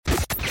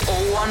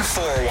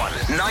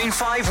0141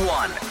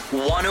 951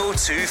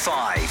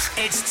 1025.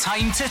 It's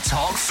time to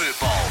talk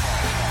football.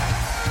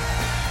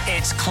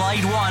 It's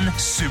Clyde 1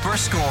 Super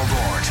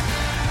Scoreboard.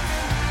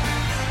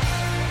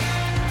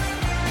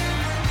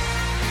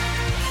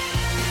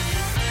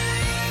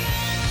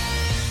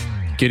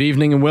 Good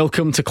evening and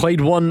welcome to Clyde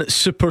 1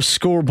 Super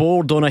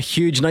Scoreboard on a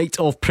huge night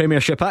of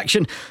Premiership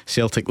action.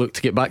 Celtic look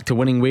to get back to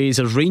winning ways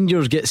as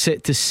Rangers get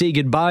set to say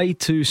goodbye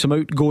to some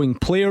outgoing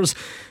players.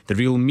 The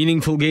real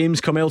meaningful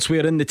games come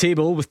elsewhere in the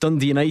table, with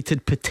Dundee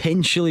United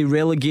potentially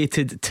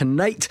relegated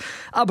tonight.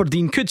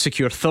 Aberdeen could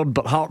secure third,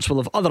 but Hearts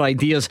will have other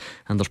ideas,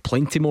 and there's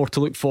plenty more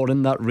to look for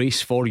in that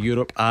race for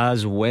Europe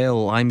as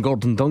well. I'm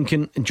Gordon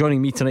Duncan, and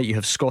joining me tonight you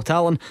have Scott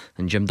Allan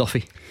and Jim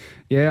Duffy.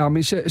 Yeah, I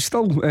mean, it's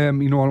still, a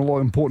lot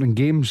of important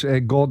games.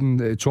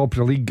 Gordon, top of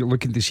the league,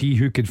 looking to see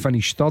who could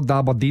finish third.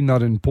 Aberdeen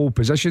are in pole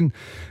position.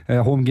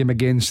 Home game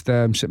against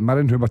St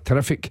Mirren, who were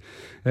terrific,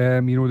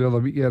 the other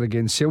week here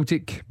against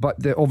Celtic. But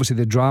obviously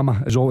the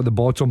drama is all at the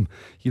bottom.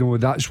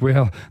 That's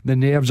where the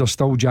nerves are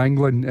still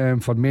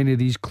jangling for many of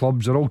these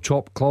clubs. They're all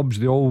top clubs.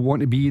 They all want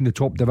to be in the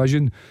top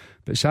division.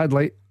 But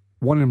sadly,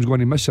 one of them's going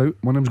to miss out.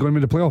 One of them's going to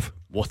the playoff.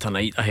 What a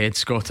night ahead,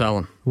 Scott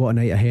Allan. What a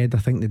night ahead. I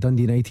think the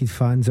Dundee United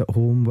fans at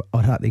home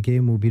or at the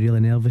game will be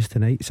really nervous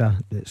tonight.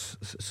 It's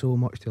so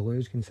much to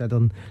lose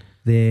considering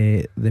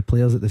the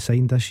players that they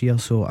signed this year.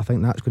 So I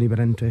think that's going to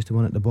be an interesting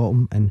one at the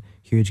bottom, and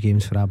huge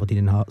games for Aberdeen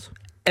and Hearts.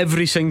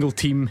 Every single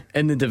team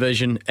in the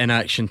division in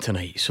action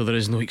tonight, so there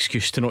is no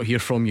excuse to not hear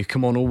from you.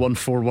 Come on,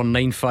 0141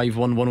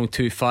 951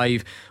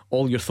 1025.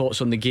 All your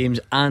thoughts on the games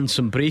and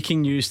some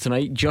breaking news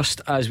tonight.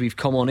 Just as we've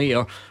come on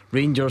air,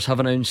 Rangers have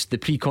announced the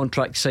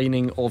pre-contract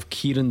signing of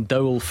Kieran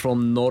Dowell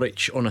from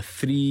Norwich on a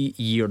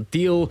 3-year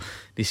deal.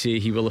 They say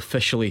he will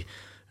officially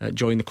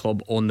join the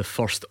club on the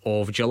 1st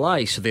of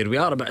July. So there we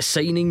are, a bit of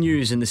signing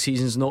news, and the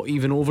season's not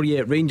even over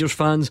yet. Rangers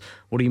fans,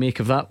 what do you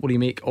make of that? What do you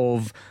make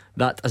of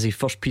that as a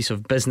first piece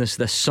of business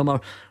this summer?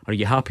 Are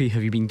you happy?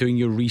 Have you been doing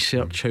your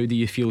research? How do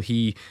you feel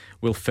he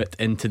will fit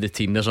into the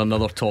team? There's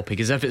another topic,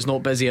 as if it's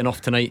not busy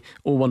enough tonight.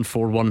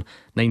 0141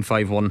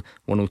 951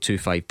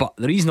 1025. But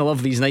the reason I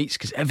love these nights,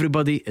 because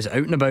everybody is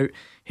out and about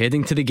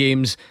heading to the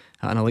games,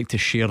 and I like to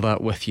share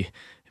that with you,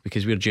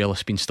 because we're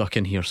jealous being stuck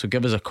in here. So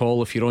give us a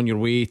call if you're on your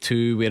way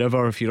to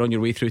wherever, if you're on your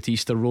way through to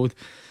Easter Road.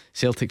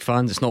 Celtic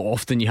fans, it's not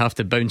often you have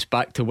to bounce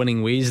back to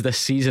winning ways this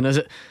season, is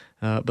it?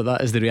 But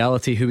that is the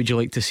reality. Who would you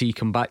like to see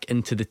come back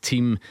into the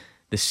team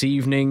this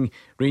evening?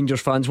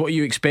 Rangers fans, what are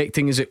you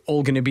expecting? Is it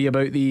all going to be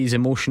about these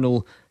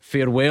emotional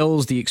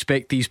farewells? Do you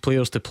expect these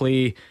players to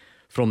play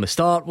from the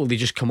start? Will they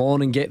just come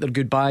on and get their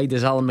goodbye?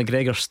 Does Alan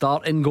McGregor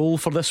start in goal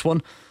for this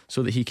one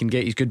so that he can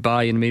get his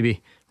goodbye, and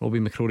maybe Robbie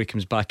McCrory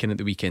comes back in at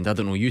the weekend? I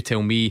don't know, you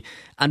tell me.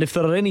 And if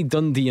there are any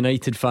Dundee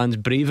United fans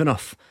brave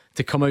enough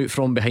to come out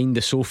from behind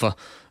the sofa,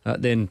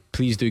 then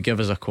please do give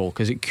us a call,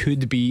 because it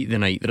could be the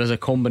night. There is a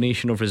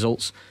combination of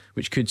results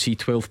which could see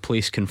 12th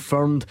place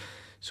confirmed,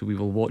 so we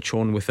will watch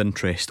on with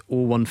interest.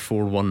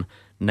 0141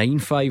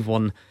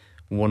 951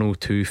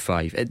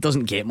 1025. It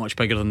doesn't get much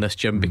bigger than this,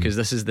 Jim, because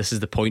this is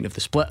the point of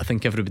the split. I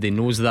think everybody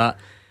knows that.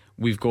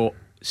 We've got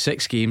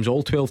 6 games,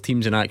 all 12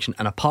 teams in action,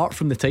 and apart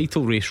from the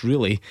title race,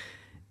 really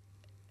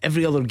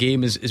every other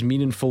game is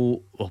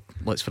meaningful. Well,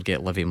 let's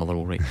forget Livy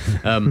Motherwell, right?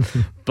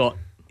 But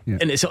yeah.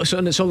 And it's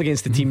all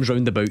against the teams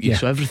round about you,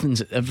 so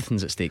everything's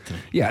at stake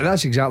tonight. Yeah,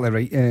 that's exactly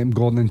right,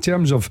 Gordon. In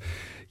terms of,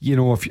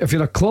 if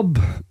you're a club,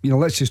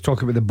 let's just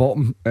talk about the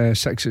bottom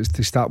 6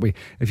 to start with.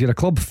 If you're a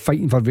club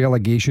fighting for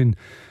relegation,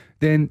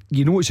 then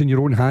it's in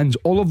your own hands.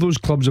 All of those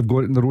clubs have got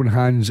it in their own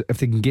hands if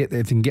they can get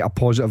a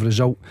positive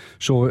result.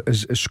 So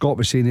as Scott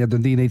was saying there,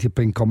 Dundee United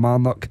playing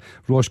Kilmarnock,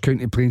 Ross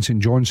County playing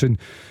St Johnstone.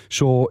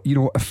 So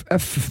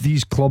if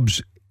these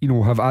clubs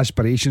have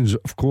aspirations,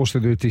 of course they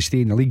do, to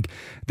stay in the league,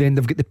 then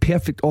they've got the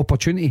perfect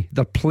opportunity.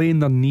 They're playing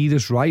their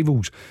nearest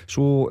rivals,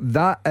 so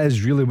that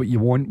is really what you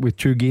want with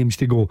 2 games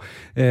to go.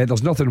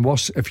 There's nothing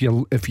worse if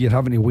you're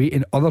having to wait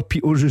in other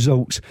people's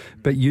results.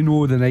 But the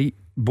night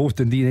both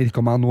Dundee United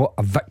Kilmarnock,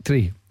 a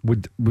victory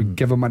would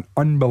give them an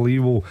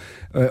unbelievable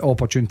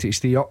opportunity to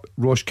stay up.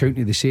 Ross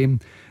County the same,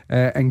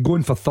 and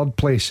going for third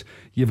place,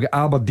 you've got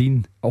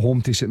Aberdeen at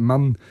home to St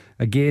Mirren.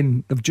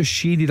 Again, they've just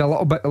shaded a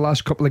little bit the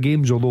last couple of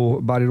games, although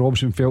Barry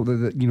Robson felt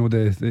that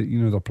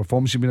their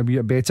performance had been a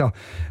bit better.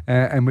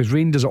 And with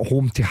Rangers at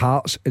home to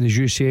Hearts, and as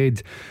you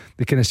said,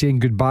 they're kind of saying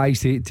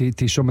goodbyes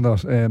to some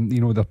of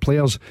their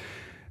players.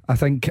 I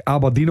think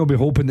Aberdeen will be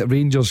hoping that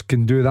Rangers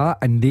can do that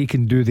and they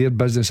can do their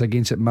business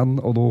against St Mirren.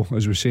 Although,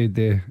 as we said,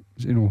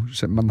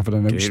 St Mirren have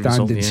an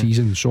outstanding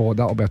season, so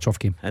that'll be a tough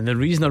game. And the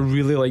reason I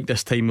really like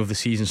this time of the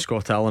season,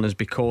 Scott Allan, is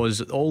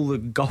because all the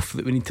guff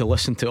that we need to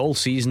listen to all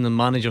season, the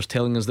managers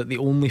telling us that they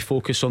only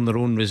focus on their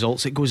own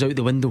results, it goes out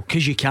the window,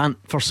 because you can't.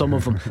 For some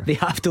of them, they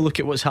have to look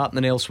at what's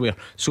happening elsewhere.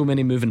 So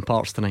many moving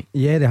parts tonight.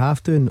 Yeah, they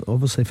have to, and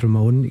obviously from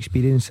my own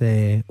experience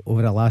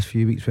over the last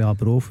few weeks with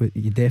Arbroath,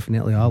 you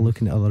definitely are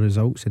looking at other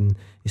results, and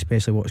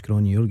especially what's going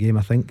on in your game.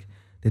 I think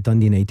the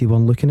Dundee United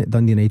one, looking at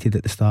Dundee United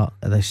at the start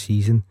of this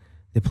season,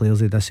 the players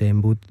they'd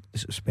assembled,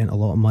 spent a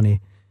lot of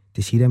money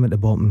to see them at the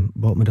bottom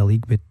of the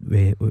league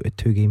with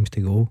 2 games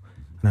to go,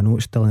 and I know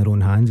it's still in their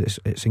own hands.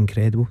 It's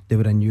incredible. They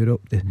were in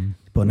Europe, they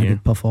put in a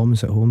good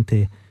performance at home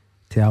to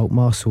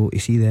Alkmaar. So to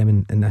see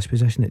them in this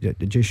position,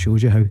 it just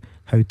shows you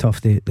how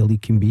tough the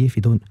league can be if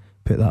you don't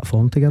put that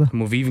form together.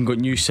 And we've even got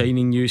new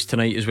signing news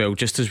tonight as well.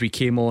 Just as we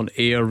came on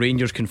air,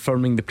 Rangers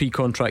confirming the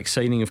pre-contract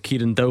signing of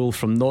Kieran Dowell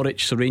from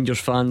Norwich. So Rangers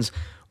fans,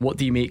 what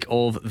do you make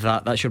of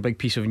that? That's your big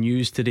piece of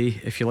news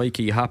today, if you like.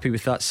 Are you happy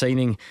with that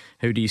signing?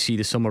 How do you see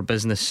the summer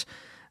business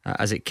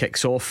as it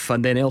kicks off?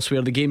 And then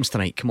elsewhere, the games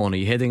tonight, come on, are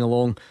you heading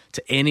along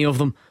to any of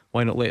them?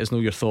 Why not let us know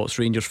your thoughts?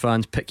 Rangers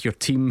fans, pick your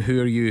team. Who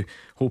are you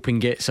hoping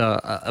gets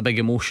a big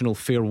emotional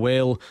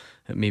farewell?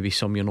 Maybe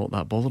some you're not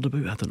that bothered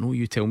about, I don't know,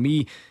 you tell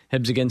me.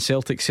 Hibs against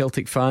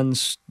Celtic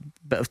fans,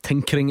 bit of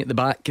tinkering at the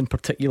back in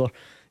particular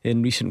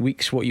in recent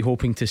weeks. What are you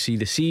hoping to see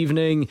this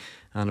evening?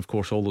 And of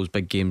course all those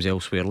big games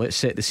elsewhere. Let's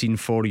set the scene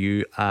for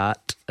you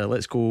at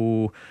let's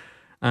go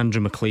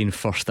Andrew McLean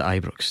first at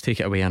Ibrox. Take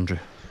it away, Andrew.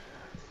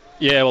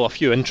 Yeah, well, a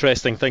few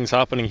interesting things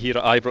happening here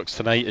at Ibrox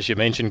tonight. As you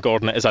mentioned,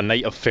 Gordon, it is a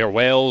night of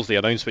farewells. The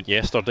announcement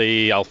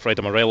yesterday,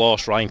 Alfredo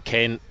Morelos, Ryan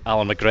Kent,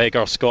 Alan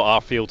McGregor,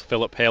 Scott Arfield,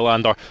 Philip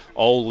Helander,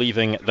 all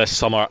leaving this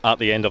summer at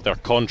the end of their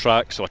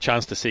contract. So a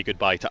chance to say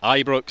goodbye to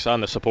Ibrox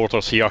and the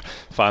supporters here.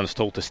 Fans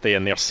told to stay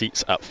in their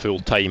seats at full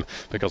time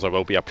because there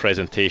will be a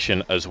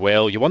presentation as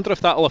well. You wonder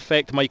if that will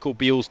affect Michael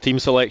Beale's team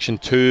selection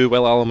too.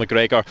 Will Alan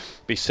McGregor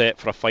be set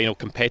for a final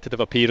competitive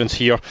appearance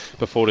here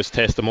before his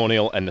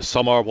testimonial in the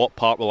summer? What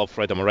part will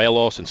Alfredo Morelos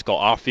and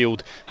Scott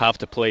Arfield have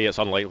to play? It's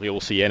unlikely we'll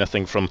see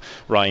anything from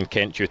Ryan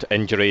Kent due to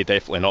injury.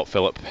 Definitely not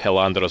Philip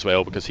Helander as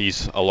well, because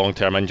he's a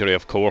long-term injury,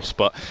 of course.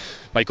 But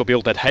Michael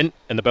Beale did hint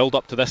in the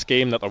build-up to this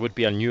game that there would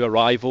be a new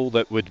arrival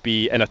that would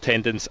be in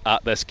attendance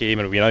at this game,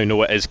 and we now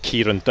know it is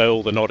Kieran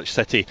Dowell. The Norwich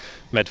City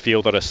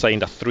midfielder has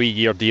signed a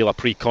 3-year deal, a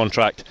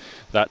pre-contract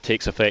that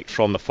takes effect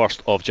from the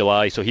 1st of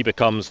July. So he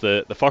becomes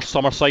the first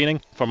summer signing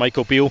for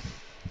Michael Beale.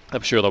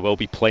 I'm sure there will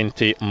be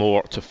plenty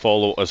more to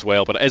follow as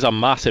well, but it is a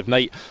massive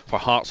night for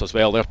Hearts as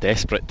well. They're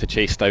desperate to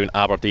chase down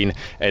Aberdeen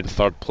in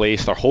 3rd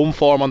place. Their home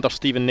form under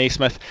Stephen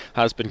Naismith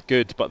has been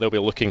good, but they'll be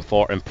looking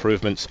for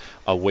improvements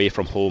away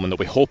from home, and they'll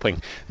be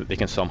hoping that they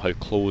can somehow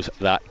close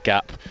that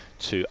gap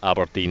to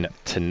Aberdeen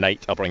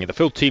tonight. I'll bring you the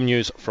full team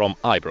news from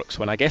Ibrox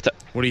when I get it.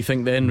 What do you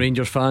think then,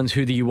 Rangers fans?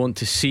 Who do you want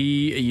to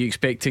see? Are you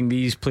expecting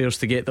these players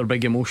to get their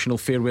big emotional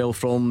farewell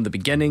from the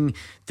beginning?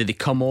 Did they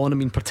come on? I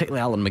mean,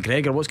 particularly Alan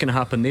McGregor, what's going to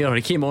happen there?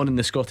 He came on in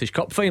the Scottish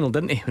Cup final,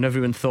 didn't he, when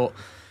everyone thought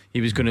he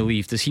was going to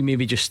leave. Does he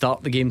maybe just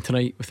start the game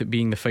tonight, with it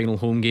being the final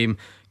home game?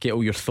 Get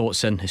all your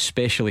thoughts in,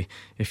 especially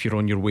if you're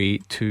on your way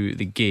to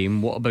the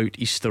game. What about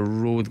Easter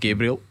Road,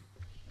 Gabriel?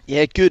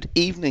 Yeah, good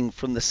evening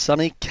from the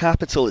sunny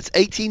capital. It's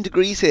 18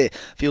 degrees here.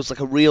 Feels like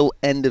a real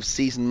end of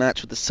season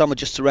match with the summer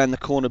just around the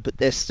corner, but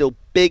there's still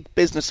big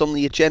business on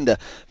the agenda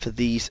for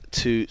these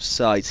two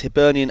sides.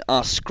 Hibernian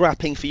are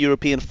scrapping for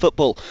European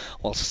football,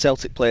 whilst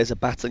Celtic players are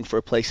battling for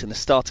a place in the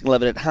starting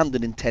 11 at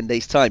Hampden in 10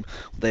 days' time.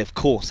 They, of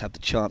course, have the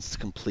chance to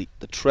complete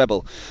the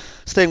treble.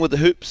 Staying with the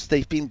Hoops,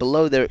 they've been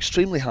below their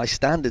extremely high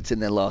standards in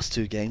their last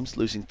 2 games,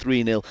 losing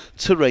 3-0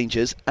 to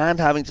Rangers and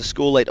having to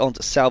score late on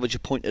to salvage a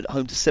point at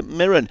home to St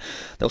Mirren.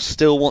 They'll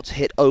still want to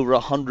hit over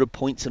 100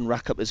 points and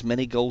rack up as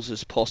many goals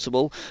as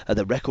possible.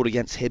 The record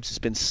against Hibs has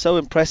been so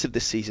impressive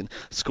this season,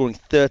 scoring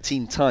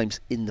 13 times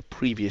in the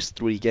previous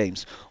 3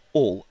 games.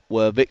 All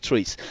were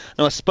victories.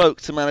 Now, I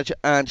spoke to manager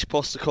Ange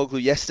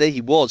Postecoglou yesterday.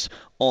 He was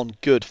on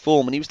good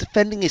form and he was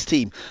defending his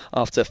team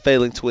after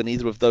failing to win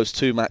either of those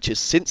 2 matches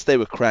since they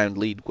were crowned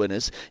league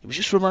winners. He was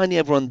just reminding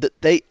everyone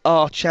that they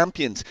are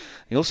champions.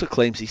 He also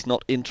claims he's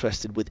not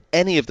interested with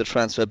any of the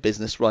transfer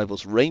business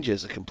rivals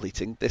Rangers are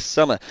completing this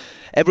summer.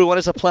 Everyone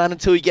has a plan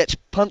until he gets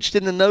punched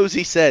in the nose,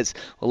 he says.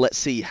 Well, let's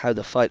see how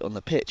the fight on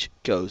the pitch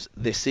goes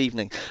this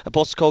evening.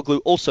 Postecoglou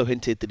also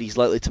hinted that he's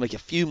likely to make a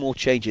few more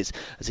changes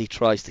as he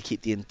tries to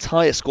keep the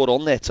entire squad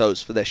on their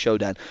toes for their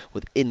showdown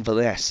with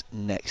Inverness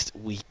next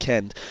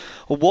weekend.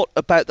 Well, what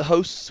about the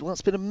hosts? Well,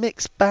 it's been a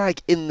mixed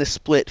bag in the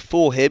split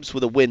for Hibs,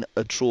 with a win,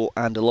 a draw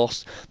and a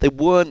loss. They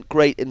weren't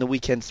great in the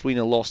weekend's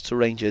 3-0 loss to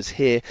Rangers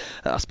here.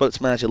 I spoke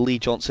to manager Lee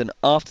Johnson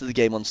after the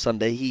game on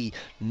Sunday. He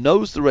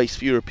knows the race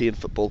for European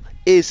football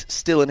is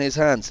still in his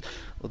hands,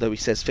 although he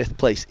says 5th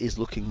place is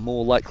looking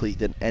more likely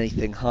than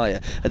anything higher.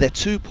 They're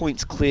 2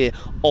 points clear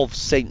of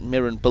St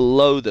Mirren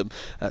below them.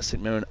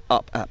 St Mirren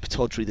up at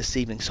Pittodrie this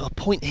evening, so a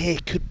point here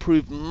could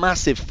prove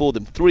massive for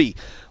them. 3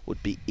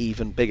 would be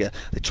even bigger.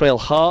 They trail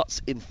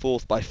Hearts in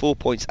 4th by 4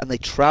 points, and they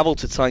travel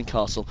to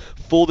Tynecastle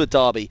for the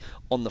derby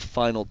on the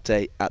final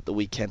day at the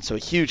weekend. So a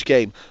huge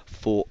game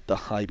for the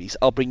Hibees.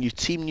 I'll bring you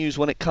team news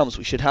when it comes.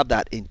 We should have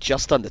that in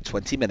just under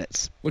 20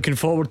 minutes. Looking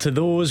forward to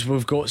those.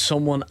 We've got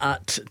someone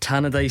at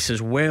Tannadice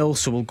as well,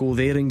 so we'll go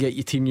there and get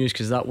you team news,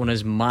 because that one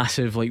is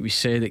massive. Like we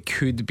said, it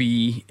could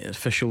be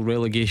official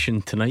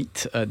relegation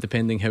tonight,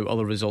 depending how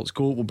other results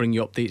go. We'll bring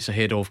you updates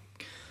ahead of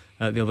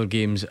at the other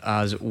games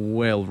as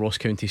well. Ross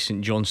County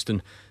St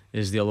Johnstone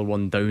is the other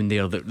one down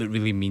there that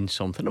really means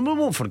something. And we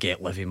won't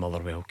forget Livy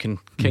Motherwell. Can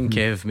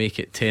Kev make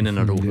it 10 in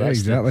a row? Yeah, That's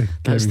exactly.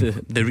 That's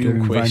the real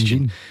Kevin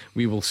question.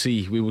 We will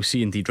see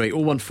indeed. Right,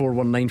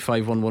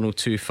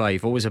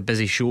 01419511025. Always a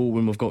busy show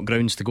when we've got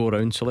grounds to go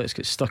around, so let's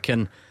get stuck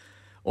in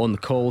on the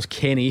calls.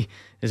 Kenny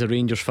is a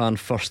Rangers fan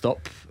first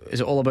up.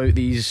 Is it all about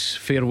these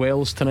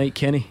farewells tonight,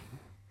 Kenny?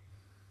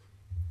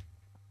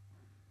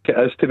 It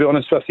is, to be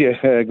honest with you,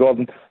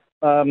 Gordon.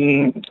 I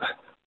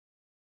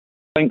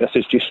think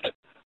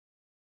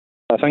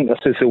this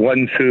is the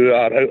ones who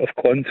are out of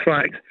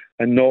contract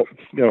and not,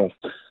 and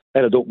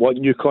I don't want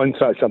new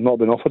contracts. I've not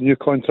been offered new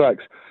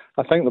contracts.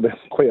 I think there'll be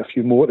quite a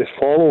few more to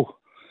follow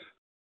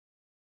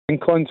in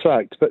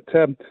contract. But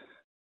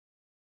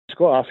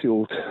Scott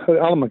Arfield,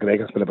 Alan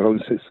McGregor's been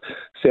around since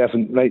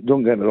 7. Right,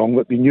 don't get me wrong,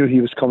 but we knew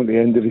he was coming to the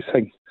end of his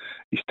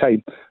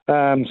time.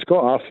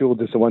 Scott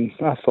Arfield is the one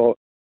I thought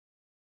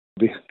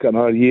would be got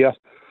another year.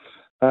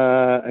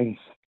 And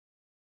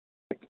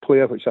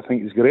player, which I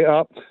think he's great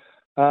at.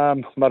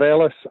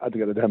 Morelos, I'd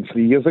get rid of him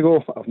 3 years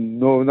ago. I've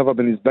never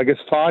been his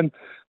biggest fan.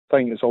 I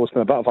think it's always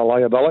been a bit of a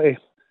liability.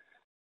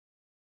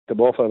 To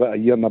go for about a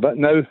year and a bit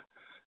now.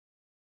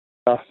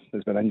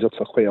 He's been injured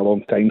for quite a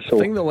long time. So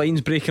I think the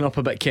line's breaking up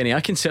a bit, Kenny.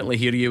 I can certainly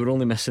hear you. We're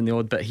only missing the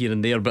odd bit here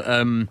and there. But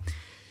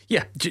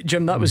yeah,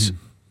 Jim, that was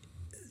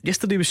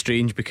yesterday was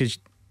strange because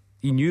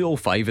you knew all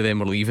 5 of them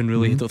were leaving,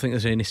 really. I don't think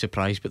there's any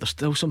surprise, but there's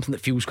still something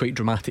that feels quite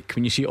dramatic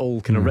when you see it all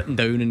kind of written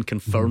down and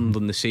confirmed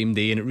on the same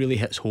day, and it really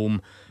hits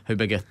home how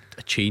big a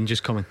change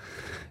is coming.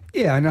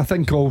 Yeah, and I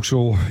think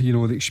also,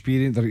 they're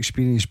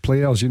experienced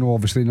players,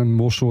 obviously none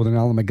more so than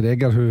Alan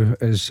McGregor, who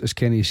is, as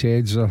Kenny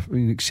said, is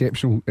an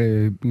exceptional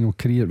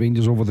career at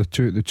Rangers over the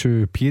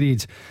two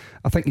periods.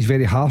 I think he's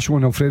very harsh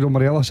on Alfredo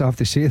Morelos, I have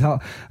to say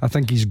that. I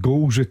think his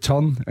goals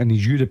return and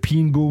his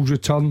European goals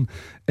return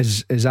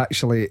is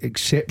actually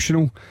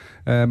exceptional.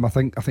 I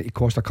think he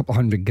cost a couple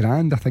of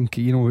 $100,000. I think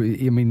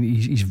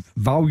he's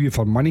value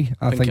for money.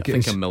 I think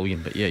 $1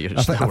 million, but yeah, you're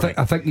I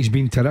right. think he's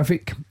been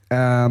terrific.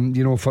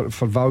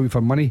 For value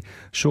for money.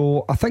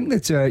 So I think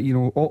that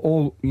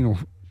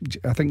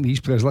I think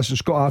these players, listen,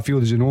 Scott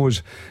Arfield, as you know,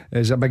 is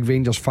a big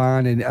Rangers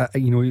fan, and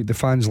the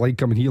fans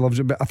like him and he loves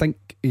it. But I think,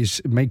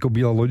 as Michael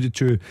Beale alluded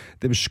to,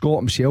 that was Scott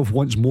himself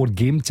wants more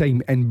game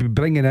time, and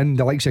bringing in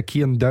the likes of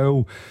Kieran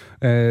Dowell.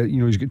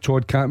 He's got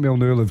Todd Cantwell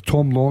now, with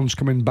Tom Lawrence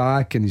coming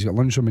back, and he's got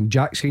Lundstrom, and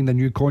Jack signed a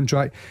new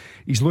contract.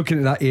 He's looking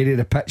at that area of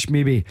the pitch,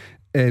 maybe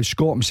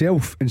Scott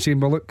himself, and saying,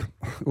 well, look,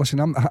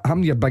 listen,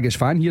 I'm your biggest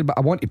fan here, but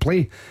I want to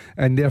play,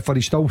 and therefore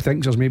he still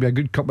thinks there's maybe a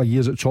good couple of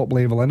years at top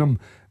level in him.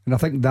 And I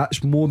think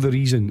that's more the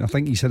reason. I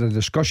think he's had a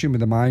discussion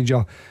with the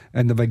manager,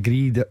 and they've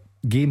agreed that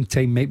game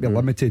time might be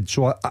limited.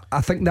 So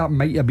I think that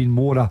might have been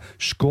more a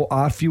Scott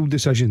Arfield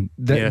decision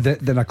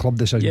than a club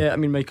decision. Yeah, I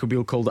mean, Michael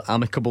Beale called it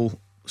amicable.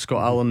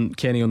 Scott Allan,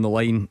 Kenny on the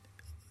line.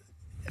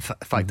 In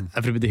fact,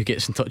 everybody who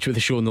gets in touch with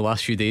the show in the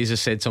last few days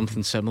has said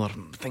something similar.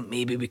 I think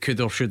maybe we could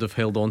or should have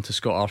held on to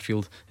Scott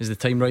Arfield. Is the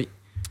time right?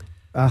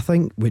 I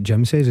think what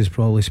Jim says is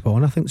probably spot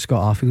on. I think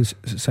Scott Arfield's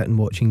sitting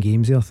watching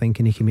games there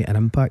thinking he can make an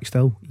impact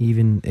still,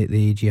 even at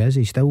the age he is.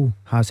 He still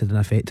has had an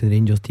effect to the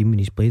Rangers team when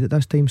he's played at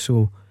this time.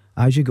 So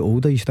as you get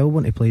older, you still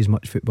want to play as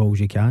much football as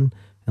you can.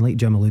 And like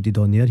Jim alluded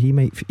on there, he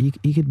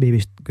could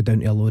maybe go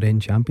down to a lower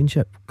end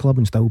championship club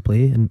and still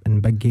play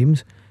in big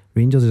games.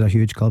 Rangers is a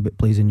huge club that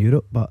plays in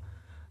Europe, but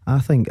I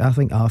think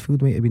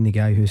Arfield might have been the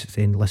guy who's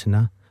saying,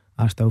 listen,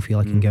 I still feel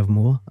I can give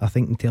more. I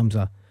think in terms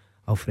of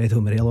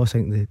Alfredo Morelos, I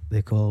think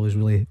the call was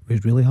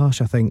really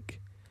harsh. I think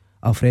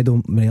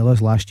Alfredo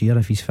Morelos last year,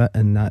 if he's fit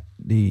in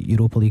the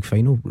Europa League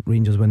final,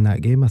 Rangers win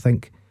that game. I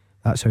think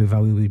that's how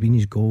valuable he's been,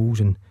 his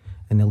goals in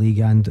the league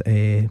and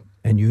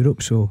in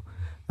Europe. So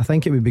I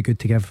think it would be good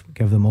to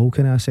give them all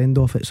kind of a send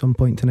off at some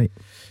point tonight.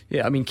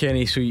 Yeah, I mean,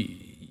 Kenny, so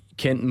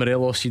Kent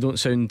Morelos, you don't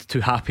sound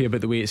too happy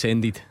about the way it's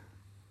ended.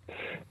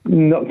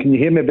 No, can you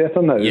hear me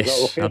better now? Yes, is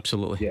that okay?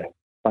 Absolutely. Yeah,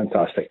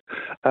 fantastic.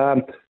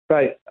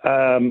 Right.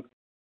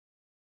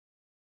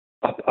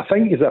 I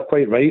think he's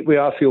quite right with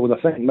Arfield.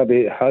 I think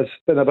maybe it has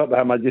been a bit with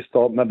him. I just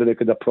thought maybe they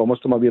could have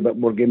promised him maybe a bit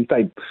more game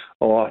time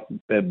or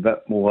a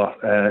bit more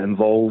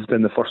involved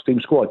in the first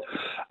team squad.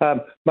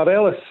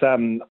 Morelos,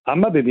 I'm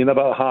maybe being a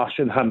bit harsh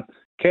on him.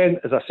 Ken,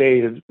 as I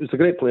say, was a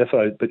great player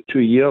for about 2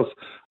 years.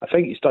 I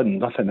think he's done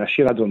nothing this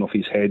year. I don't know if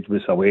his head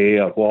was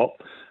away or what.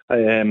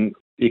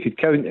 You could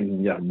count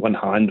in one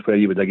hand where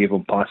you would have given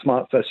him pass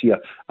marks this year.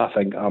 I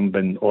think I'm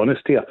being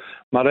honest here.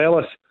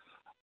 Morelos,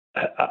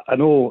 I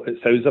know it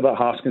sounds a bit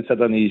harsh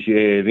considering he's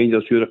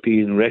Rangers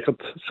European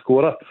record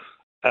scorer,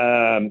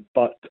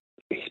 but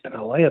he's been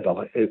a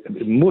liability.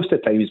 Most of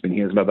the time he's been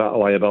here, he's been a bit of a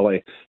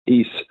liability.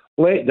 He's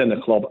let down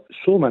the club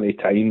so many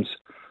times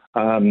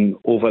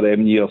over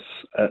them years.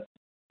 I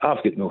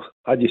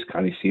just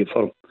can't see it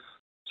for him.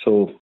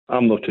 So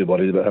I'm not too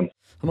worried about him.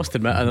 I must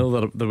admit, I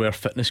know there were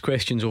fitness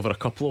questions over a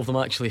couple of them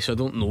actually, so I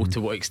don't know to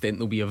what extent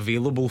they'll be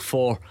available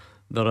for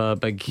they're a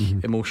big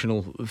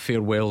emotional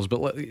farewells,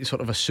 but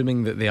sort of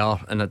assuming that they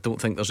are, and I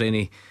don't think there's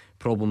any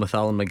problem with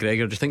Alan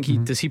McGregor. Do you think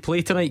does he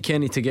play tonight,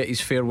 Kenny, to get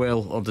his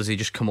farewell, or does he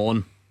just come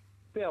on?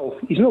 Well,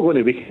 he's not going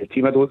to weaken the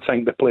team, I don't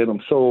think, by playing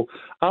him. So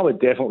I would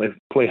definitely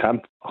play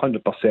him,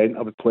 100%.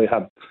 I would play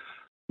him.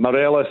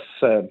 Morelos,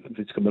 if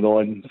he's coming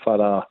on for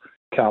a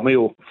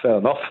cameo, fair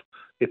enough.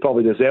 He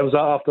probably deserves that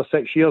after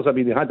 6 years. I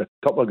mean, he had a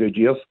couple of good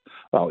years.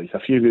 Well, he's a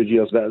few good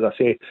years, but as I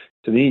say,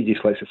 to me, he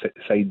just lets the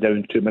side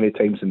down too many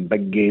times in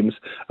big games.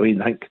 I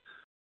mean, I think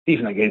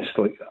even against,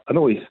 I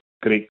know he's a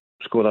great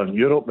scorer in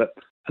Europe, but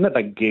in the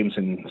big games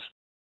in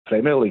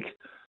Premier League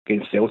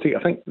against Celtic,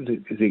 I think,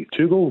 is he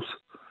 2 goals?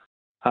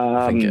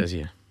 I think it is,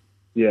 yeah.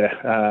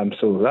 Yeah,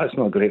 so that's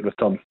not a great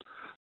return.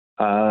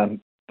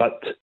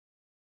 But,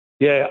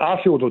 yeah,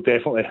 Arfield will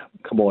definitely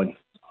come on.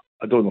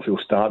 I don't know if he'll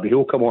start, but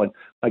he'll come on.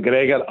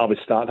 McGregor, I would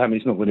start him.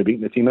 He's not going to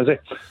beat the team, is he?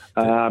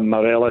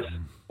 Morelos,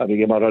 I would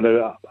give him a run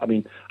out. I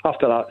mean,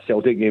 after that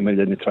Celtic game, he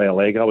didn't try a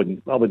leg. I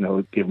wouldn't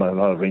give him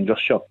another Rangers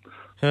shirt.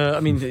 I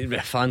mean, the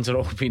fans are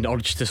all being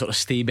urged to sort of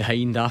stay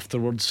behind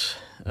afterwards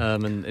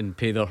and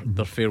pay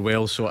their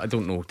farewell. So I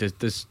don't know.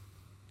 Does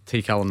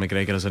take Alan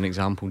McGregor as an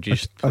example?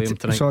 Just play him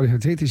tonight. Sorry,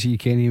 I'd hate to see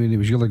Kenny when he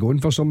was really going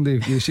for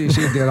somebody. You say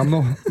there, I'm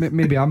not.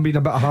 Maybe I'm being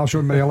a bit harsh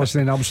on Morelos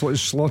and then absolutely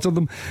slaughtered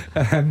them.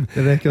 The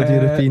record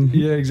European,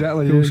 yeah,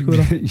 exactly. Goal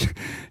scorer.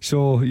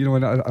 So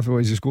and I thought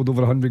he scored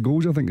over 100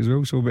 goals, I think, as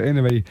well. So, but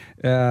anyway,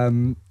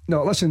 no.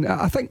 Listen,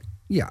 I think.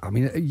 Yeah, I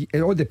mean,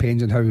 it all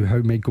depends on how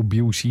Michael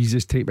Beale sees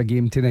this type of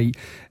game tonight.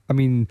 I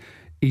mean,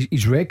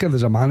 his record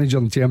as a manager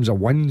in terms of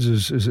wins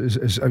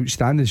is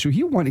outstanding, so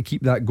he'll want to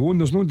keep that going.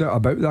 There's no doubt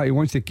about that. He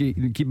wants to keep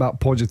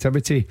that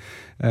positivity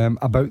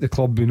about the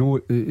club.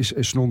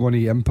 It's not going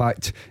to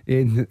impact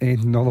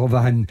anything other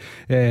than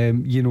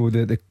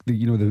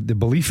the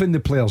belief in the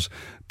players.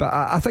 But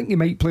I think you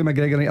might play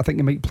McGregor. I think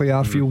you might play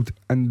Arfield,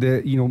 and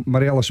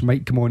Morelos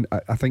might come on.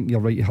 I think you're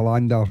right.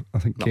 Hollander, I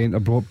think Kent are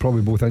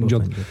probably both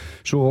injured.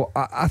 So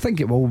I think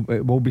it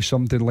will be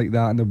something like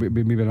that, and there'll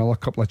be maybe another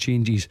couple of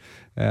changes.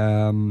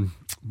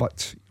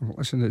 But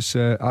listen, it's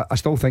I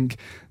still think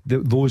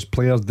that those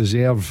players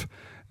deserve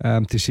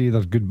to say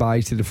their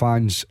goodbyes to the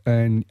fans,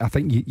 and I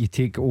think you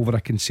take it over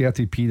a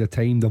concerted period of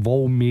time. They've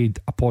all made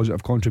a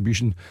positive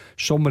contribution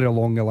somewhere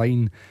along the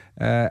line,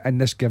 and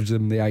this gives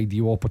them the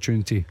ideal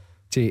opportunity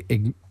to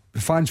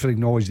fans for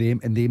acknowledge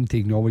them and them to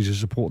acknowledge the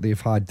support they've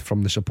had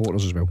from the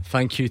supporters as well.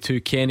 Thank you to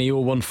Kenny.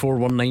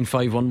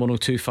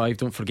 01419511025.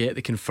 Don't forget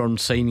the confirmed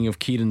signing of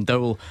Kieran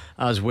Dowell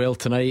as well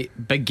tonight.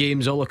 Big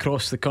games all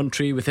across the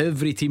country with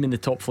every team in the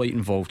top flight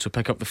involved, so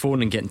pick up the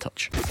phone and get in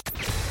touch.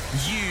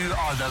 You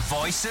are the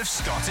voice of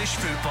Scottish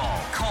football.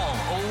 Call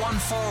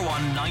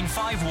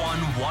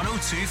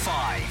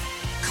 01419511025.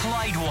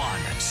 Clyde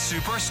 1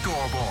 Super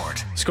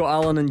Scoreboard. Scott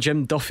Allan and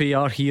Jim Duffy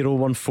are here.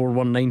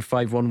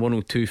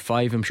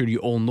 01419511025. I'm sure you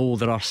all know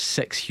there are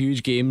 6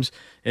 huge games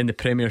in the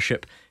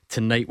Premiership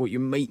tonight. What you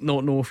might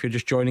not know if you're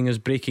just joining us,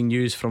 breaking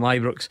news from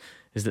Ibrox,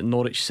 is that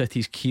Norwich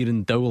City's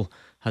Kieran Dowell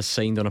has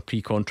signed on a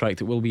pre-contract.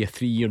 It will be a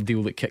 3-year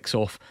deal that kicks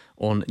off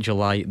on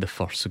July the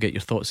 1st. So get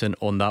your thoughts in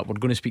on that. We're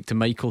going to speak to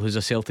Michael, who's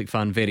a Celtic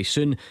fan, very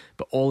soon.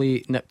 But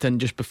Ollie nipped in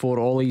just before.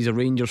 Ollie's a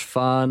Rangers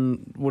fan.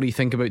 What do you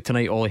think about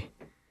tonight, Ollie?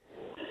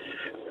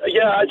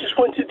 Yeah, I just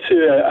wanted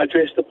to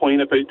address the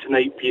point about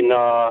tonight being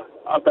a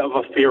bit of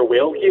a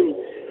farewell game,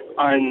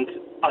 and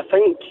I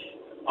think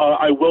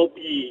I will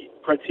be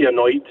pretty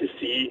annoyed to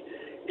see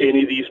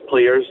any of these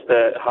players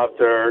that have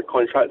their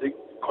contracts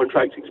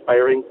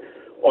expiring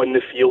on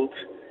the field.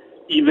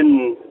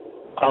 Even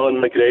Alan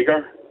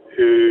McGregor,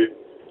 who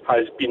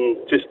has been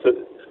just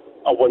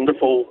a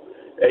wonderful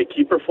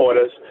keeper for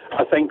us.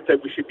 I think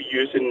that we should be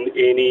using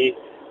any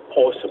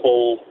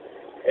possible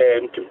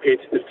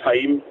competitive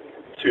time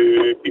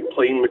to be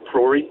playing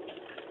McCrory,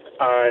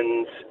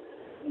 and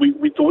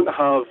we don't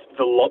have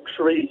the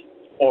luxury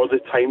or the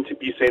time to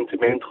be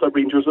sentimental at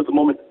Rangers at the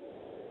moment.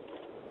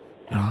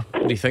 What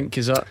do you think?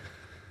 Is that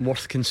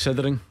worth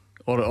considering?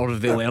 Or have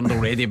they learned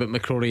already about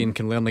McCrory and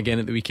can learn again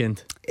at the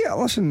weekend? Yeah,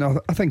 listen, I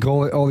think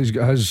all he's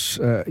got his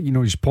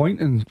his point,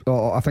 and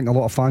I think a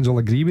lot of fans will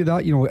agree with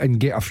that. And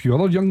get a few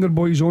other younger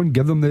boys on,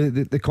 give them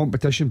the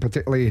competition,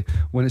 particularly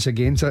when it's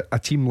against a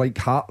team like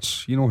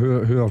Hearts,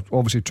 who are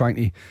obviously trying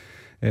to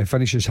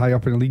finish as high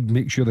up in the league,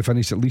 make sure they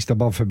finish at least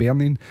above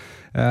Hibernian,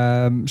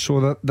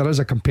 so that there is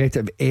a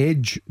competitive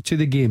edge to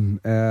the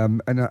game,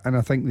 and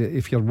I think that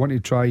if you're wanting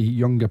to try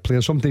younger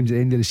players, sometimes at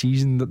the end of the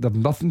season they've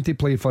nothing to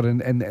play for,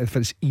 and if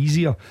it's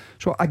easier,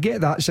 so I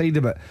get that side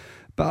of it.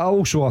 But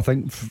also I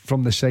think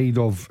from the side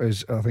of,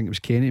 as I think it was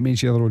Kenny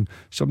mentioned earlier on,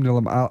 somebody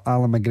like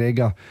Alan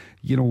McGregor,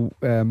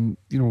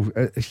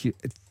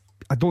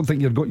 I don't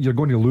think you're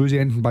going to lose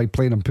anything by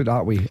playing him, put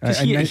that way.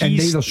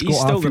 He's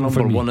still the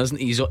number one, isn't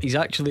he? He's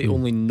actually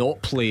only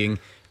not playing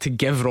to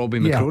give Robbie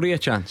McCrory a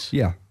chance.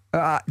 Yeah.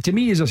 To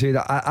me, as I said,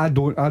 I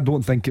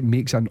don't think it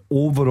makes an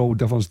overall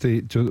difference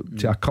to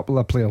a couple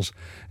of players.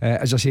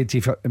 As I said to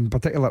you, in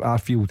particular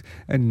Arfield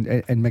and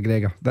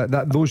McGregor,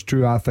 that those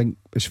two I think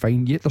is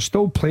fine. Yet there's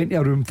still plenty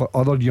of room for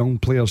other young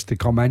players to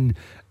come in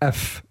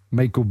if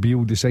Michael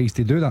Beale decides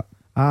to do that.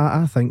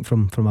 I think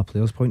from a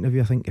player's point of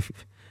view, I think if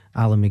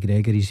Alan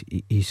McGregor,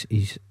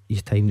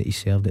 his time that he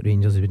served at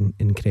Rangers has been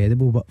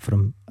incredible, but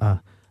from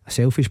a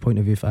selfish point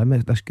of view for him,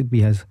 this could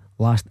be his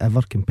last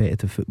ever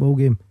competitive football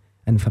game,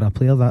 and for a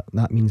player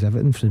that means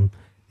everything. From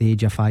the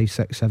age of 5,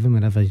 6, 7,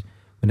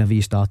 whenever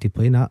you started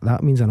playing,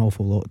 that means an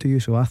awful lot to you.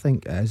 So I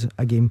think it is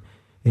a game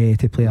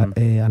to play an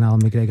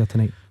Alan McGregor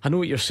tonight. I know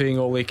what you're saying,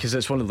 Ollie, because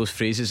it's one of those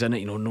phrases, isn't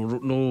it?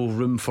 No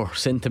room for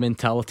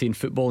sentimentality in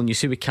football, and you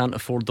say we can't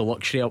afford the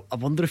luxury. I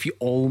wonder if you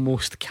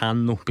almost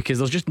can, though, because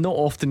there's just not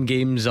often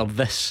games of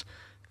this,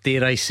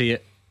 dare I say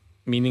it,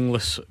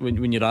 meaningless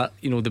when you're at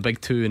the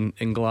big two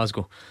in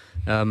Glasgow,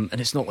 and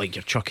it's not like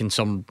you're chucking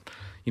some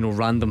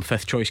random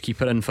fifth choice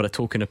keeper in for a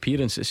token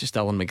appearance. It's just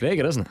Alan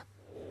McGregor, isn't it?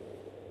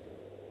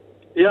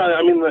 Yeah,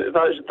 I mean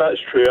that's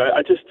true.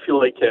 I just feel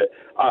like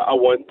I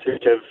want to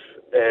give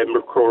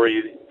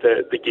McCrory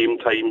the game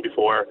time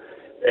before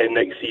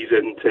next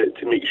season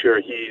to make sure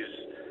he's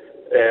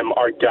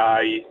our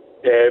guy.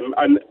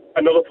 And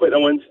another point I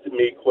wanted to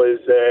make was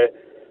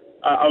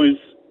I was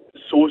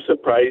so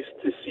surprised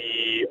to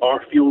see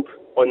Arfield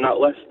on that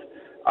list,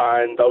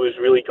 and I was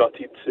really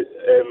gutted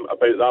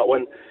about that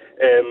one.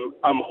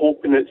 I'm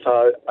hoping it's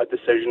a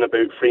decision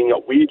about freeing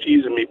up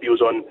wages, and maybe he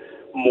was on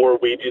more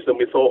wages than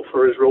we thought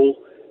for his role.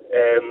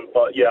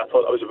 But yeah, I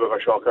thought that was a bit of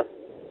a shocker.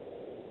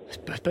 It's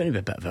been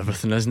a bit of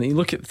everything, isn't it? You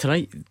look at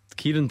tonight,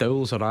 Kieran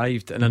Dowell's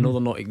arrived, and I know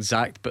they're not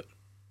exact, but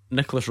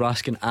Nicholas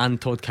Raskin and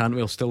Todd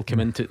Cantwell still come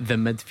into the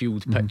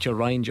midfield picture.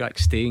 Ryan Jack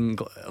staying,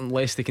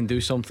 unless they can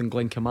do something.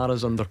 Glenn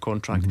Kamara's under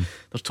contract.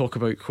 There's talk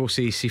about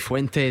Jose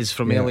Cifuentes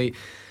from LA.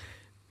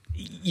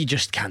 You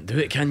just can't do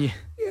it, can you?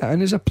 Yeah,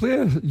 and as a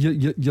player,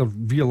 you're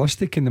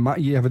realistic in the match.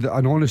 You have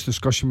an honest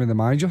discussion with the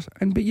manager,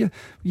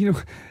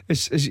 but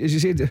as you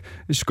said,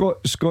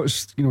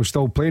 Scott's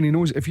still playing. He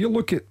knows if you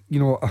look at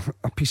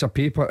a piece of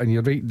paper and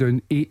you write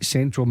down 8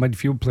 central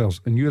midfield players,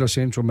 and you're a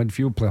central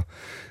midfield player,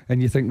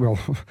 and you think, well,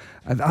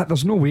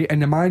 there's no way,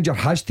 and the manager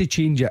has to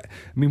change it.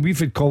 I mean, we've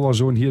had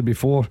callers on here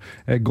before,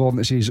 Gordon,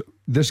 that says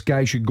this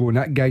guy should go and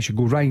that guy should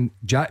go. Ryan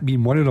Jack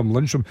being one of them,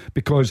 Lundstrom,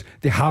 because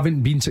they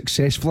haven't been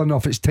successful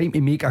enough. It's time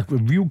to make a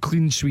real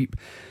clean sweep.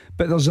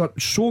 But there's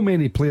so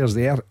many players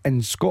there,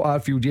 and Scott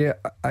Arfield,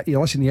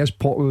 he is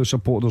popular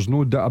support, there's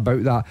no doubt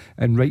about that,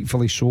 and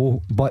rightfully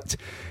so. But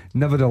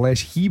nevertheless,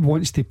 he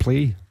wants to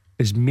play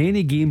as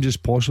many games as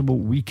possible,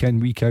 week in,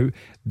 week out.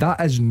 That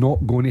is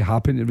not going to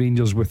happen at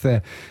Rangers with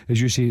as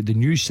you say, the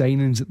new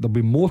signings. There'll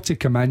be more to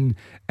come in,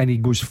 and he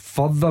goes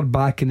further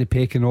back in the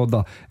pecking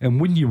order.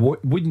 And you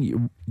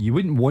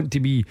wouldn't want to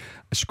be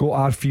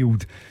Scott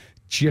Arfield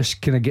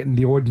just kind of getting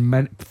the odd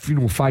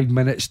 5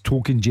 minutes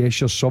token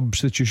gesture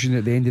substitution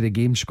at the end of the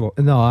game, Scott.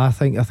 No, I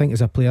think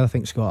as a player, I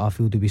think Scott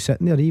Arfield would be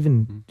sitting there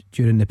even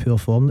during the poor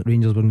form that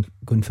Rangers were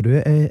going through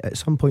it at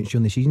some points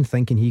during the season,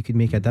 thinking he could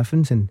make a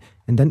difference, and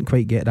didn't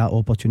quite get that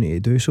opportunity to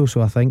do so.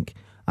 So I think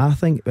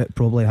it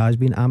probably has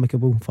been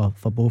amicable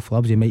for both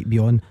clubs. He might be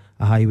on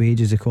a high wage,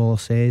 as the caller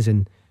says,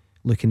 and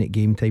looking at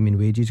game time and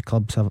wages,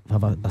 clubs have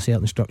a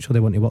certain structure they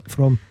want to work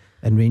from.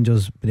 And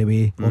Rangers, by the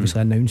way,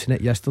 obviously announcing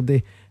it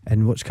yesterday,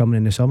 and what's coming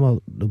in the summer,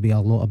 there'll be a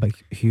lot of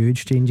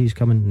huge changes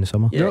coming in the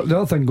summer. The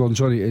other thing, Gordon,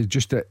 sorry, is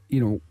just that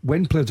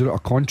when players are out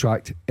of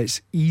contract, it's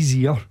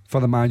easier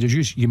for the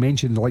managers. You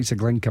mentioned the likes of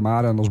Glenn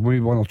Kamara, and there's maybe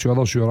one or two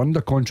others who are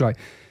under contract.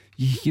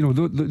 You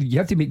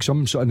have to make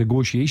some sort of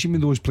negotiation with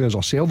those players,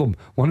 or sell them,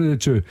 one of the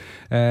two,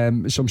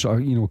 some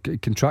sort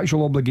of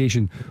contractual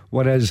obligation.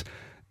 Whereas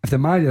if the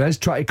manager is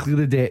trying to clear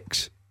the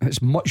decks, it's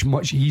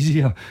much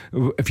easier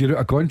if you're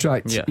out of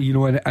contract,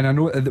 and I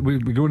know that we're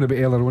going a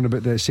bit earlier on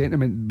about the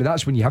sentiment, but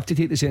that's when you have to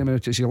take the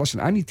sentiment to say, listen,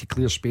 I need to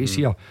clear space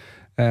here.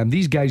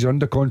 These guys are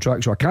under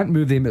contract, so I can't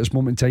move them at this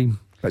moment in time.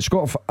 But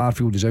Scott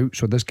Arfield is out,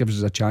 so this gives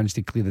us a chance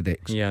to clear the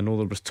decks. Yeah, I know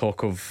there was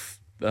talk of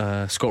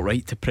Scott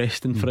Wright to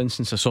Preston, for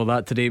instance. I saw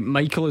that today.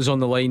 Michael is on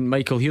the line.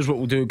 Michael, here's what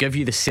we'll do: give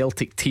you the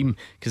Celtic team,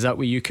 because that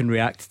way you can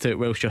react to it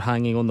whilst you're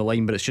hanging on the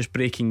line. But it's just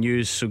breaking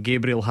news, so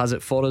Gabriel has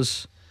it for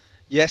us.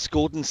 Yes,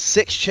 Gordon,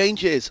 6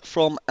 changes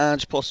from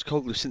Ange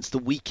Postecoglou since the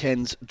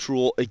weekend's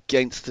draw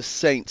against the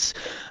Saints.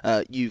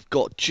 You've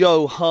got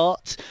Joe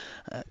Hart,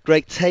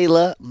 Greg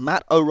Taylor,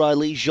 Matt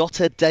O'Reilly,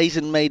 Jota,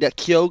 Dazen Maeda,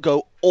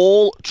 Kyogo,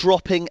 all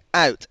dropping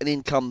out, and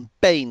in come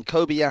Bain,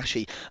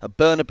 Kobayashi,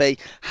 Bernabe,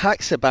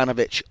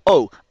 Haksabanovic,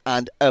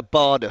 and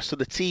Abada. So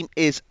the team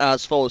is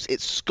as follows: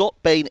 it's Scott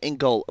Bain in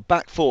goal, a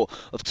back four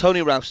of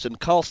Tony Ralston,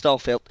 Carl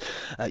Starfelt,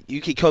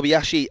 Yuki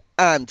Kobayashi,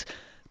 and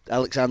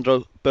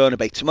Alexandro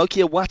Bernabe.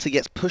 Tomoki Iwata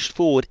gets pushed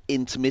forward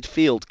into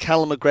midfield.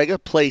 Callum McGregor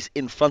plays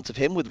in front of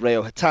him with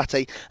Reo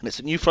Hatate, and it's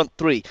a new front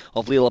three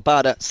of Lil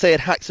Abada, Sead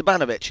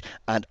Haksabanovic,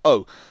 and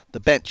the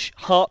bench: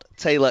 Hart,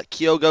 Taylor,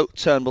 Kyogo,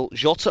 Turnbull,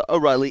 Jota,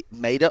 O'Reilly,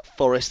 Maeda,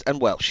 Forrest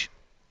and Welsh.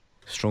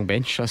 Strong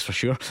bench, that's for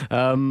sure.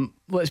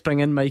 Let's bring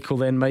in Michael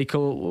then.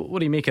 Michael, what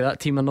do you make of that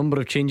team? A number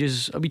of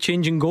changes. Are we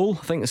changing goal?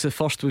 I think it's the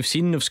first we've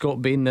seen of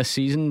Scott Bain this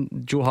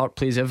season. Joe Hart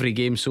plays every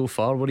game so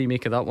far. What do you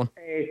make of that one?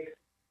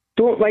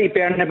 Don't like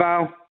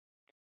Bernabe.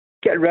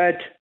 Get rid.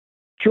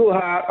 Joe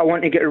Hart, I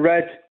want to get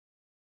rid.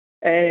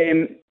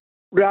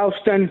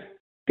 Ralston,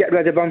 get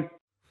rid of him.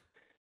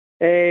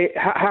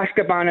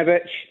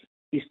 Haskabanovic,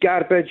 he's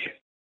garbage.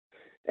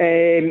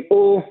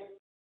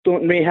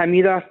 Don't rate him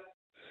either.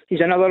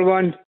 He's another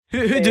one.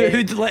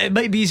 It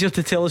might be easier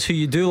to tell us who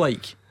you do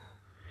like.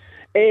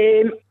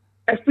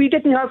 If we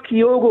didn't have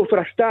Kyogo for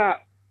a start,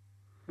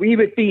 we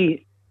would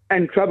be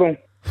in trouble.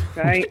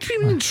 Right? What do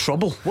you mean in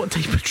trouble? What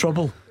type of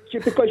trouble?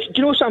 Because, do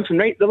you know something,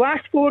 right? The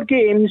last 4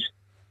 games,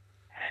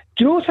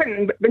 do you know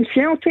something? When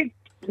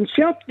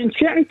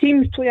certain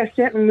teams play a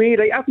certain way,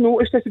 right? I've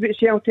noticed this about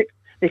Celtic.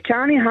 They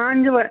can't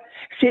handle it.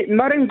 St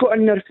Mirren got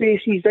in their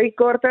faces, right,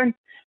 Gordon?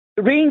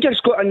 The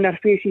Rangers got in their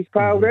faces,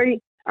 pal,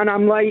 right? And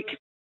I'm like,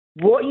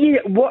 what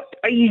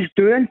are you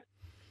doing?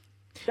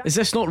 Is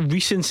this not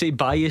recency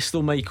bias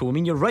though, Michael? I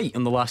mean, you're right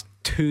in the last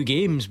 2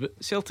 games,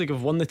 but Celtic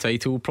have won the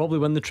title, probably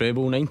win the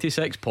treble,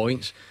 96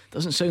 points.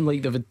 Doesn't sound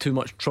like they've had too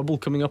much trouble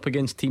coming up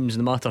against teams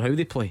no matter how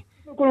they play.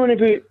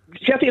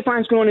 Celtic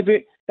fans going on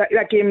about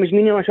that game was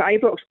meaningless at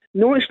Ibrox.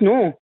 No, it's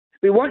no.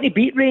 We want to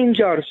beat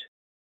Rangers.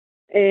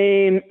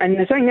 And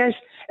the thing is,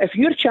 if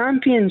you're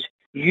champions,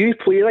 you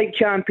play like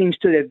champions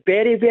to the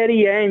very,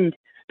 very end.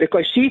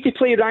 Because see to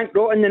play rank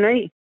rotten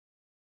tonight,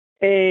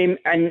 and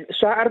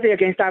Saturday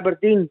against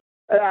Aberdeen,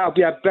 that'll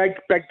be a big,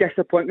 big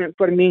disappointment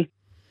for me.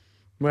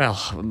 Well,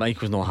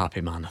 Mike was not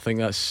happy, man. I think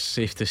that's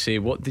safe to say.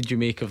 What did you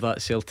make of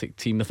that Celtic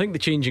team? I think the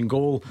change in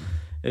goal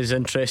is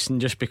interesting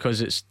just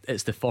because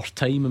it's the first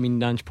time. I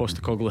mean, Ange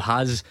Postecoglou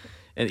has,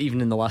 and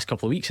even in the last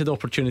couple of weeks, had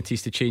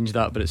opportunities to change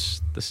that, but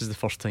this is the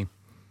first time.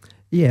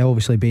 Yeah,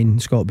 obviously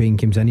Scott Bain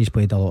comes in. He's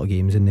played a lot of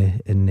games in the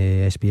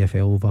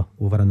SPFL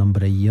over a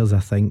number of years. I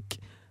think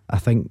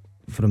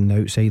from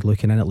the outside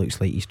looking in, it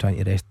looks like he's trying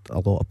to rest a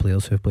lot of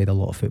players who have played a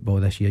lot of football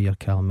this year. Your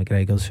Callum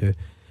McGregor's, who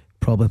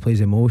probably plays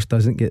the most,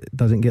 doesn't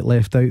get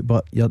left out.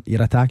 But your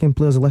attacking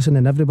players,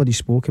 listening, everybody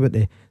spoke about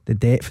the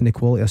depth and the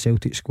quality of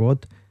Celtic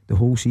squad the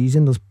whole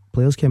season. There's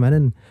players came in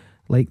and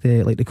like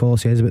the caller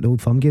says about the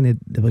Old Firm game,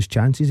 there was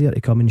chances there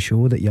to come and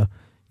show that you're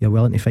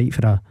willing to fight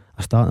for a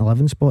starting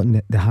 11 spot,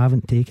 and they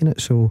haven't taken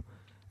it. So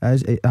I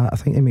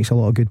think it makes a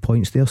lot of good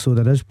points there. So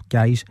there is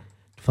guys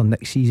for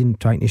next season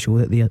trying to show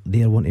that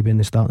they want to be in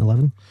the starting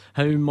 11.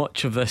 How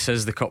much of this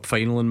is the cup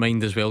final in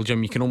mind as well,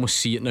 Jim? You can almost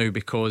see it now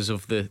because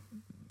of the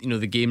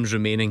games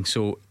remaining.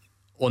 So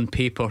on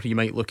paper you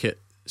might look at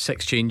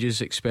 6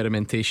 changes,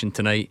 experimentation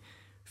tonight,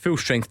 full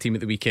strength team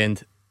at the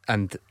weekend,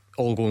 and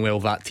all going well,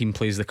 that team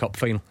plays the cup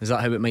final. Is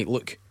that how it might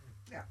look?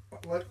 Yeah,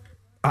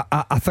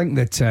 I think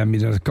that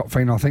the cup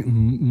final, I think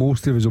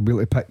most of us will be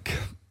able to pick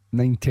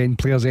 9-10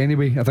 players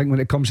anyway. I think when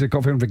it comes to the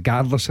cup final,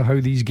 regardless of how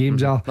these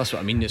games are, that's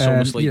what I mean. It's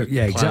almost like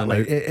exactly.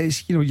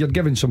 It's you're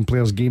giving some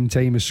players game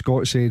time, as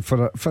Scott said,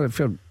 for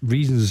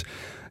reasons.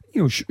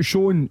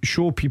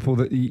 Show people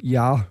that you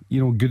are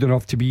good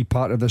enough to be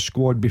part of the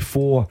squad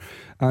before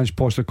Ange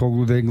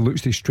Postecoglou then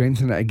looks to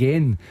strengthen it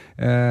again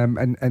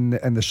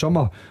in the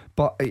summer.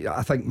 But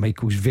I think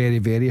Michael's very,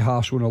 very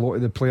harsh on a lot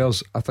of the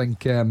players. I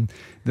think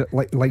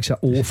that likes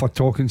of for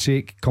talking's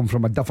sake, come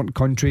from a different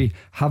country,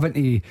 having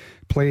to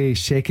play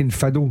second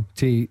fiddle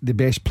to the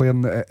best player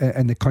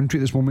in the country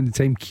at this moment in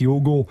time,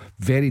 Kyogo,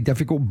 very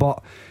difficult.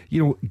 But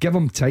give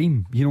him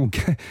time.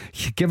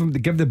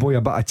 Give the boy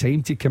a bit of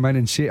time to come in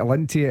and settle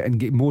into it and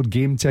get more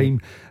game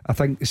time. I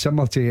think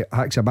similar to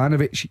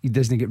Haksabanovic, he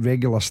doesn't get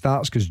regular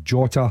starts because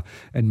Jota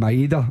and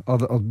Maeda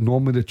are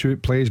normally the 2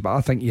 plays, but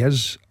I think he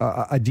is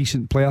a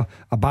decent player.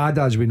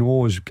 Abada, as we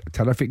know, is a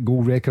terrific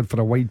goal record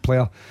for a wide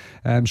player.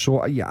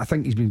 So I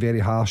think he's been very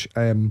harsh.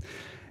 When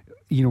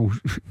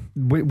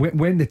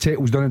the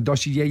title's done and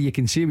dusted, you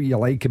can say what you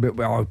like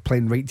about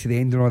playing right to the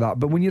end and all that,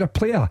 but when you're a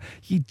player,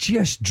 you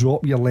just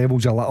drop your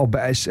levels a little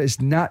bit. It's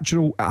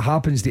natural. It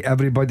happens to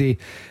everybody,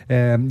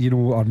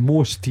 or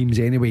most teams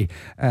anyway.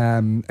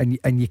 And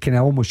you can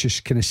almost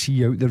just kind of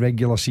see out the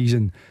regular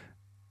season.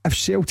 If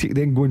Celtic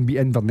then go and beat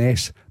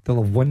Inverness,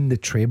 they'll have won the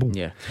treble.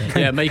 Yeah,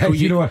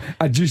 Michael.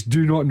 I just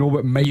do not know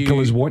what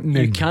Michael is wanting.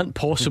 You can't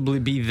possibly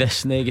be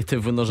this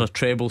negative when there's a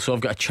treble. So I've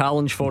got a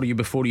challenge for you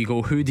before you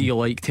go. Who do you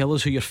like? Tell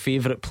us who your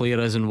favourite player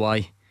is and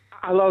why.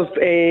 I love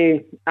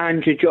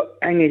Andrew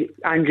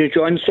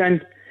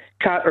Johnson,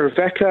 Carter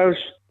Vickers.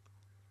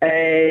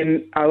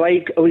 I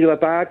like Lee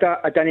Labada.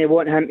 I didn't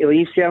want him to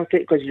leave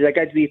Celtic because he's a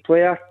good wee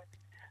player.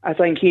 I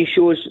think he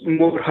shows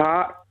more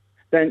heart.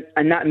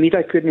 And that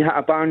Mida couldn't hit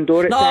a barn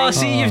door at times.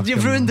 See,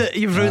 you've ruined it.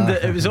 You've ruined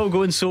it. It was all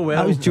going so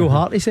well. That was Joe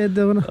Hart, he said,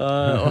 though.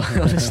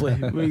 Honestly,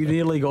 we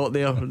nearly got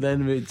there.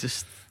 Then we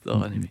just.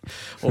 Anyway,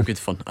 all good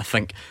fun, I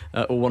think.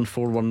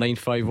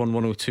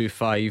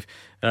 01419511025.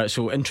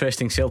 So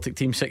interesting Celtic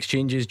team, 6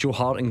 changes. Joe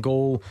Hart in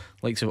goal,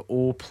 likes of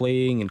O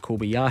playing, and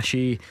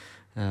Kobayashi.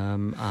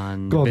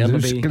 And Gordon, I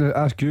was going to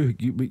ask you.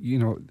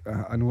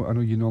 I know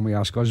you normally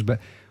ask us, but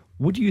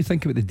what do you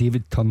think about the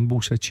David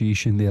Turnbull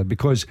situation there?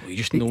 Because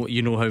he's not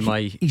the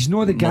guy. He's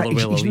not even getting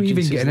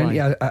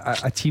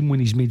into a team when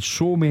he's made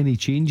so many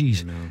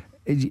changes.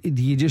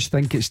 Do you just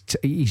think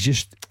he's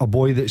just a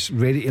boy that's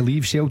ready to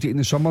leave Celtic in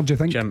the summer, do you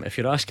think? Jim, if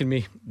you're asking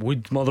me,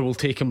 would Motherwell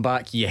take him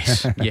back?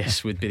 Yes.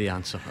 Yes would be the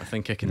answer. I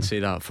think I can say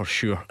that for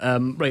sure.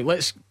 Right,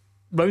 let's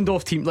round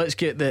off team. Let's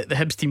get the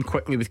Hibs team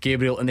quickly with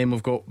Gabriel, and then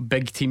we've got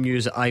big team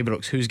news at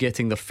Ibrox. Who's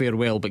getting their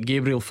farewell? But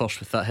Gabriel first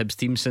with that Hibs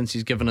team, since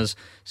he's given us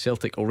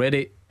Celtic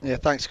already. Yeah,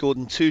 thanks,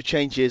 Gordon. 2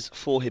 changes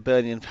for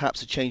Hibernian,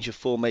 perhaps a change of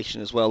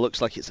formation as well. Looks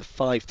like it's a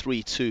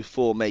 5-3-2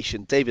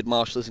 formation. David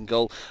Marshall is in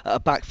goal. A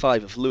back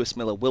 5 of Lewis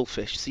Miller, Will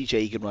Fish, CJ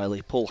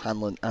Egan-Riley, Paul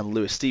Hanlon and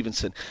Lewis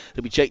Stevenson.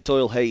 It'll be Jake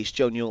Doyle, Hayes,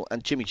 Joe Newell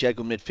and Jimmy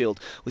Jeggo midfield,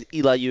 with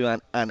Eli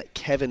Ewan and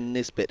Kevin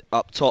Nisbet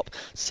up top.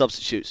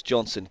 Substitutes: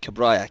 Johnson,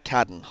 Cabrera,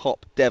 Cadden,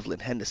 Hop, Devlin,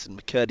 Henderson,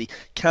 McCurdy,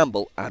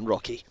 Campbell and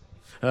Rocky.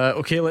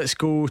 Okay, let's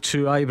go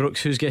to Ibrox.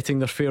 Who's getting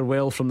their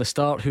farewell from the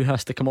start? Who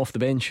has to come off the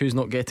bench? Who's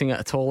not getting it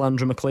at all?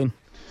 Andrew McLean.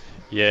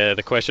 Yeah,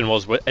 the question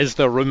was, is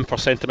there room for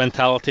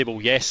sentimentality?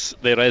 Well, yes,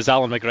 there is.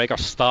 Alan McGregor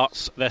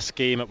starts this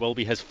game. It will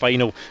be his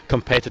final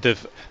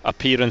competitive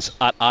appearance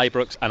at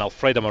Ibrox, and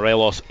Alfredo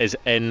Morelos is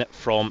in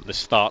from the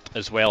start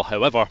as well.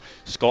 However,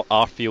 Scott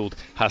Arfield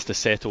has to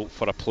settle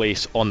for a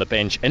place on the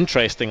bench.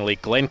 Interestingly,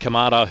 Glenn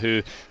Kamara,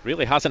 who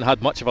really hasn't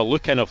had much of a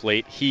look in of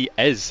late, he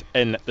is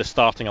in the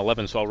starting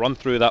 11. So I'll run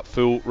through that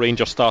full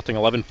Rangers starting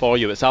 11 for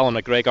you. It's Alan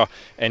McGregor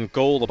in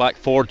goal. The back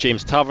 4,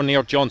 James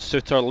Tavernier, John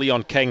Suter,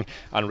 Leon King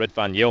and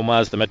Ridvan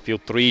Yilmaz. The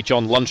midfield 3,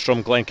 John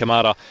Lundstrom, Glenn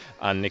Kamara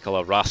and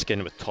Nicola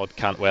Raskin, with Todd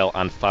Cantwell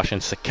and Fashion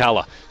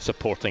Sakala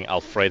supporting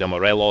Alfredo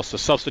Morelos. The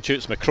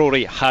substitutes: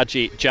 McCrory,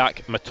 Hadji,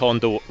 Jack,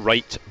 Matondo,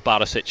 Wright,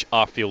 Barisic,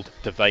 Arfield,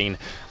 Devine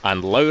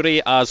and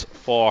Lowry. As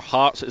for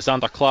Hearts,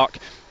 Xander Clark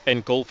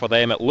in goal for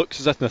them. It looks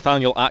as if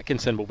Nathaniel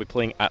Atkinson will be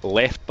playing at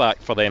left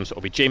back for them, so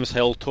it'll be James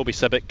Hill, Toby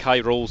Sibbick, Kai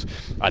Rolls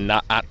and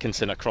Nat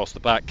Atkinson across the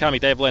back. Cammy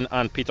Devlin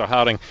and Peter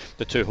Haring,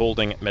 the 2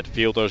 holding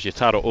midfielders.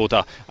 Yutaro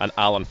Oda and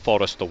Alan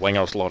Forrest, the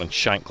wingers. Lawrence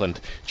Shankland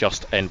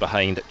just in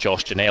behind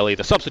Josh Ginnelly.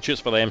 The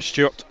substitutes for them: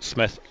 Stewart,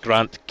 Smith,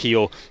 Grant,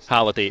 Keogh,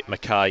 Halliday,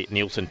 Mackay,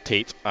 Nielsen,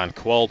 Tate and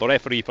Quall. The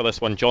referee for this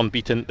one, John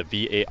Beaton.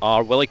 The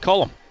VAR, Willie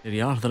Collum. There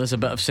you are. There is a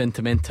bit of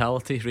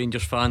sentimentality.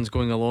 Rangers fans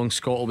going along.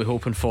 Scott will be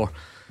hoping for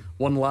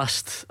one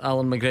last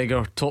Alan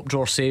McGregor top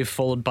drawer save,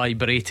 followed by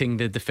berating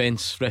the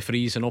defence,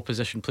 referees and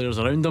opposition players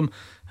around them,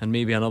 and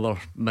maybe another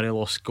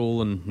Morelos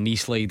goal and knee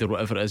slide or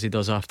whatever it is he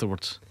does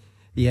afterwards.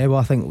 Yeah, well,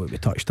 I think what we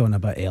touched on a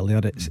bit earlier,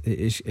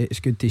 it's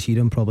good to see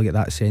them probably get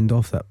that send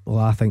off that, well,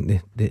 I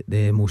think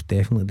they most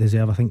definitely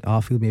deserve. I think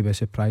Arfield maybe a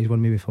surprise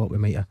one. Maybe thought we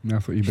might have. I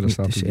thought you would have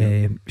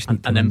started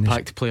an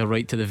impact player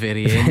right to the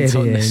very end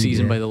on this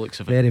season, by the looks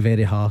of it. Very,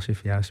 very harsh,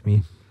 if you ask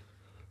me.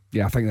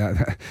 Yeah,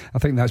 I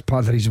think that's part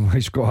of the reason why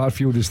Scott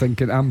Arfield is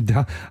thinking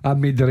I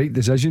made the right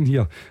decision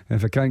here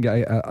if I can't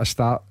get a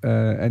start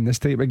in this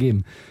type of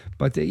game.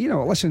 But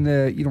listen,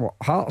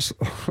 Hearts,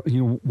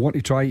 want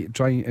to try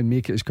and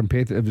make it as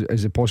competitive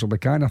as they possibly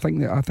can. I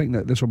think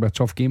that this will be a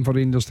tough game for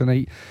Rangers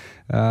tonight.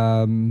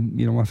 I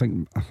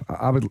think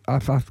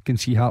I can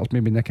see Hearts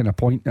maybe nicking a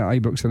point at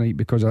Ibrox tonight,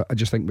 because I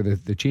just think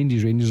with the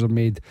changes Rangers have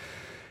made,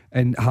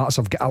 and Hearts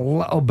have got a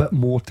little bit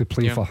more to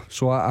play for.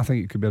 So I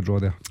think it could be a draw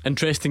there.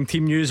 Interesting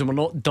team news, and we're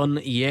not done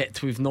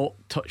yet. We've not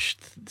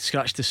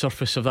scratched the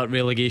surface of that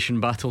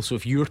relegation battle. So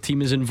if your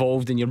team is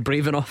involved and you're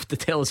brave enough to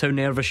tell us how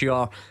nervous you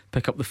are,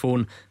 pick up the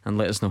phone and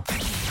let us know.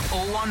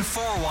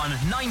 0141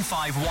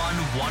 951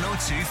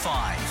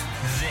 1025.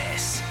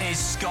 This is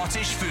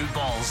Scottish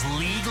football's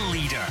league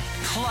leader,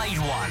 Clyde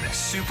One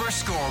Super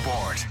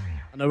Scoreboard.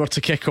 An hour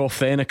to kick off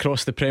then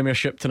across the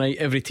Premiership tonight.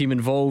 Every team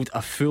involved,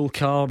 a full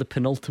card, a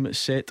penultimate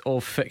set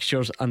of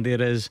fixtures, and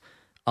there is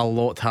a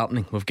lot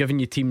happening. We've given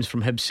you teams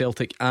from Hibs,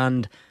 Celtic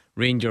and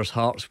Rangers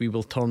Hearts. We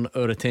will turn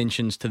our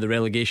attentions to the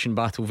relegation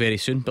battle very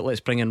soon, but let's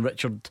bring in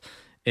Richard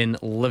in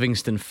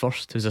Livingston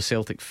first, who's a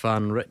Celtic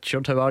fan.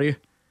 Richard, how are you?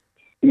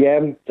 Yeah,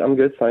 I'm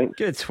good, thanks.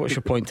 Good. What's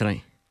your point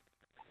tonight?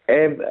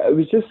 It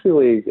was just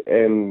really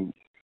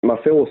my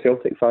fellow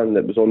Celtic fan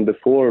that was on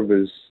before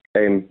was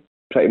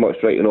pretty much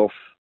writing off,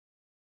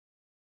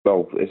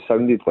 well, it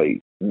sounded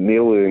like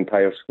nearly the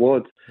entire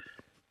squad.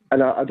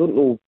 And I don't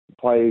know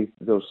why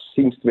there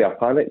seems to be a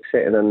panic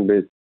setting in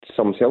with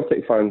some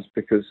Celtic fans,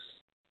 because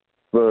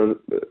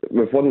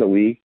we've won the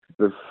league,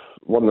 we've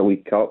won the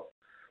League Cup,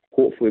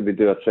 hopefully we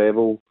do a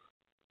treble.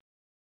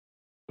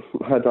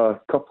 Had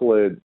a couple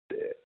of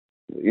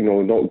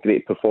not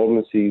great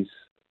performances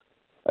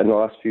in the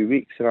last few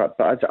weeks, but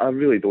I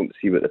really don't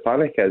see what the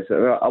panic is.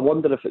 And I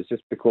wonder if it's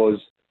just because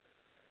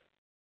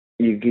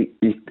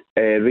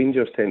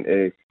Rangers tend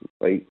to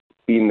be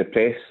in the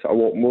press a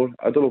lot more.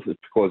 I don't know if it's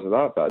because of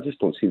that, but I just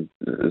don't see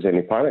there's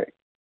any panic.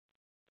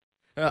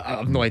 I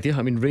have no idea.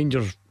 I mean,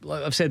 Rangers,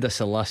 I've said this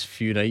the last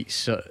few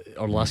nights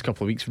or last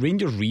couple of weeks,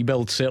 Rangers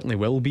rebuild certainly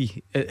will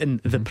be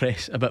in the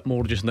press a bit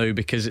more just now,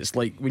 because it's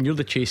like when you're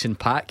the chasing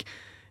pack,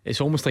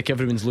 it's almost like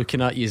everyone's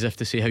looking at you as if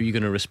to say how you're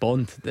going to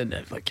respond. Then,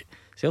 like,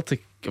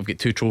 Celtic have got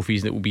 2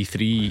 trophies, and it will be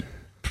 3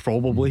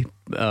 probably,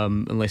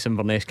 unless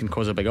Inverness can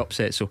cause a big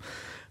upset. So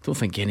I don't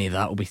think any of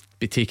that will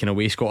be taken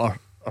away. Scott,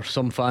 are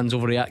some fans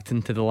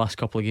overreacting to the last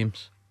couple of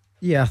games?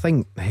 Yeah, I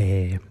think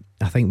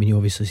when you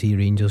obviously see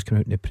Rangers come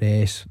out in the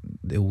press,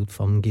 the Old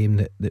Firm game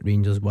that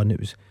Rangers won, it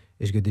was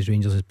as good as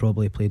Rangers has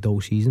probably played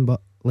all season. But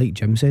like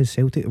Jim says,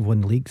 Celtic have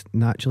won leagues.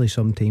 Naturally,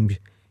 sometimes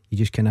you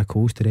just kind of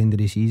coast to the end of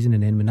the season,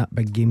 and then when that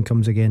big game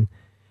comes again,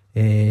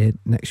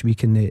 next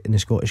week in the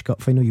Scottish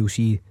Cup final, you'll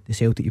see the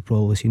Celtic you've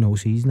probably seen all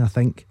season. I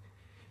think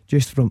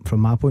just from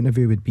my point of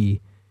view would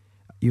be,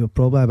 you're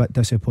probably a bit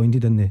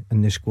disappointed in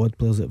the squad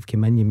players that have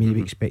come in. You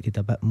maybe expected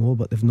a bit more,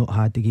 but they've not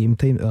had the game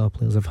time that other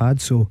players have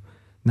had. So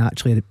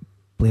naturally the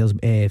players,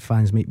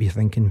 fans might be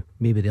thinking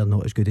maybe they're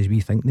not as good as we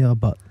think they are.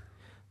 But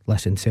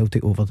listen,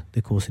 Celtic over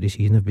the course of the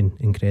season have been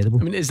incredible.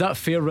 I mean, is that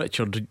fair,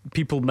 Richard?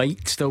 People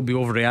might still be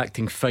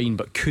overreacting, fine,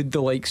 but could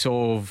the likes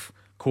of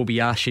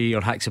Kobayashi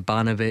or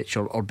Haksabanovic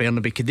or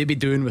Bernabe, could they be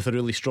doing with a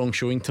really strong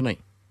showing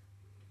tonight?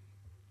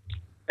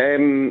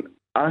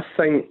 I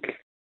think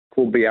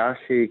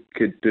Kobayashi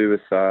could do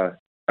with a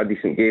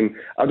decent game.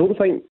 I don't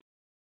think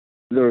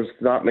there's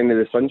that many of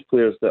the Suns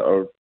players that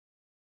are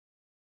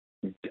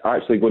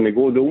actually going to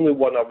go. The only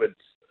one I would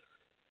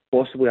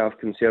possibly have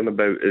concern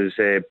about is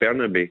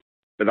Bernabe,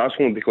 but that's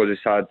only because he's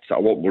had a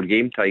lot more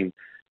game time.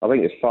 I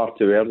think it's far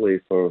too early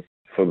for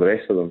the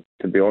rest of them,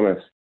 to be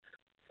honest.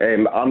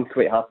 I'm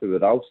quite happy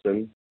with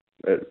Alston,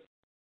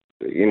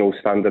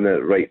 standing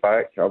at right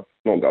back. I've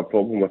not got a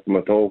problem with him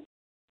at all.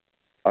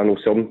 I know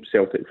some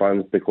Celtic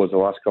fans, because the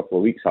last couple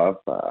of weeks have.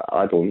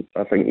 I don't.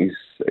 I think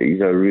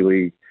he's a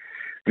really,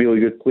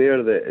 really good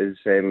player that is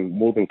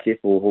more than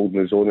capable of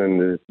holding his own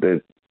in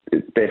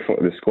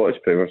definitely the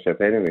Scottish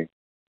Premiership anyway.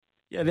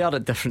 Yeah, they are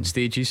at different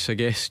stages, I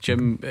guess.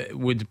 Jim,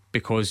 would,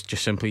 because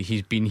just simply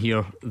he's been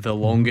here the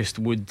longest,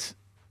 would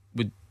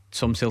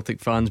some Celtic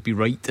fans be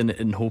right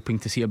in hoping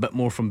to see a bit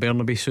more from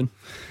Bernabe soon?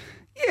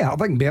 Yeah, I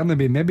think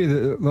Bernabe maybe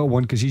the little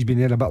one, because he's been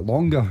there a bit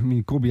longer. I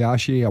mean,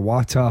 Kobayashi,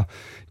 Iwata,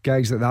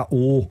 guys like that.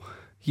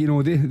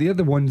 They're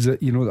the ones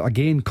that,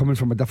 again, coming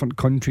from a different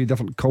country,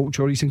 different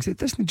culture, these things, it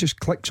doesn't just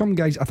click. Some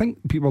guys, I think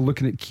people are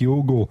looking at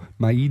Kyogo,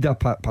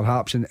 Maeda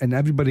perhaps, and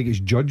everybody gets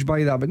judged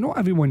by that, but not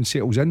everyone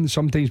settles in.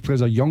 Sometimes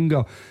players are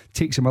younger,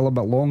 takes them a little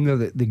bit longer,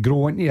 they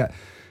grow into it.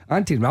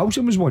 Anthony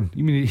Ralston was one.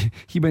 I mean,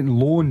 he went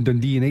loan,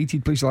 Dundee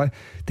United, places like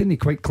that. Didn't he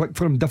quite click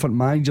for him? Different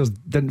managers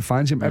didn't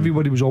fancy him.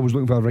 Everybody was always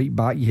looking for a right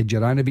back. You had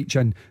Juranovic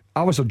in.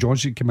 Alistair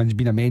Johnson came in, has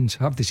been immense.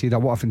 I have to say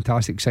that, what a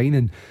fantastic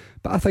signing.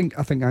 But I think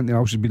Anthony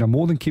Ralston's been a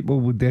more than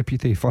capable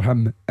deputy for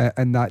him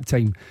in that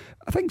time.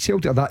 I think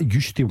Celtic are that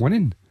used to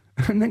winning.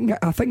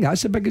 I think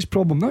that's the biggest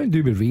problem. Nothing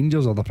to do with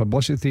Rangers or the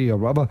publicity or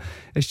whatever.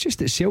 It's just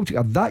that Celtic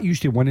are that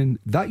used to winning,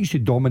 that used to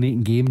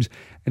dominating games,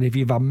 and if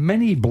you have a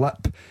mini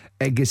blip,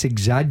 it gets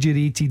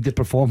exaggerated, the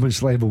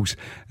performance levels.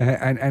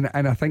 And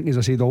I think, as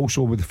I said,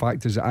 also with the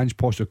fact is that Ange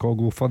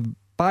Postecoglou, for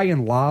by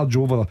and large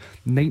over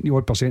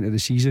 90% of the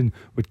season,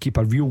 would keep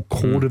a real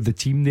core of the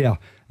team there,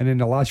 and in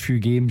the last few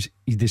games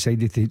he's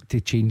decided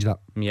to change that.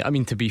 Yeah, I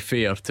mean, to be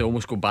fair, to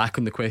almost go back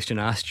on the question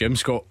I asked Jim,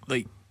 Scott,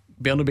 like,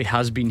 Bernabe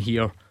has been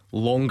here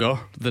longer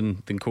than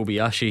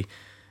Kobayashi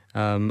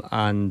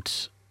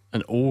and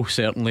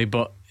certainly,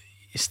 but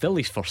it's still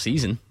his first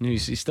season.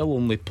 He's still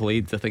only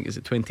played, I think, is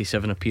it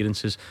 27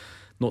 appearances.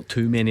 Not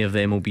too many of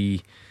them will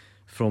be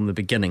from the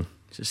beginning.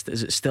 Is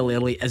it still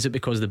early? Is it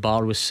because the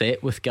bar was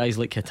set with guys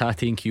like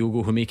Hatate and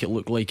Kyogo who make it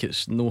look like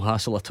it's no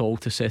hassle at all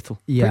to settle?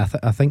 Yeah,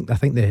 I think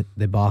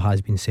the bar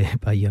has been set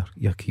by your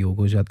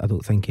Kyogos. I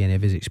don't think any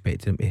of us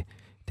expected him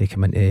to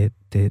come into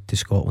to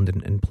Scotland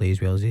and play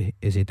as well as he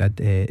did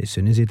as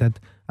soon as he did.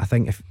 I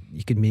think if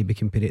you could maybe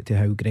compare it to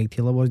how Greg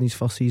Taylor was in his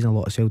first season, a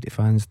lot of Celtic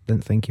fans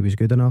didn't think he was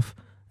good enough,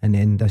 and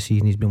then this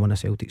season he's been one of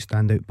Celtic's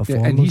standout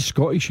performers. And he's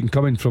Scottish and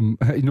coming from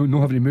not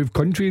having to move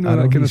country and all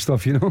that kind of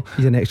stuff,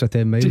 He's an extra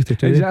 10 miles to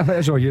do. Exactly,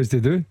 that's all he has to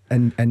do.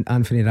 And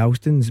Anthony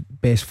Ralston's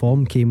best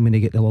form came when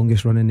he got the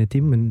longest run in the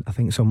team, and I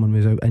think someone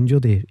was out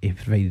injured. He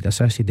provided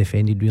assists, he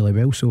defended really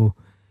well, so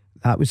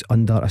that was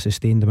under a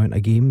sustained amount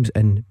of games,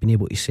 and being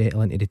able to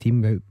settle into the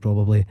team without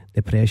probably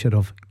the pressure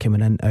of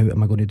coming in, out,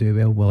 am I going to do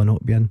well, will I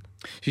not be in?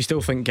 Do you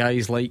still think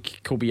guys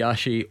like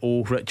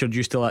Kobayashi, Richard,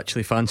 you still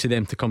actually fancy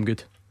them to come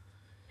good?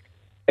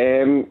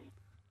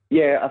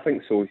 Yeah, I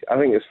think so. I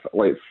think it's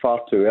like far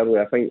too early.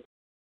 I think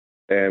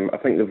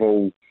they've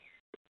all,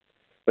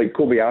 like,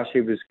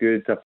 Kobayashi was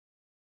good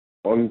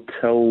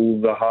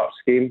until the Hearts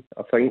game.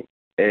 I think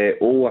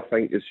I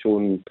think has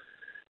shown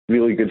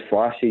really good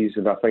flashes,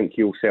 and I think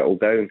he'll settle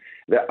down.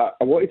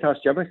 I wanted to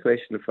ask Jim a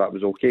question, if that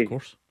was okay. Of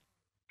course.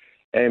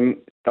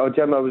 Jim,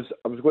 I was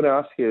going to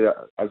ask you,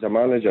 as a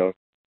manager,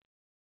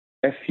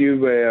 if you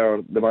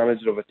were the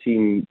manager of a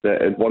team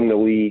that had won the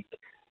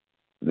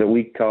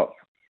League Cup,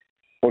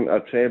 won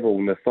a treble,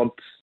 and the third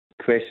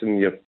question in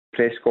your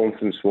press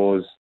conference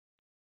was,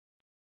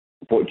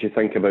 what do you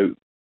think about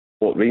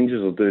what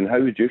Rangers are doing? How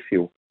would you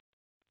feel?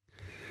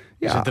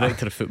 As a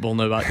director of football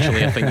now,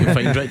 actually, I think you'll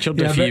find, Richard,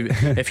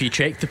 if you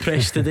check the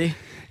press today.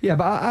 Yeah,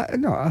 but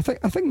I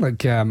think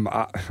like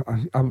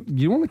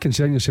you only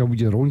concern yourself with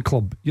your own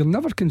club. You're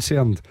never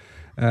concerned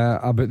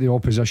about the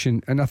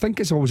opposition, and I think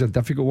it's always a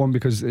difficult one,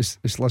 because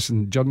it's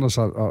listen, journalists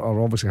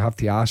are obviously have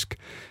to ask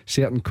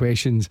certain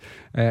questions,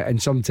 and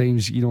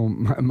sometimes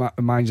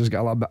managers get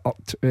a little bit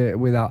upped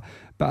with that.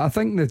 But I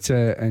think that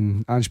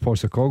in Ange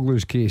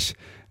Postecoglou's case,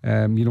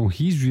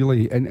 He's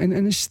really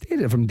and it's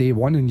stated from day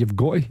one, and you've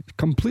got to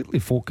completely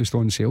focused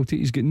on Celtic.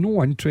 He's got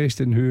no interest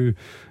in who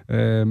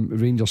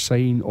Rangers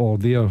sign or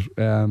their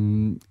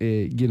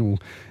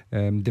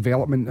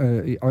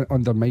development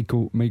under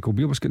Michael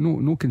Beale. It's got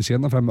no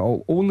concern of him.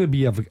 It'll only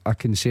be a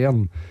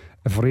concern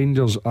if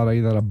Rangers are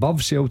either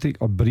above Celtic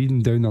or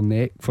breathing down their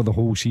neck for the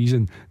whole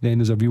season. Then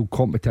there's a real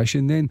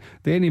competition. Then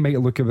he might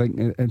look at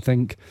it and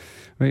think,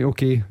 right,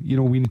 okay,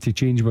 we need to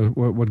change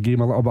our game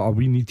a little bit, or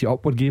we need to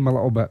up our game a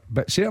little bit.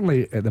 But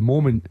certainly at the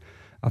moment,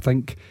 I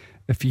think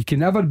if you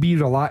can ever be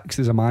relaxed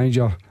as a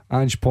manager,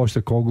 Ange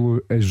Postecoglou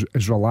is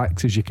as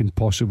relaxed as you can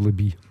possibly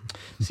be.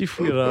 See if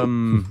we're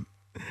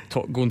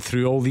going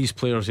through all these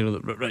players,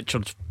 that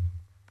Richard's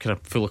kind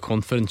of full of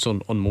confidence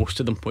on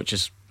most of them, which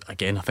is,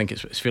 again, I think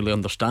it's fairly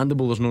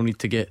understandable. There's no need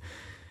to get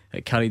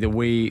carried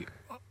away.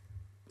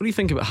 What do you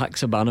think about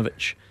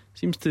Haksabanovic?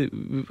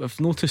 I've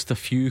noticed a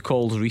few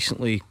calls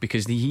recently,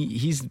 because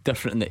he's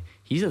different in that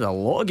he's had a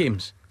lot of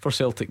games for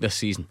Celtic this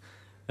season.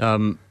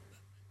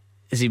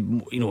 Is he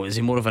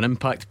more of an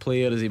impact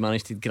player? Has he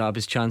managed to grab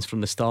his chance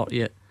from the start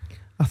yet?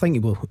 I think he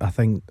will. I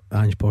think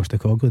Ange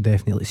Postecoglou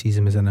definitely sees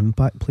him as an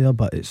impact player,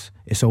 but it's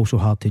also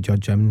hard to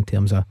judge him in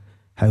terms of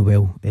how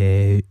well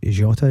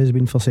Jota has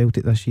been for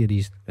Celtic this year.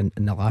 He's in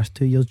the last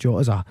 2 years,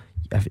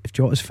 if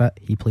Jota's fit,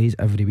 he plays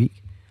every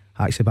week.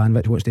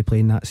 Haksabanovic wants to play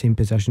in that same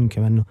position,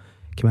 come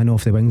in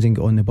off the wings and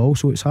get on the ball,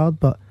 so it's hard.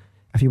 But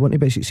if you want to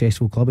be a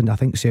successful club, and I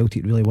think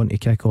Celtic really want to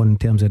kick on in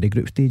terms of the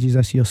group stages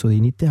this year, so they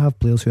need to have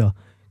players who are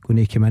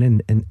going to come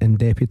in and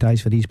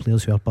deputise for these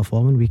players who are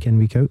performing week in,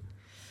 week out.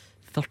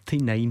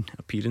 39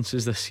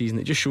 appearances this season.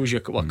 It just shows you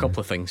a couple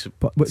of things.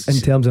 But in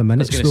terms of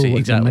minutes,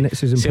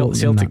 minutes is important.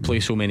 Celtic play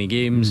so many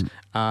games,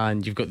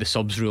 and you've got the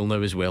subs rule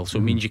now as well, so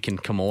it means you can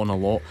come on a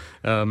lot.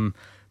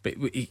 But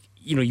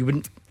you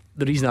wouldn't.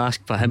 The reason I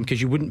asked for him,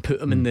 because you wouldn't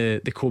put him in the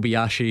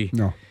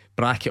Kobayashi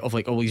bracket of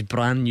like, he's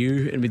brand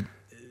new, and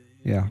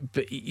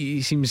but he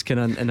seems kind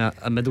of in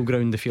a middle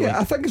ground, if you like.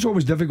 I think it's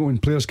always difficult when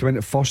players come in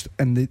at first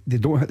and they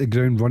don't hit the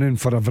ground running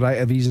for a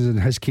variety of reasons. In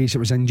his case, it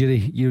was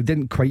injury. You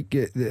didn't quite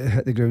hit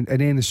the ground, and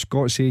then as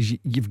Scott says,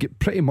 you've got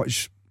pretty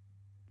much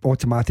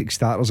automatic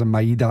starters in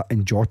Maeda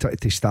and Jota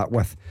to start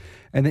with,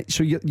 and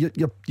so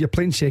you're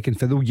playing second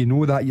fiddle. You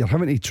know that you're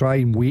having to try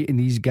and wait in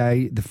these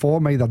guys, the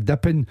form either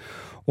dipping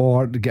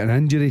or getting an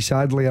injury,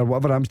 sadly, or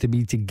whatever happens to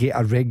be, to get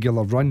a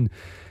regular run.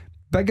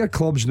 Bigger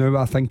clubs now,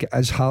 I think it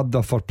is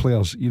harder for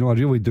players, I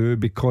really do,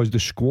 because the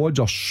squads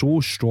are so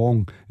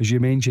strong. As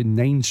you mentioned,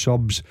 9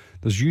 subs.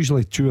 There's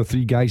usually 2 or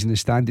 3 guys in the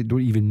stand that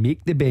don't even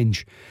make the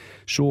bench.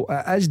 So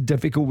it is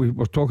difficult. We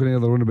were talking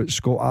earlier on about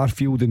Scott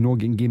Arfield and not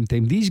getting game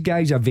time. These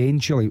guys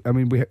eventually,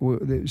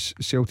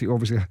 Celtic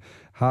obviously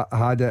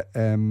had it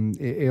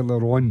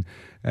earlier on,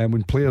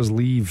 when players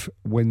leave,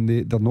 when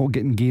they're not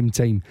getting game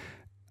time.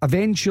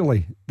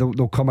 Eventually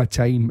there'll come a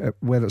time,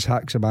 whether it's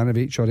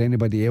Haksabanovic or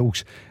anybody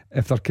else,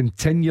 if they're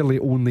continually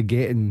only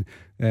getting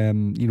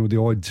the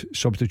odd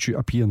substitute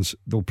appearance,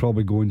 they'll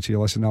probably go and say,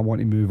 listen, I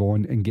want to move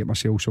on and get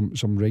myself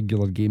some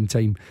regular game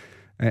time.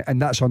 And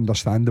that's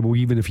understandable,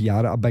 even if you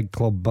are at a big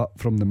club. But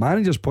from the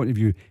manager's point of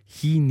view,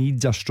 he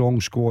needs a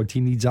strong squad. He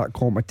needs that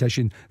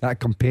competition, that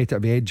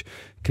competitive edge,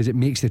 because it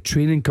makes the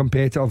training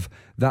competitive.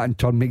 That in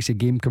turn makes the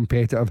game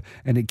competitive,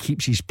 and it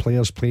keeps his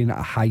players playing at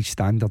a high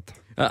standard.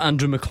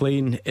 Andrew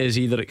McLean is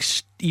either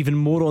even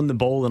more on the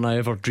ball than I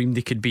ever dreamed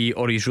he could be,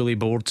 or he's really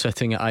bored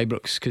sitting at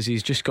Ibrox, because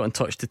he's just got in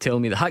touch to tell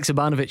me that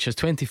Haksabanovic has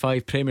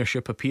 25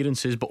 Premiership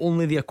appearances, but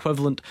only the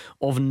equivalent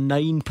of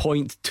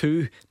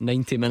 9.2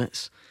 90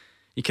 minutes.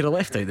 You could have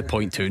left out the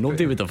 0.2.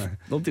 Nobody would have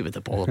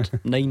bothered.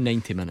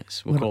 90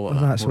 minutes. We'll call it that.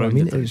 That's what I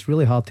mean. It's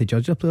really hard to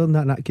judge a player on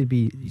that. And that could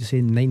be, you're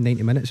saying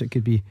 90 minutes. It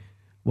could be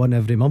one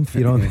every month.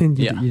 You know what I mean?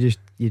 You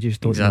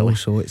just don't know.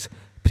 So it's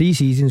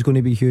pre-season is going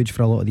to be huge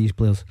for a lot of these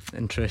players.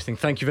 Interesting.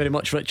 Thank you very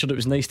much, Richard. It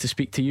was nice to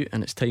speak to you,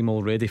 and it's time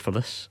already for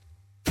this.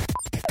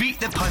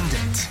 Beat the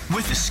Pundit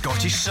with the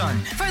Scottish Sun.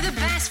 For the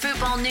best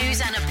football news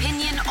and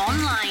opinion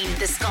online,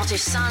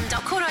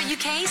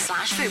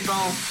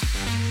 thescottishsun.co.uk/football.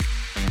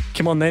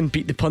 Come on then,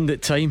 beat the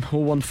pundit time.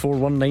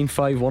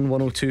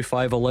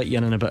 01419511025. I'll let you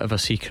in a bit of a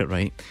secret,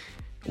 right?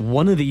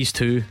 One of these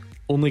two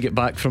only get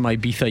back from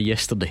Ibiza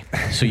yesterday,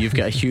 so you've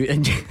got a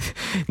huge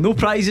no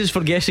prizes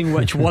for guessing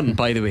which one,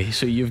 by the way,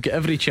 so you've got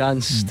every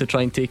chance to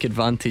try and take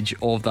advantage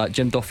of that.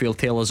 Jim Duffy will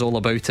tell us all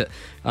about it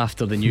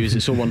after the news.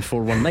 It's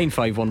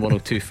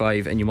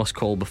 01419511025, and you must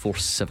call before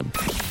 7.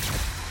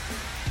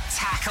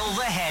 Tackle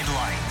the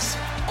headlines.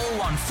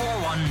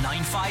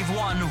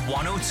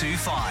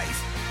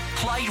 01419511025.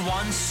 Clyde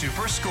 1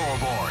 Super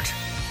Scoreboard.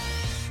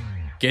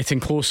 Getting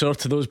closer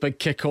to those big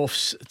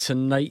kickoffs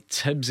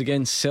tonight. Hibs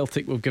against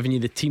Celtic. We've given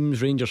you the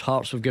teams. Rangers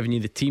Hearts, we've given you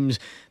the teams.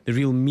 The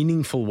real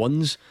meaningful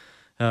ones,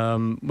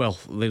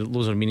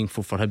 those are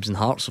meaningful for Hibs and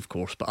Hearts, of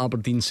course, but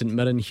Aberdeen St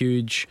Mirren,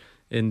 huge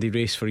in the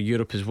race for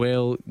Europe as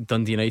well.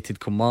 Dundee United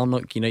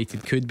Kilmarnock.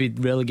 United could be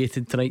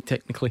relegated tonight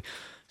technically,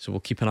 So we'll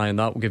keep an eye on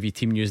that. We'll give you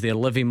team news there.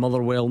 Livy,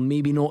 Motherwell,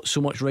 maybe not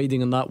so much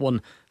riding on that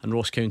one, and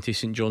Ross County,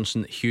 St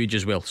Johnstone, huge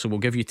as well. So we'll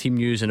give you team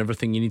news and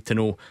everything you need to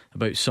know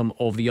about some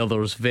of the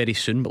others very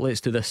soon. But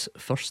let's do this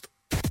first.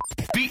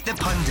 Beat the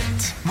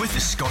Pundit with the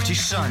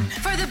Scottish Sun.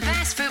 For the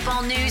best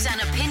football news and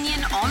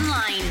opinion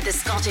online,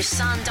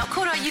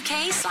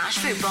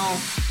 thescottishsun.co.uk/football.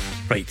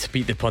 Right,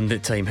 Beat the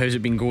Pundit time. How's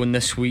it been going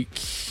this week?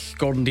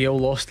 Gordon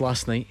Duncan lost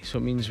last night, so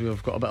it means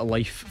we've got a bit of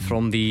life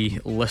from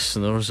the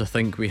listeners. I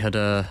think we had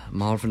a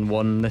Marvin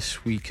won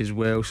this week as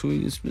well, so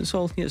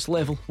it's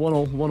level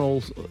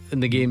 1-1 in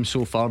the game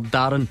so far.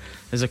 Darren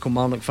is a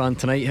Kilmarnock fan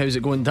tonight. How's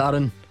it going,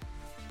 Darren?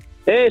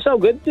 Hey, it's all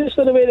good, just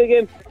on the way of the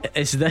game.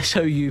 Is this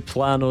how you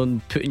plan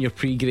on putting your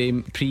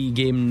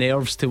pre-game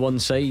nerves to one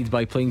side,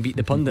 by playing Beat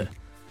the Pundit?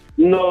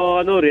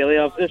 No, not really.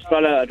 I've just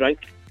run out of drink.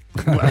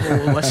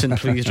 Well, listen,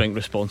 please drink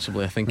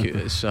responsibly. I think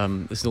it's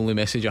the only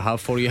message I have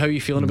for you. How are you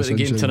feeling about the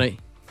game tonight?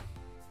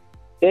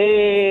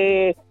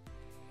 I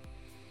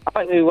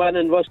think we win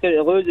and Ross County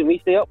lose and we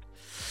stay up.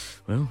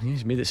 Well,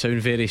 he's made it sound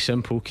very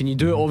simple. Can you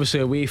do it? Obviously,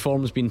 away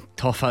form's been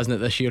tough, hasn't it,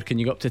 this year? Can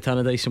you go up to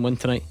Tannadice and win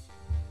tonight?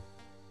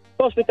 Of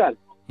course we can.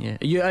 Yeah.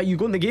 Are you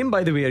going to the game,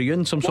 by the way? Are you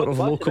in some sort of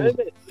local?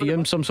 Are you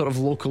in some sort of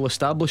local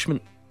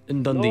establishment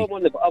in Dundee?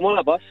 No, I'm on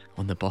a bus.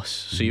 On the bus.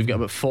 So you've got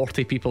about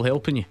 40 people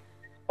helping you.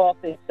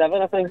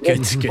 47, I think. Good.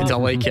 I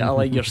like it. I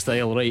like your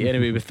style. Right.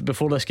 Anyway,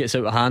 before this gets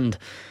out of hand,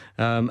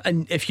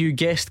 and if you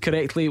guessed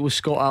correctly, it was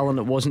Scott Allan.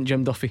 It wasn't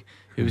Jim Duffy,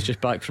 who was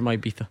just back from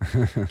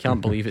Ibiza.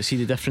 Can't believe it. See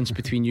the difference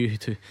between you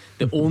two.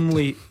 The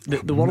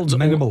world's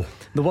minimal.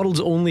 The world's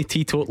only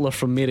teetotaler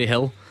from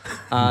Maryhill,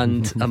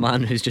 and a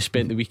man who's just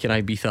spent the week in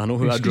Ibiza. I know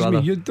who Excuse I'd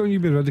rather. Me, don't you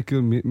be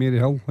ridiculing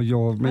Maryhill?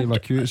 You're maybe a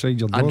queue outside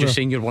your door. I'm just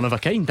saying you're one of a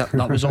kind.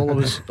 That was all I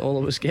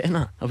was getting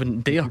at. I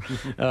wouldn't dare.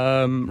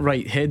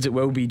 Right, heads it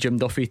will be Jim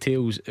Duffy.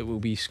 Tails it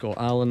will be Scott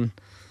Allan,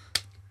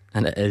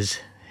 and it is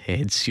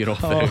heads. You're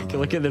off the hook.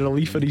 Look at the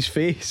relief on his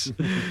face.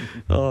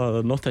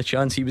 Oh, not a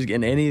chance he was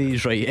getting any of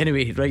these right.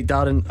 Anyway, right,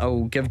 Darren,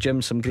 I'll give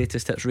Jim some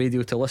greatest hits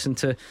radio to listen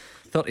to.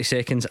 30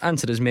 seconds,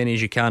 answer as many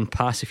as you can.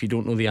 Pass if you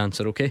don't know the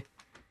answer, okay?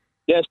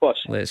 Yes, boss.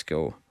 Let's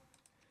go.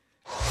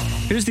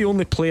 Who's the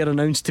only player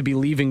announced to be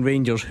leaving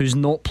Rangers who's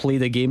not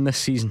played a game this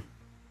season?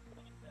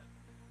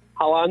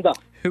 Hollander.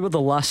 Who were the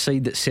last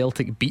side that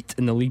Celtic beat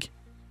in the league?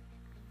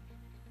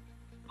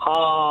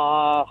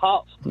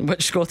 Hearts.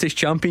 Which Scottish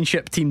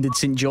Championship team did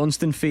St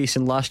Johnstone face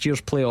in last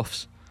year's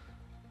playoffs?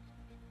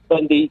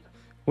 Dundee.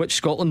 Which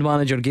Scotland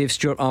manager gave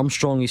Stuart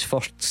Armstrong his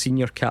first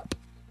senior cap?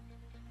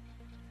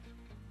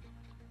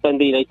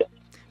 Dundee United.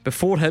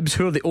 Before Hibs,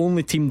 who are the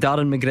only team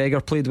Darren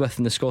McGregor played with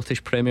in the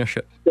Scottish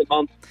Premiership?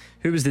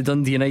 Who was the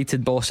Dundee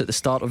United boss at the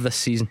start of this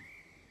season?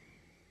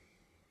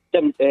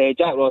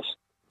 Jack Ross.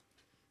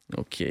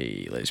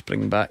 Okay, let's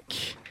bring back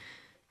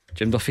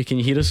Jim Duffy. Can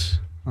you hear us?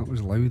 That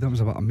was loud. That was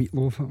a bit of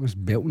meatloaf. That was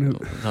belting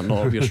out. Is that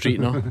not up your street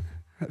now?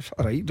 That's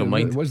alright. Don't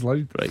mind. It was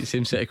loud. Right,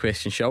 same set of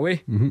questions, shall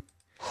we?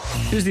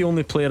 Who's the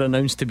only player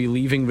announced to be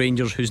leaving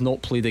Rangers who's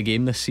not played a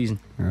game this season?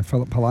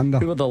 Philip Hollander.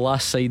 Who were the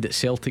last side that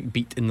Celtic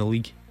beat in the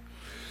league?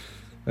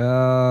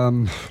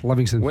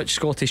 Livingston. Which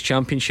Scottish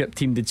Championship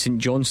team did St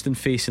Johnstone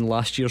face in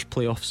last year's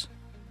playoffs?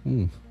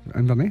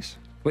 Inverness.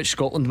 Which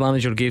Scotland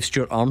manager gave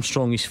Stuart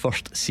Armstrong his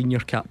first senior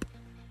cap?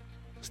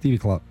 Stevie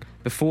Clark.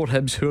 Before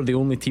Hibs, who are the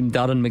only team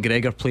Darren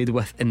McGregor played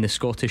with in the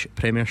Scottish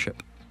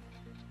Premiership?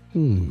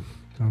 Darren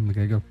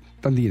McGregor.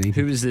 Dundee United.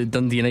 Who was the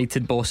Dundee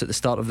United boss at the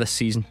start of this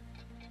season?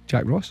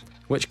 Jack Ross.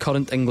 Which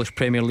current English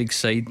Premier League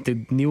side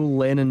did Neil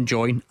Lennon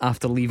join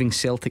after leaving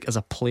Celtic as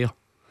a player?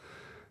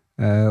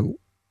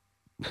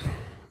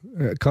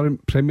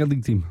 Current Premier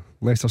League team,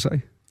 Leicester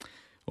City.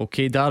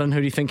 Okay, Darren, how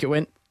do you think it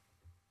went?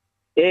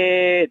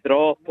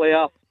 Draw,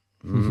 player.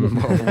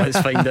 Well, let's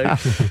find out.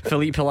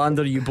 Philippe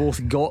Hollander, you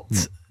both got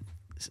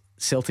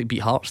Celtic beat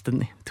Hearts,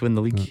 didn't they, to win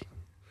the league?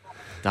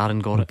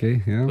 Darren got it.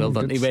 Yeah, well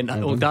done.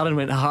 Darren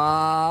went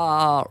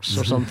Hearts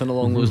or something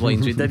along those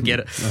lines. We did get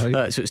it. So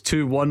it's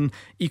 2-1.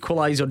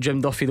 Equaliser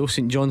Jim Duffy, though.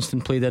 St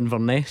Johnstone played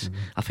Inverness.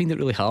 I find it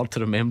really hard to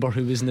remember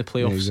who was in the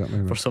playoffs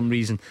for some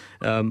reason.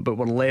 But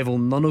we're level.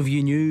 None of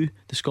you knew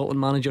the Scotland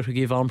manager who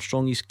gave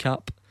Armstrong his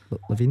cap.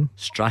 Levine.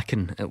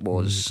 Strachan it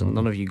was.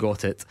 None of you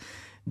got it.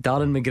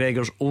 Darren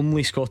McGregor's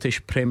only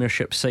Scottish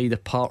Premiership side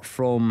apart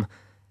from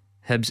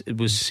Hibs, it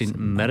was St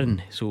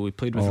Mirren. So we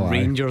played with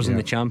Rangers in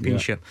the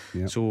Championship.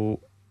 So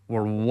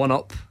we're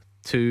 1-up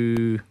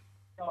to.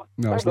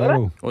 No, it's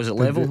level. Was it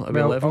level? Are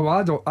we level?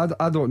 I don't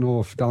know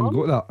if Darren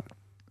got that.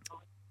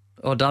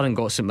 Oh, Darren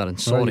got St Mirren.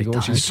 Sorry,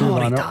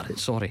 Darren.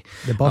 Sorry.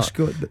 The bus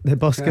got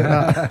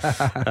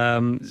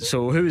that.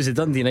 So who was the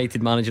Dundee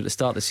United manager at the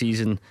start of the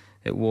season?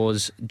 It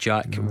was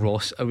Jack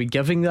Ross. Are we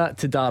giving that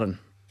to Darren?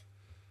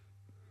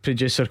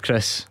 Producer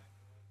Chris.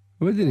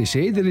 What did he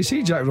say? Did he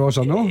say Jack Ross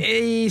or no?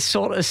 He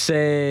sort of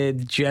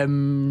said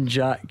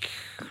Jack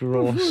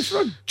Ross. It's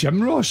not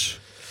Jim Ross.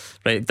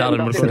 Right,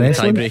 Darren, we're going to the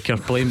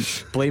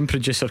tiebreaker. Blame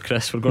producer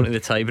Chris. We're going to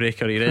the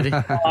tiebreaker. Are you ready?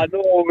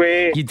 No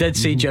way. You did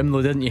say Jim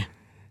though, didn't you?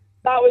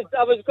 I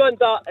was going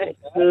to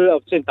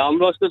I've seen damn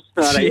rosters.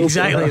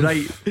 Exactly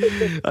right.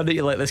 I need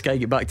to let this guy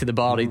get back to the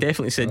bar. He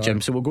definitely said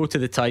Jim. So we'll go to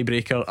the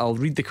tiebreaker. I'll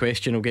read the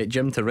question. I'll get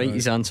Jim to write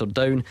his answer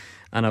down,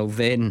 and I'll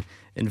then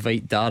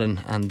invite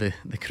Darren and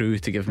the crew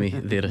to give me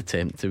their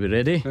attempt. Are we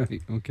ready?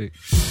 Okay.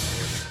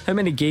 How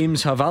many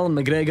games have Alan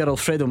McGregor,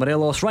 Alfredo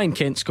Morelos, Ryan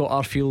Kent, Scott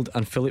Arfield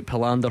and Philip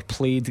Helander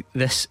played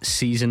this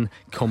season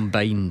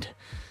combined?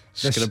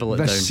 Scribble it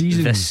down.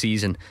 This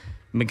season.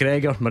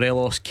 McGregor,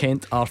 Morelos,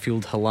 Kent,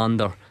 Arfield,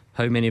 Helander.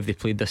 How many have they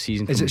played this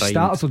season combined? Is it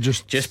started or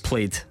just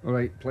played?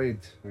 Alright, played.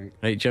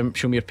 Right, Jim,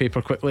 show me your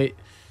paper quickly.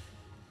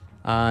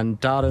 And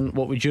Darren,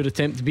 what would your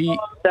attempt be?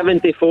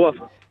 74.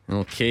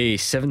 Okay,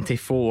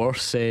 74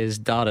 says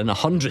Darren.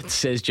 100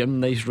 says Jim.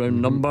 Nice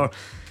round number.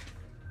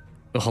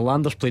 Well,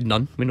 Holander's played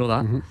none, we know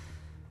that.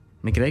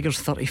 McGregor's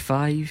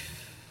 35,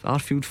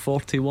 Arfield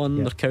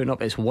 41. They're counting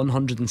up. It's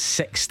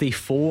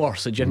 164.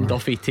 So Jim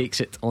Duffy takes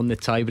it on the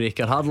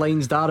tiebreaker. Hard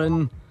lines,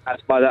 Darren.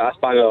 That's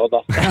bang order.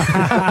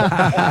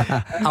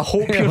 I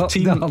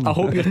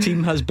hope your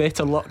team has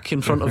better luck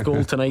in front of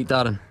goal tonight,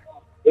 Darren.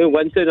 We'll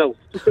win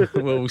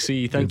 2-0. We'll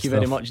see. Thank you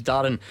very much,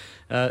 Darren.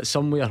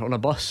 Somewhere on a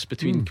bus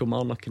between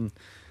Kilmarnock and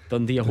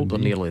Dundee. I hope they're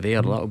nearly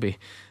there. That'll be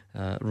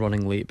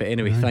running late, but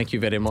anyway, thank you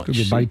very much. Could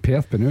be by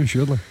Perth by now,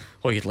 surely.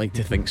 Oh, you'd like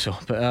to think so.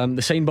 But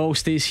the sign ball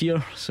stays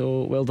here.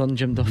 So well done,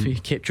 Jim Duffy.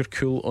 Kept your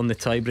cool on the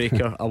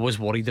tiebreaker. I was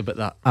worried about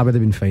that. I would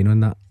have been fine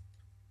on that.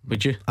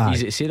 Would you?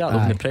 Easy to say that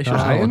when the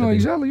pressure's I know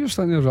exactly. You're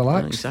starting to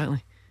relax.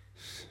 Exactly.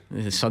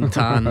 The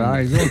suntan.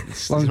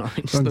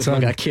 Suntan.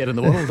 Not got a care in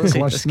the world, does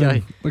he? This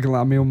guy looking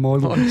like a male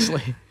model.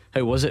 Honestly,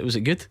 how was it? Was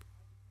it good?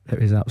 It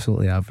was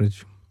absolutely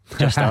average.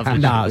 Just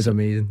average. Nah, it was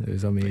amazing. It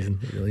was amazing.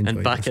 Really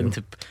and back myself.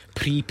 into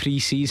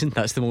pre-season.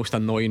 That's the most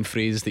annoying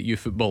phrase that you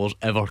footballers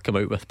ever come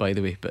out with, by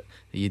the way. But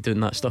are you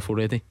doing that stuff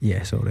already?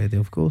 Yes, already,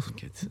 of course.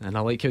 Good. And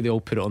I like how they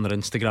all put it on their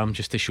Instagram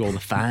just to show all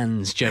the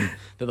fans, Jim,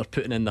 that they're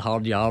putting in the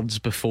hard yards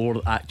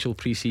before actual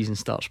pre-season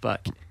starts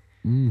back.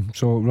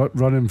 So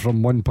running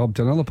from one pub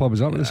to another pub, is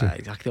that what they say?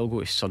 Exactly. They'll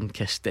go to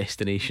sun-kissed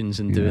destinations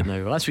and do it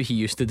now. Well, that's what he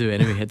used to do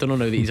anyway. I don't know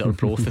now that he's at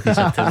Arbroath if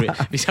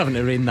he's having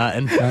to rein that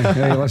in.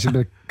 Yeah, listen,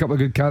 a couple of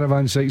good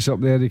caravan sites up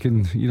there. You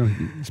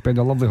can spend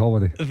a lovely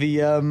holiday.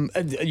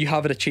 You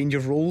having a change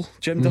of role,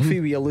 Jim Duffy.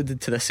 We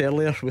alluded to this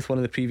earlier with one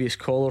of the previous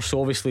callers.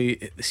 So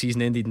obviously the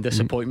season ended in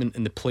disappointment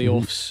in the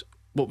playoffs.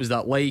 What was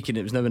that like? And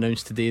it was now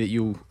announced today that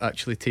you'll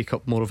actually take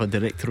up more of a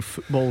director of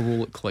football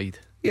role at Clyde.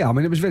 Yeah, I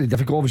mean, it was very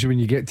difficult obviously when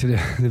you get to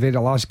the very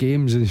last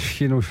games, and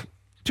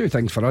two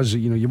things for us.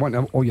 You want to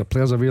have all your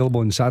players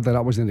available, and sadly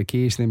that wasn't the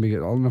case. And then we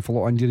get an awful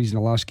lot of injuries in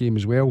the last game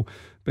as well.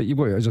 But you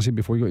got to, as I said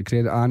before, you got to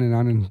credit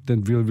Annan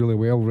did really, really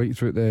well right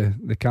throughout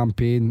the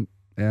campaign.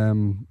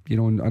 And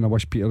I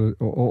wish Peter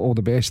all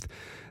the best.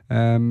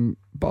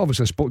 But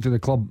obviously I spoke to the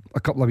club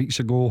a couple of weeks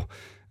ago,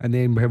 and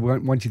then we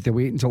wanted to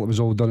wait until it was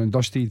all done and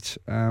dusted.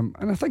 And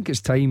I think it's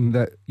time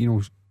that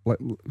like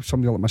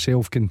somebody like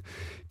myself can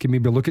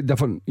maybe look at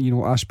different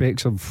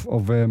aspects of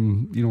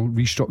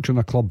restructuring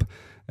a club,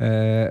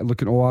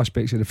 look at all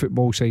aspects of the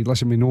football side.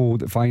 Listen, we know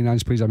that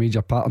finance plays a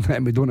major part in it,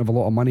 and we don't have a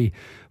lot of money,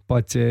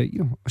 but I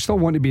still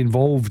want to be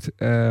involved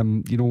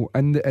in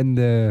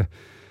the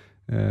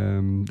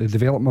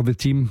development of the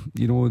team,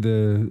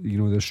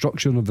 the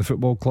structuring of the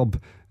football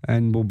club,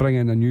 and we'll bring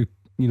in a new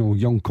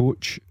young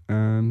coach.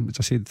 As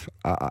I said,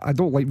 I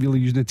don't like really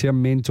using the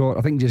term mentor.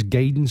 I think just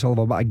guidance. I'll have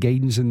a bit of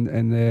guidance,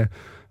 and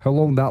how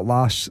long that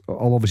lasts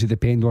will obviously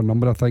depend on a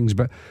number of things.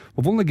 But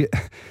we've only got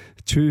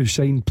 2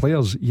 signed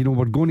players.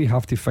 We're going to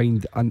have to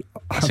find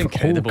That's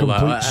incredible.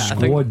 That I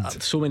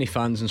think so many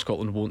fans in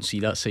Scotland won't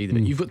see that side of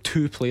it. You've got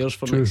 2 players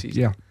for next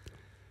season. Yeah.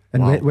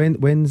 And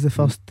when's the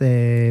first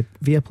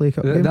Viaplay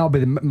Cup game? That'll be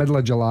the middle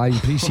of July.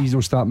 Pre-season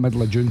will start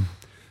middle of June.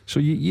 So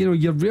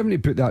you're having to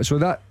put that. So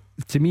that,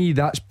 to me,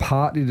 that's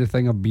part of the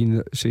thing of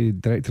being, say,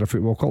 director of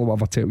football. Call it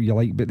whatever title you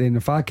like. But then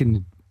if I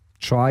can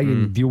try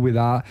and deal with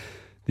that,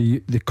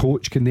 the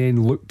coach can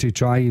then look to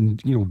try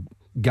and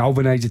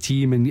galvanise the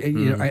team and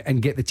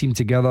and get the team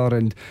together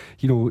and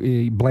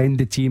blend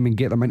the team and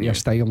get them into a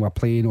style of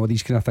play and all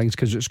these kind of things,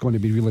 because it's going to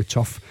be really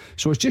tough.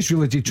 So it's just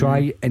really to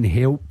try and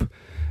help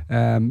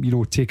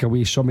take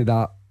away some of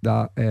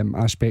that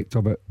aspect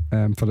of it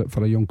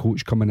for a young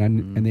coach coming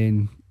in, and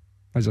then,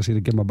 as I say,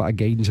 to give him a bit of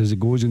guidance as it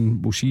goes,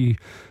 and we'll see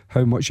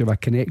how much of a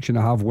connection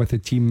I have with the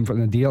team on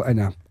a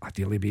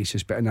daily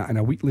basis, but on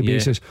a weekly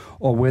basis,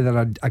 or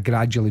whether I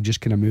gradually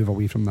just kind of move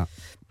away from that.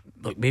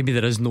 Look, maybe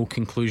there is no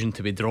conclusion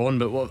to be drawn,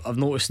 but what I've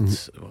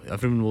noticed,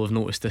 everyone will have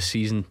noticed this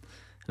season,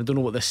 I don't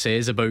know what this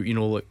says about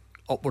like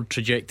upward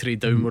trajectory,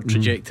 downward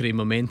trajectory,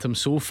 momentum.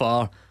 So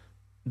far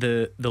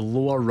the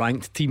lower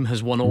ranked team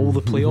has won all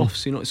the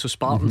playoffs. So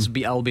Spartans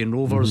beat Albion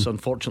Rovers,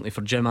 unfortunately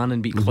for Jim.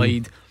 Annan beat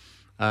Clyde,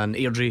 and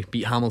Airdrie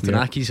beat Hamilton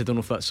Accies. I don't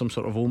know if that's some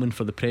sort of omen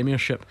for the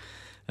Premiership,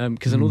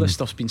 because I know this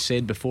stuff's been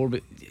said before,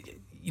 but do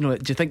you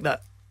think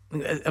that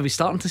Are we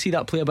starting to see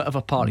that play a bit of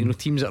a part? You know,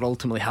 teams that are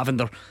ultimately having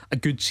a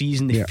good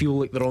season, they feel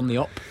like they're on the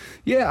up.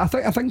 Yeah,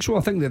 I think so.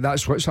 I think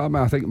that's what's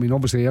happening. I mean,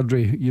 obviously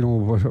Airdrie, you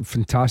know, a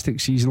fantastic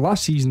season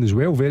last season as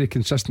well, very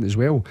consistent as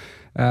well.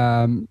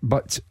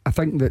 But I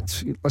think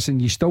that, listen,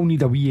 you still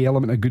need a wee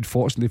element of good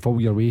fortune to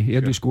fall your way.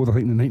 Airdrie scored, I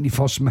think, in the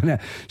 91st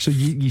minute, so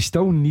you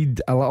still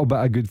need a little bit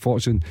of good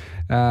fortune.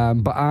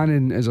 But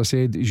Annan, as I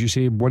said, as you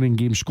say, winning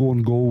games,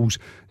 scoring goals,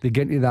 they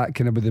get into that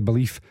kind of with the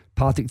belief.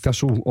 Partick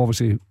Thistle,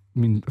 obviously, I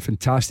mean,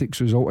 fantastic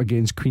result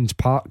against Queen's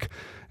Park.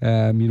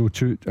 You know,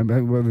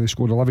 they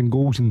scored 11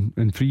 goals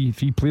in three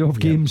playoff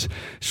games.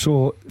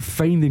 So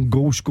finding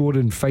goal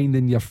scoring,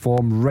 finding your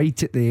form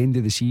right at the end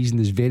of the season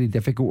is very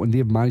difficult, and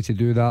they've managed to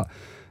do that.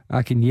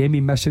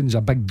 Akinyemi missing is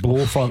a big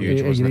blow for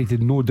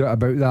United, no doubt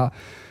about that.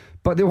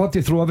 But they'll have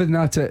to throw everything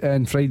at it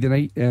on Friday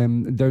night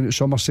down at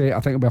Somerset.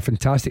 I think it'll be a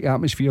fantastic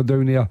atmosphere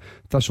down there.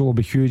 Thistle will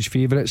be huge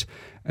favourites.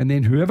 And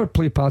then whoever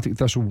play Partick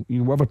Thistle, you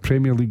know, whatever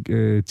Premier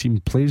League team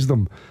plays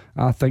them,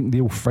 I think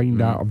they'll find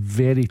that a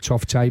very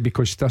tough tie,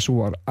 because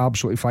Thistle are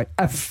absolutely fine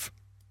if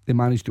they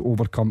manage to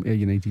overcome Ayr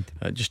United.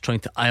 Just trying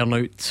to iron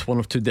out one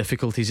or two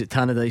difficulties at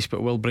Tannadice,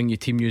 but we'll bring you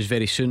team news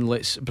very soon.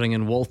 Let's bring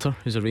in Walter,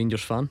 who's a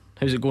Rangers fan.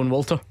 How's it going,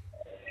 Walter?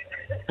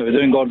 How are we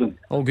doing, Gordon?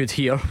 All good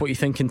here. What are you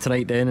thinking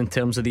tonight then in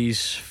terms of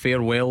these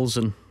farewells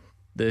and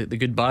the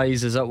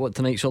goodbyes? Is that what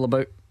tonight's all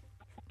about?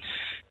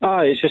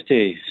 It's just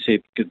to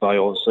say goodbye,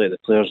 obviously, to the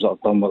players that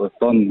have done what they've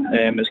done.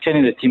 It's kind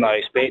of the team I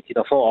expected.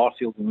 I thought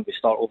Arfield would maybe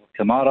start over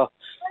Kamara.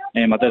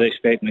 I did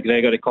expect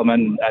McGregor to come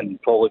in,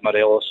 and probably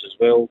Morelos as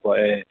well, but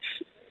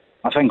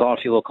I think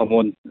Arfield will come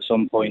on at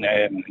some point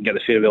and get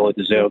the farewell he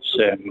deserves.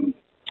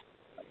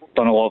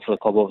 Done a lot for the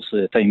club,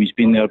 obviously, the time he's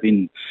been there,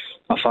 been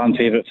a fan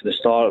favourite for the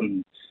start,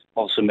 and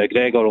also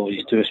McGregor over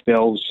his two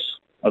spells.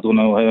 I don't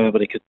know how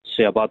anybody could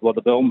say a bad word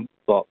about him,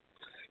 but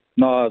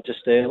no,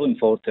 just looking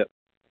forward to it.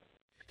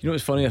 You know,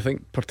 it's funny, I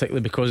think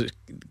particularly because it's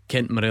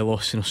Kent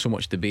Morelos, you know, so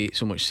much debate,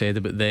 so much said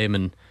about them,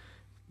 and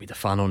we had a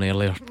fan on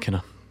earlier kind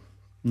of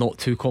not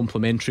too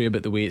complimentary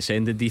about the way it's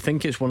ended. Do you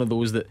think it's one of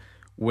those that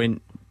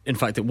when, in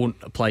fact it won't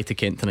apply to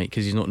Kent tonight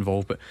because he's not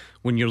involved, but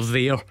when you're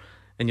there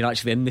and you're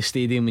actually in the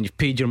stadium and you've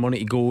paid your money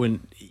to go,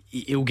 and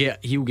he'll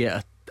get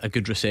a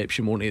good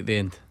reception, won't he, at the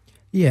end?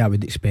 Yeah, I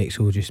would expect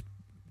so, just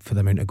for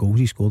the amount of goals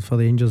he scored for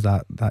the Rangers,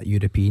 that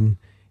European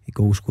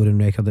goal scoring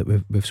record that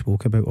we've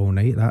spoke about all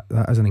night. That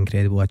is an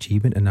incredible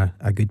achievement and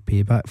a good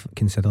payback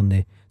considering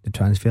the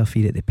transfer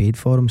fee that they paid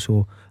for him.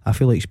 So I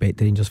fully expect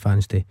the Rangers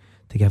fans to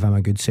give him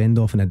a good send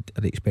off, and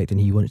I'd expect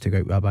he wants to go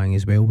out with a bang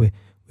as well with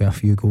a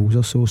few goals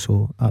or so.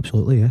 So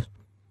absolutely, yes.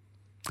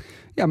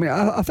 Yeah, I mean,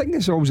 I think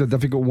it's always a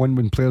difficult one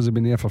when players have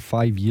been there for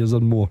 5 years or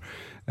more.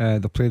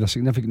 They've played a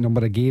significant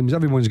number of games.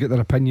 Everyone's got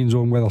their opinions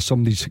on whether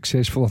somebody's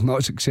successful or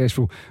not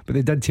successful, but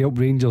they did help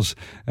Rangers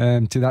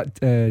to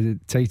that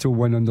title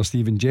win under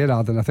Steven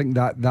Gerrard, and I think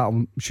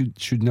that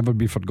should never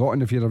be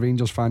forgotten. If you're a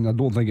Rangers fan, I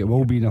don't think it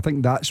will be, and I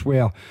think that's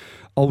where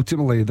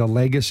ultimately their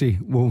legacy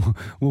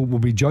will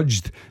be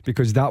judged,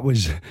 because that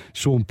was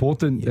so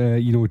important,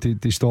 you know,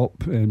 to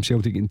stop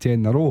Celtic in 10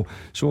 in a row.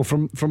 So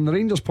from the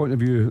Rangers point of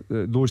view,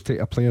 those type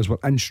of players were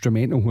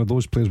instrumental,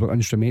 those players were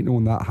instrumental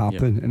in that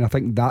happening, and I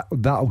think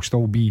that'll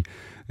still be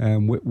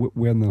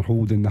where they're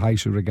holding the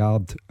highest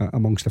regard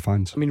amongst the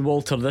fans. I mean,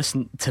 Walter, this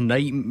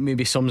tonight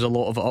maybe sums a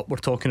lot of it up. We're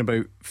talking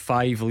about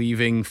 5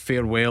 leaving,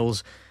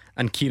 farewells,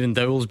 and Kieran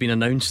Dowell's been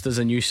announced as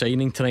a new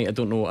signing tonight. I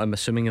don't know, I'm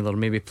assuming there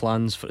may be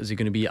plans for, is he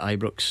going to be at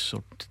Ibrox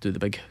or to do the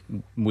big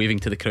waving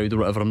to the crowd or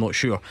whatever, I'm not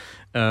sure.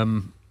 I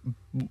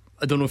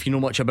don't know if you know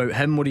much about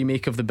him. What do you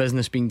make of the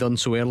business being done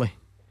so early?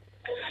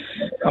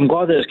 I'm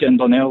glad that it's getting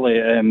done early,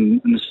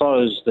 and as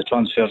far as the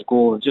transfers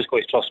go, I've just got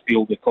to trust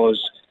Beale,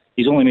 because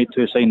he's only made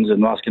 2 signings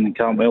in Raskin and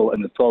Campbell,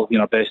 and they've probably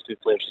been our best 2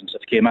 players since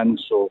they've came in.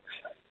 So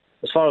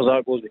as far as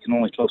that goes, we can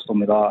only trust them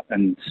with that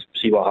and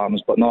see what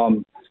happens. But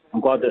no,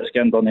 I'm glad that it's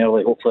getting done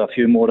early. Hopefully a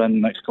few more in the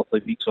next couple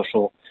of weeks or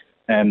so.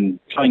 Try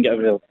and get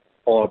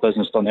all our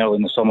business done early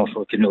in the summer so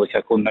we can really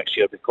kick on next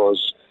year,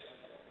 because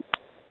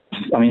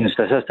I mean,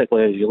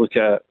 statistically, if you look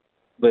at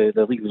it,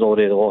 the league was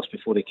already lost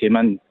before he came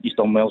in. He's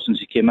done well since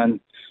he came in.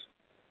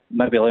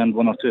 Maybe learned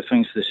 1 or 2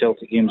 things for the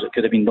Celtic games that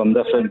could have been done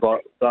different,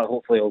 but that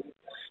hopefully will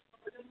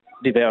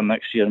be better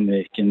next year, and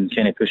we can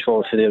kind of push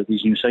forward for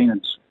these new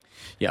signings.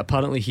 Yeah,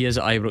 apparently he is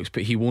at Ibrox,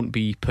 but he won't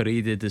be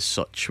paraded as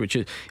such, which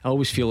I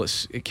always feel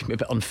it can be a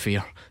bit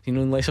unfair, you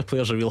know, unless a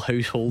player's a real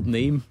household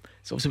name.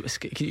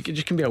 It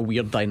just can be a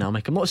weird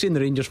dynamic. I'm not saying the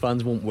Rangers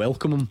fans won't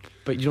welcome him,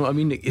 but you know what I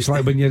mean. It's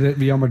like when you're at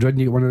Real Madrid and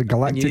you get one of the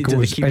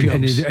Galacticos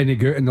and you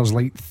go out and there's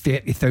like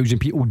 30,000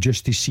 people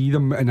just to see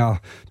them in a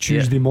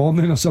Tuesday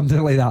morning or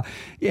something like that.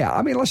 Yeah,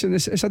 I mean, listen,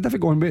 it's a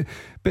difficult one,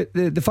 but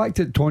the fact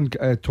that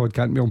Todd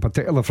Cantwell in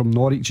particular from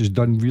Norwich has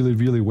done really,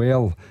 really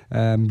well,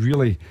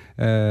 really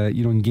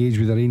engaged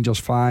with the Rangers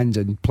fans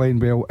and playing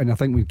well, and I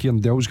think when Kieran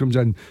Dowell comes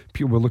in,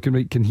 people were looking,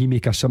 right, can he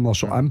make a similar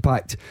sort of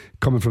impact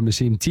coming from the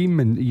same team?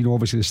 And you know,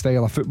 obviously the style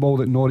style of football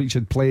that Norwich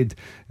had played,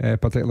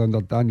 particularly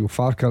under Daniel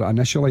Farker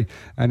initially,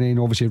 and then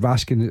obviously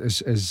Raskin,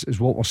 as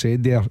Walter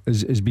said there,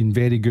 has been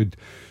very good.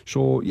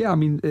 So yeah, I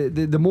mean,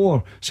 the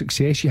more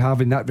success you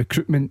have in that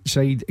recruitment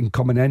side and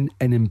coming in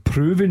and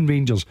improving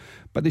Rangers,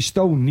 but they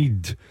still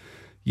need,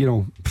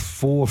 4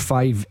 or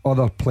 5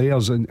 other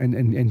players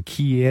in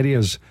key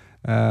areas,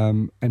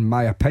 in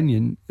my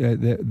opinion,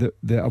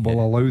 that will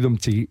allow them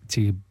to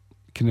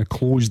kind of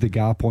close the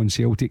gap on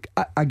Celtic.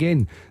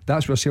 Again,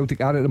 that's where Celtic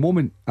are at the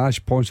moment.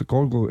 Ange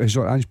Postecoglou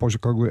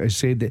has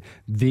said that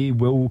they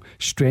will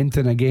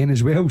strengthen again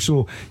as well.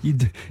 So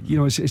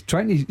it's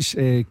trying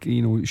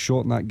to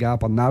shorten that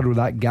gap or narrow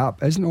that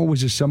gap isn't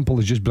always as simple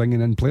as just bringing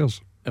in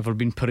players. Ever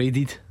been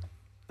paraded?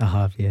 I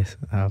have, yes.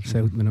 I have.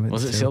 Celtic, when I went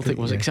was to it Celtic?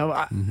 Was it?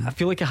 Yeah. I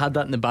feel like I had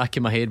that in the back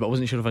of my head, but I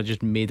wasn't sure if I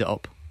just made it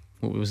up.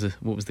 What was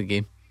the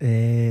game?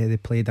 They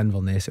played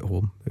Inverness at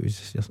home. It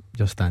was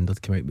just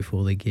standard. Came out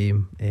before the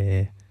game.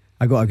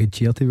 I got a good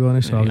cheer, to be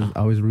honest. So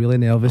I was really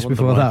nervous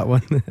before that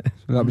one. So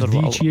that was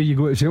the cheer you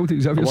go to Celtic.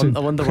 Is that what you're saying?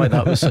 I wonder why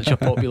that was such a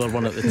popular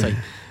one at the time.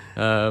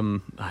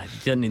 I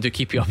didn't do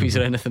keepy uppies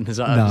or anything. Is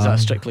that a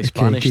strictly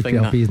Spanish thing? Keepy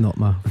uppies not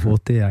my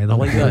forte either. I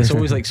like that. It's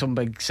always like some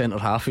big centre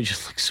half who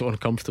just looks so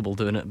uncomfortable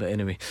doing it. But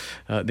anyway,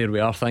 there we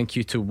are. Thank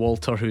you to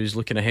Walter, who's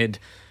looking ahead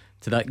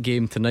to that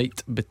game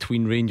tonight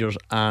between Rangers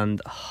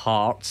and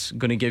Hearts.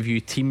 Going to give you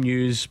team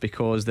news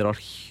because there are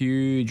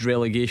huge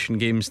relegation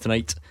games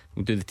tonight.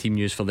 We'll do the team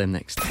news for them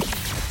next.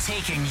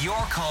 Taking your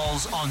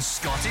calls on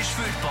Scottish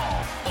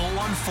football.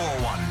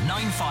 0141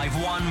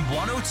 951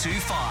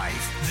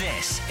 1025.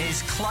 This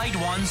is Clyde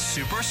One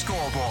Super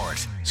Scoreboard.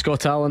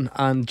 Scott Allan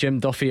and Jim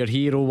Duffy are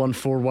here.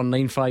 0141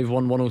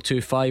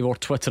 1025 or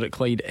Twitter at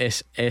Clyde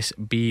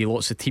SSB.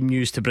 Lots of team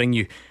news to bring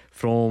you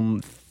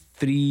from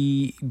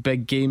 3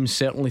 big games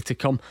certainly to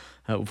come.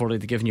 We've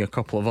already given you a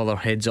couple of other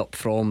heads up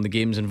from the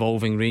games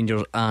involving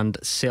Rangers and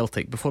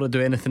Celtic. Before I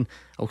do anything,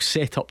 I'll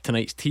set up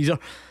tonight's teaser,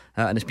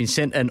 and it's been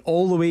sent in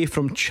all the way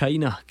from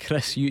China.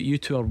 Chris, you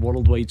two are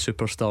worldwide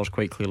superstars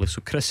quite clearly.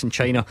 So Chris in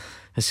China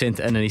has sent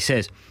it in, and he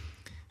says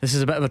this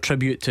is a bit of a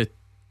tribute to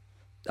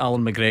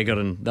Alan McGregor,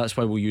 and that's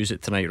why we'll use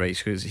it tonight, right?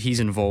 Because he's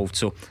involved.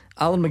 So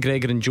Alan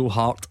McGregor and Joe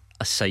Hart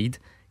aside,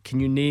 can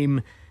you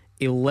name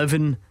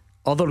 11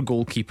 other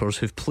goalkeepers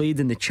who've played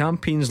in the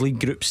Champions League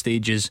group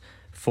stages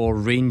for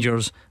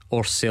Rangers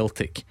or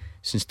Celtic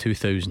since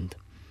 2000?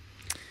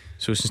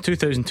 So since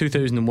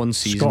 2000-2001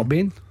 season, Scott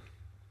Bain.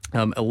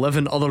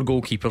 11 other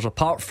goalkeepers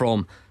apart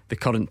from the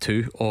current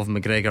 2 of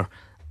McGregor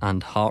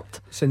and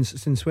Hart.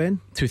 Since when?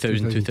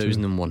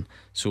 2000-2001.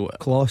 So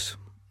Kloss.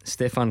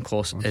 Stefan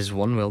Kloss is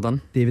one. Well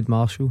done. David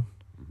Marshall.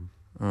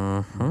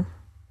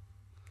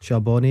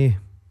 Charbonnet.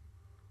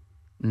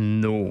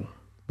 No.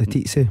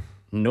 Letizia.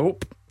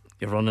 Nope.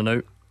 You're running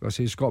out. I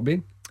say Scott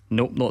Bain.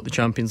 Nope, not the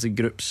Champions League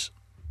groups.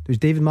 There's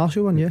David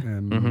Marshall one, yeah.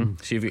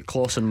 So you've got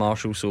Kloss and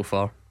Marshall so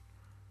far.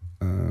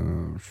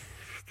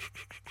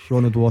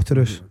 Ronald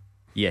Waterhouse.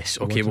 Yes,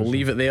 okay, we'll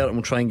leave it there and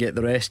we'll try and get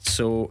the rest.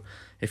 So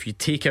if you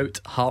take out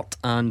Hart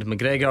and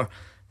McGregor,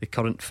 the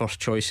current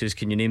first choices,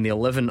 can you name the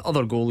 11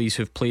 other goalies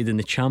who've played in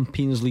the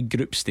Champions League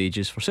group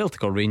stages for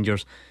Celtic or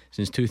Rangers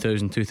since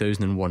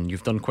 2000-2001?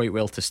 You've done quite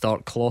well to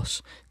start.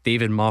 Kloss,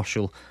 David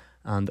Marshall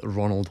and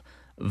Ronald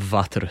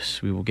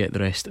Waterhouse. We will get the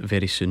rest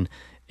very soon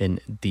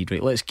indeed.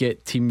 Right, let's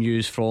get team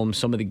news from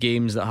some of the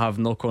games that have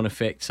knock-on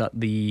effects at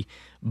the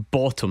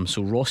bottom.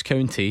 So Ross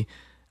County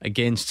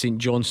against St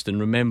Johnstone.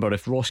 Remember,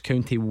 if Ross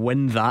County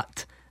win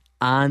that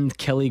and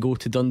Kelly go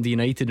to Dundee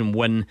United and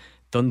win,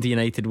 Dundee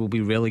United will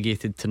be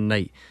relegated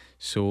tonight.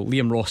 So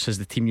Liam Ross has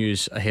the team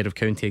news ahead of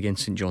County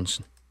against St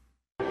Johnstone.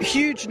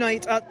 Huge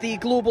night at the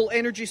Global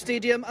Energy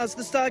Stadium as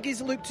the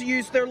Staggies look to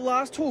use their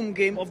last home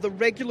game of the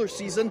regular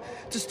season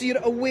to steer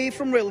away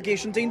from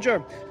relegation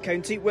danger.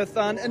 County with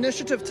an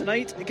initiative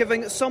tonight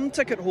giving some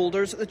ticket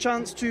holders the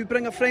chance to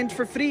bring a friend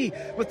for free,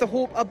 with the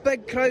hope a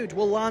big crowd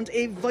will land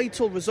a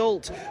vital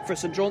result. For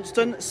St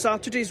Johnstone,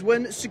 Saturday's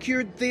win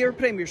secured their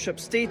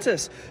Premiership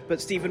status,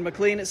 but Stephen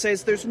McLean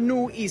says there's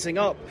no easing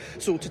up.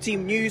 So to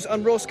team news,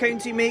 and Ross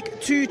County make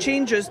 2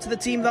 changes to the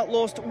team that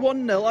lost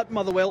 1-0 at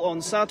Motherwell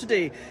on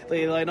Saturday.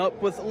 They line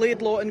up with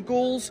Laidlaw in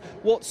goals,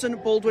 Watson,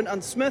 Baldwin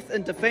and Smith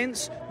in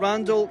defence,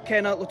 Randall,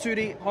 Kenna,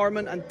 Laturi,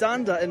 Harmon and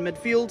Danda in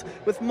midfield,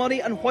 with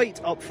Murray and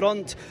White up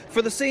front.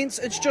 For the Saints,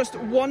 it's just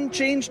 1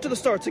 change to the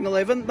starting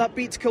 11 that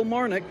beats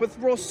Kilmarnock, with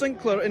Ross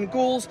Sinclair in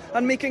goals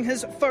and making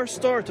his first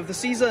start of the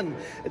season.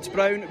 It's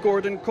Brown,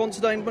 Gordon,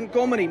 Considine,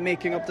 Montgomery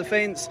making up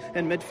defence.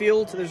 In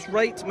midfield, there's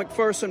Wright,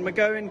 McPherson,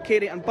 McGowan,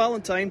 Carey and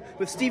Ballantyne,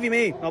 with Stevie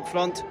May up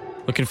front.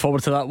 Looking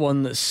forward to that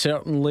one,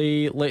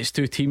 certainly. Let's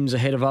do teams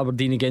ahead of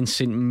Aberdeen against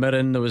St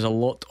Mirren. There was a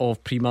lot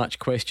of pre-match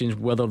questions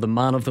whether the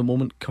man of the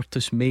moment,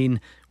 Curtis Main,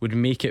 would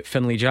make it.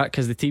 Finlay Jack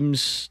has the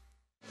teams.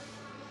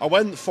 A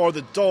win for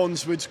the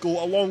Dons would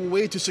go a long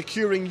way to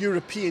securing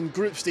European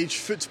group stage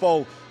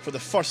football for the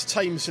first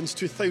time since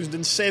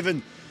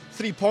 2007.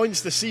 3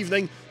 points this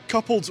evening,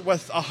 coupled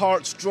with a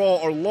Hearts draw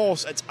or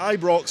loss at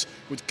Ibrox,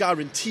 would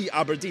guarantee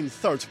Aberdeen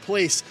third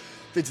place.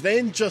 They'd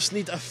then just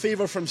need a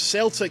favour from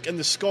Celtic in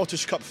the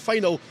Scottish Cup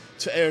final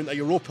to earn a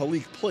Europa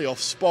League playoff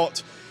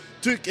spot.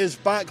 Duke is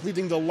back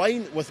leading the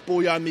line with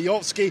Bojan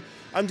Miovski,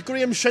 and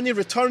Graham Shinney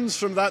returns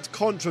from that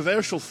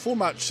controversial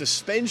 4-match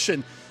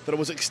suspension that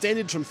was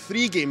extended from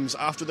 3 games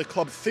after the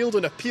club failed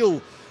an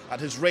appeal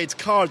at his red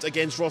card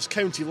against Ross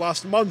County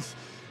last month.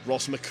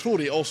 Ross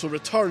McCrory also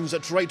returns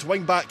at right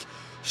wing back.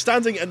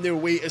 Standing in their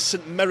way is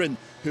St Mirren,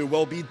 who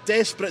will be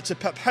desperate to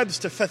pip Hibs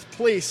to 5th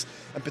place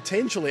and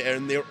potentially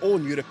earn their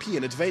own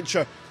European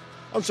adventure.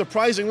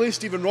 Unsurprisingly,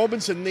 Stephen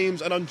Robinson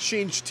names an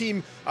unchanged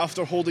team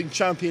after holding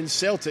champion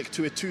Celtic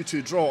to a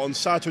 2-2 draw on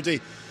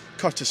Saturday.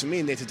 Curtis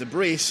May netted a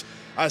brace,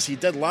 as he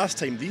did last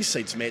time these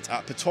sides met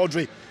at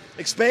Pittodrie.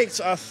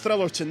 Expect a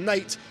thriller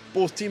tonight.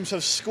 Both teams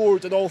have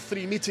scored in all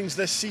 3 meetings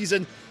this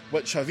season,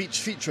 which have each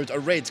featured a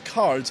red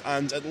card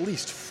and at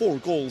least 4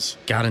 goals.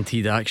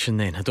 Guaranteed action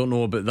then. I don't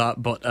know about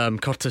that, but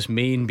Curtis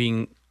Main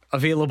being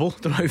available,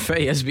 don't know how fit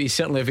he is, but he's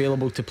certainly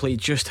available to play.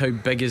 Just how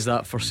big is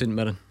that for St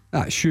Mirren?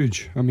 That's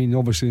huge. I mean,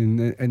 obviously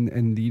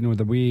in you know,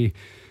 the way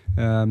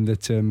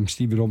that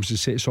Stevie Robinson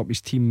sets up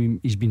his team,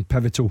 he's been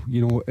pivotal.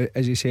 You know,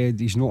 as he said,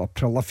 he's not a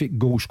prolific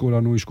goal scorer. I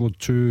know he scored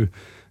 2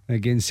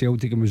 against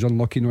Celtic and was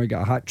unlucky not to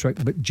get a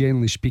hat-trick, but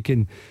generally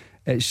speaking,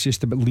 it's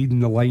just about leading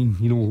the line.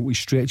 You know, he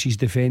stretches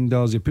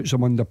defenders, he puts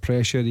them under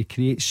pressure, he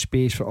creates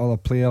space for other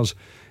players,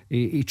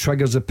 he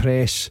triggers the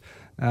press.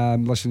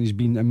 Listen, he's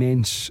been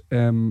immense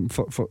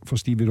for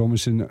Stevie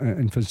Robinson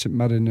and for St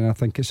Mirren, and I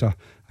think it's a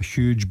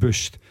huge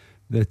boost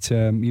that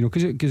you know,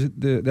 because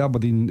the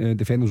Aberdeen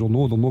defenders will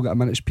know they'll not get a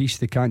minute's peace.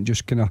 They can't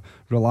just kind of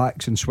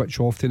relax and switch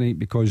off tonight,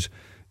 because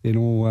they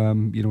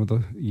know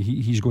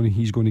he's going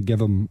to give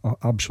them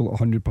absolute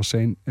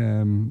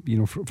 100%. You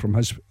know, from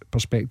his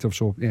perspective.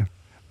 So yeah,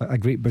 a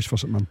great boost for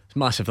St Mirren. It's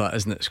massive, that,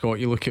 isn't it, Scott?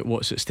 You look at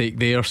what's at stake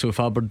there. So if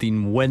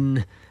Aberdeen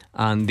win,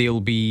 and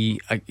they'll be,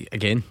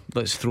 again,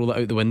 let's throw that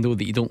out the window,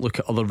 that you don't look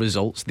at other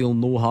results. They'll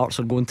know Hearts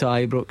are going to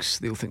Ibrox.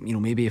 They'll think, you know,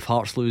 maybe if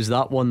Hearts lose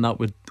that one, that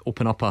would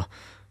open up an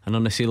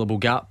unassailable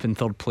gap in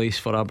 3rd place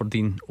for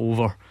Aberdeen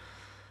over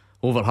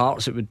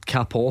Hearts. It would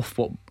cap off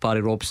what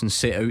Barry Robson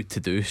set out to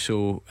do.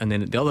 So, and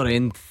then at the other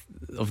end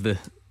of the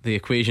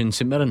equation,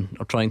 St Mirren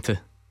are trying to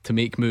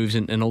make moves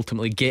and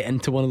ultimately get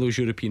into one of those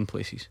European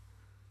places.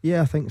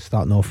 Yeah, I think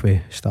starting off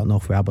with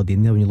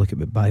Aberdeen there, when you look at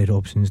what Barry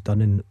Robson's done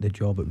and the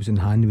job it was in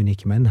hand when he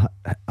came in,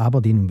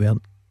 Aberdeen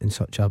weren't in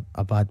such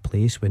a bad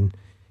place when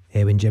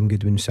Jim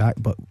Goodwin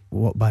sacked, but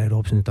what Barry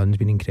Robson's done has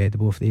been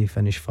incredible. If they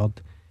finish 3rd,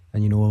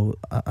 and you know,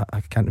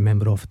 I can't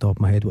remember off the top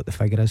of my head what the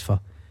figure is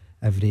for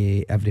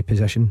every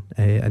position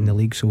in the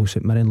league. So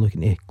St Mirren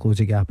looking to close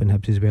the gap in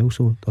Hibs as well.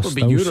 So there's it'll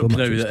still be Europe so much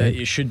now. at That stake.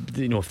 it should,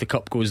 you know, if the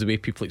cup goes the way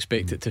people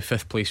expect it to,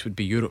 5th place would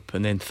be Europe,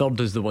 and then 3rd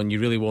is the one you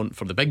really want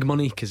for the big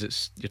money,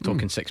 because you're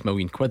talking £6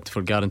 million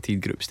for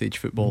guaranteed group stage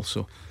football.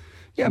 So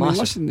yeah, I mean,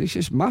 listen, it's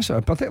just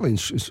massive, particularly in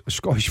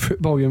Scottish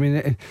football. I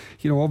mean,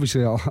 you know,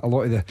 obviously a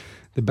lot of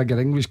the bigger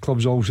English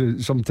clubs also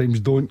sometimes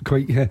don't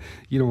quite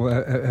you know,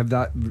 have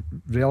that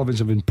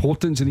relevance of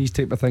importance in these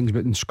type of things,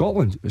 but in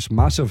Scotland it's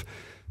massive.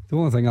 The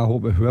only thing I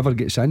hope is whoever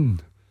gets in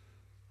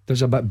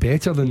does a bit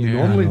better than they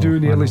normally do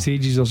in the early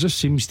stages. There just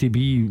seems to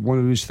be one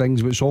of those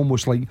things where it's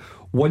almost like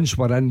once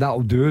we're in,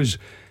 that'll do us.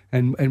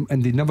 And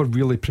they never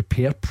really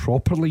prepare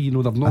properly. You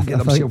know, they've not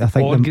got themselves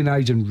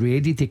organised and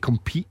ready to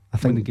compete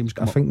when the games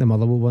come up. I think the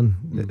Motherwell one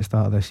at the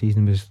start of this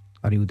season was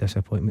a real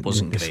disappointment.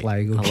 Wasn't the great.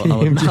 Sligo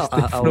game, just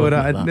to throw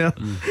that in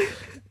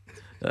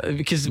there.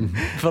 Because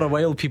for a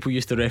while people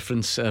used to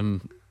reference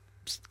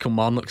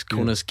Kilmarnock's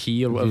Kona's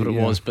Key or whatever it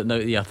was, but now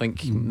I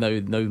think now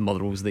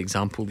Motherwell's the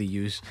example they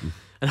use.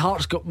 And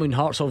Hearts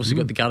obviously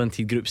got the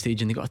guaranteed group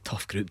stage, and they got a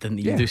tough group, didn't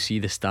they? You do see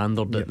the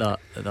standard at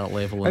that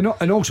level,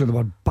 and also they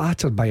were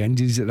battered by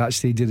injuries at that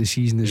stage of the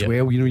season as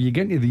well. You know, you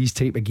get into these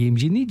type of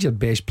games, you need your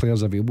best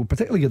players available,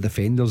 particularly your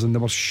defenders, and they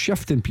were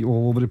shifting people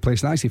all over the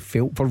place. And I actually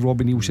felt for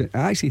Robbie Neilson.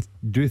 I actually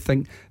do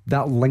think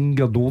that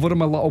lingered over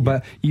him a little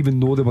bit, even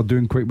though they were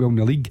doing quite well in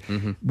the league.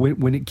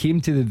 When it came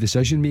to the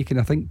decision making,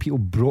 I think people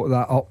brought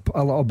that up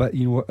a little bit.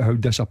 You know, how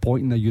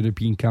disappointing the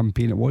European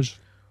campaign it was.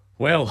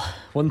 Well,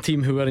 one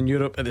team who were in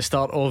Europe at the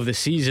start of the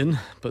season,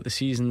 but the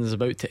season is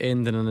about to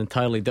end in an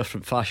entirely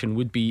different fashion,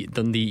 would be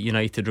Dundee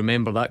United.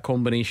 Remember that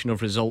combination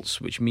of results,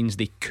 which means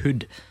they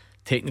could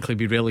technically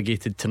be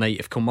relegated tonight.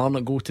 If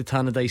Kilmarnock go to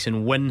Tannadice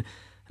and win,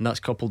 and that's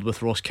coupled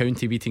with Ross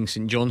County beating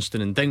St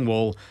Johnstone and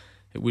Dingwall,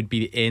 it would be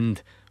the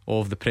end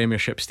of the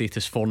Premiership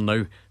status for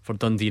now for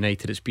Dundee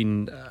United. It's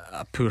been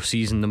a poor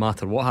season no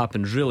matter what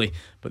happens, really,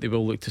 but they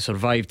will look to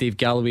survive. Dave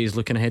Galloway is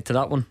looking ahead to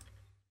that one.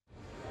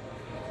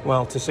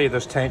 Well, to say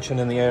there's tension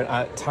in the air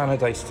at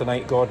Tannadice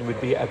tonight, Gordon,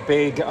 would be a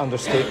big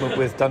understatement,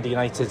 with Dundee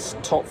United's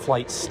top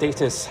flight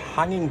status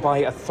hanging by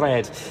a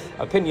thread.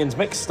 Opinions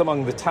mixed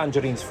among the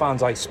Tangerines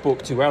fans I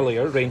spoke to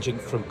earlier, ranging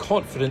from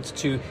confident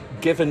to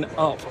given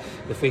up.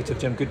 The fate of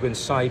Jim Goodwin's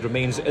side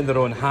remains in their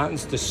own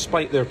hands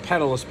despite their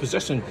perilous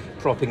position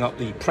propping up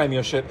the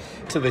Premiership.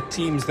 To the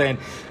teams then,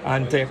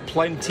 and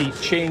plenty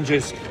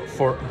changes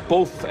for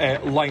both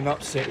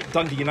lineups.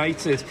 Dundee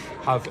United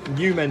have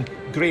Newman,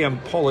 Graham,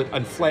 Pollitt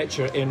and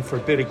Fletcher in for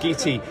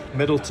Birighitti,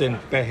 Middleton,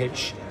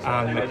 Behic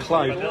and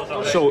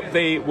McLeod. So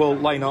they will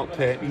line up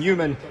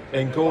Newman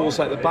in goals.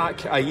 At the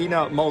back,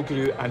 Aina,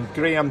 Mulgrew and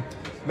Graham.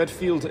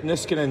 Midfield,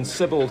 Niskanen,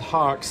 Sibbald,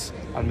 Harks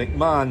and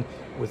McMahon,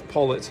 with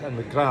Pollitt and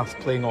McGrath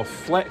playing off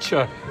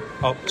Fletcher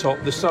up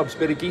top. The subs: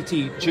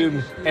 Birighitti,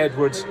 Doom,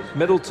 Edwards,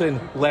 Middleton,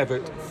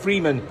 Levitt,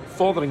 Freeman,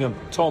 Fotheringham,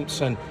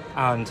 Thompson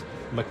and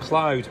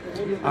McLeod.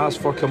 As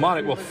for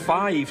Kilmarnock, well,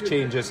 5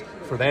 changes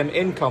for them.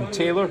 In come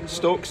Taylor,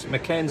 Stokes,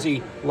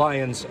 Mackenzie,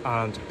 Lyons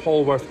and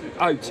Polworth.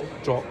 Out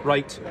drop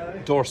Wright,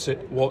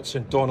 Dorset,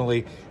 Watson,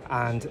 Donnelly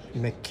and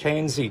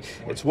Mackenzie.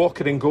 It's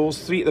Walker in goals,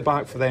 3 at the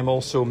back for them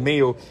also: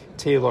 Mayo,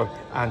 Taylor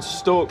and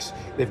Stokes.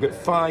 They've got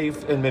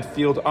 5 in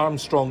midfield: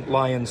 Armstrong,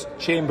 Lyons,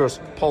 Chambers,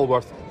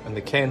 Polworth and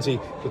Mackenzie,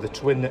 with the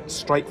twin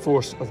strike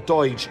force of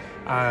Doidge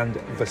and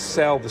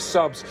Vassell. The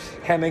subs: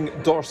 Hemming,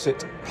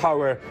 Dorset,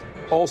 Power,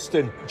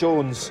 Alston,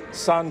 Jones,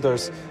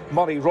 Sanders,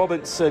 Murray,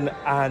 Robinson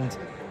and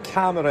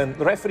Cameron.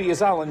 The referee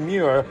is Alan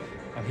Muir,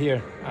 and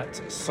here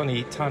at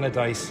sunny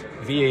Tannadice,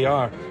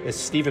 VAR is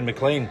Stephen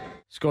McLean.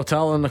 Scott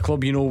Allan, a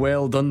club you know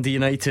well, Dundee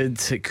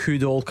United. It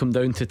could all come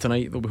down to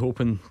tonight. They'll be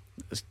hoping,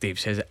 as Dave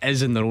says, it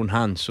is in their own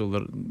hands,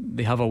 so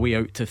they have a way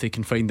out if they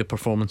can find the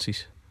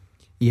performances.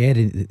 Yeah,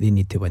 they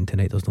need to win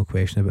tonight, there's no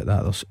question about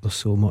that. There's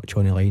so much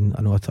on the line.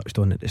 I know I touched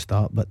on it at the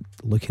start, but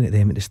looking at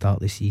them at the start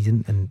of the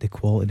season and the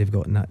quality they've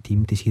got in that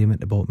team, to see them at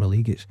the bottom of the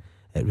league, it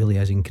really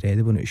is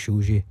incredible, and it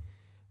shows you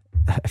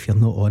if you're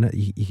not on it,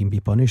 you can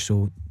be punished.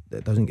 So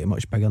it doesn't get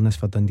much bigger than this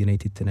for Dundee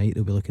United tonight.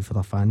 They'll be looking for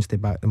their fans to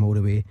back them all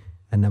the way,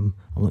 and I'm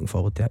looking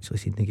forward to actually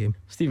seeing the game.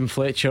 Stephen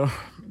Fletcher,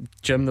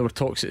 Jim, there were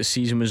talks that the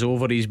season was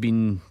over. He's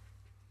been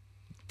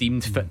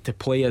deemed fit to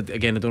play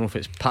again. I don't know if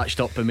it's patched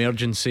up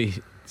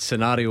emergency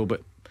scenario,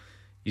 but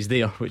he's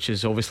there, which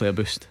is obviously a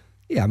boost.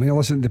 Yeah, I mean,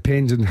 listen, it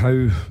depends on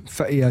how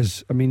fit he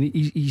is. I mean,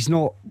 he's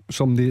not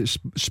somebody that's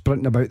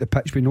sprinting about the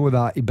pitch. We know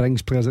that. He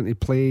brings players into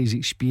play. His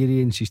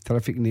experience, he's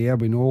terrific in the air.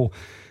 We know.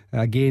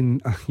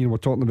 Again, you know, we're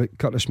talking about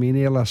Curtis Main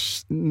earlier,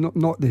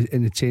 not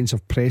in the sense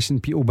of pressing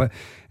people, but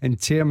in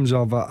terms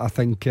of I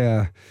think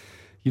you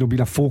know,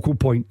 being a focal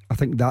point. I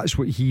think that's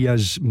what he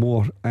is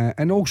more,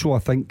 and also I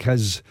think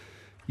his,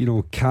 you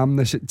know,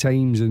 calmness at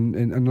times and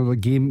another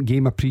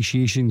game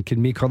appreciation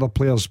can make other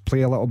players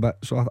play a little bit.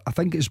 So I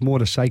think it's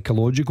more a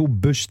psychological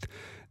boost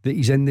that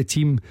he's in the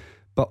team,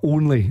 but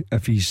only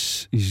if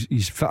he's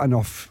fit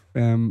enough,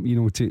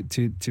 you know,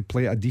 to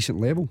play at a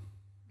decent level.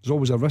 There's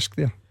always a risk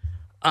there.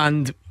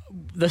 And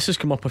this has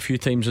come up a few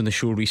times on the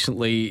show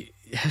recently.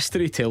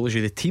 History tells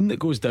you the team that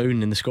goes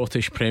down in the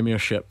Scottish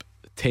Premiership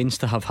tends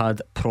to have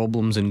had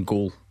problems in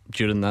goal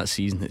during that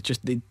season. It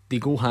just they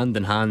go hand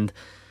in hand.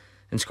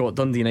 And Scott,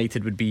 Dundee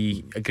United would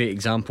be a great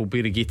example.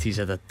 Birigitti's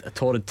had a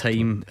torrid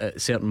time at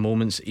certain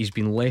moments. He's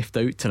been left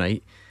out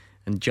tonight,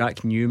 and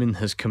Jack Newman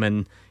has come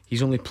in.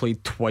 He's only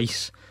played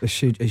twice. It's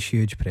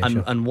huge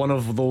pressure. And one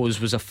of those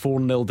was a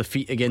 4-0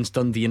 defeat against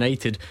Dundee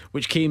United,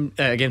 which came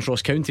against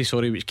Ross County,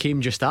 which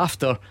came just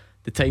after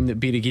the time that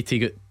Birighitti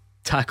got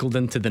tackled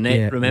into the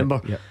net, remember?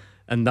 Yeah.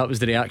 And that was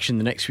the reaction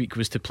the next week,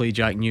 was to play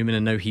Jack Newman,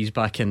 and now he's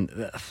back in.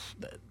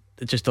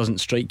 It just doesn't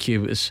strike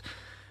you as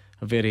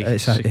a very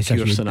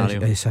secure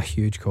scenario. It's a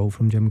huge call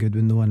from Jim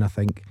Goodwin though, and I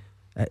think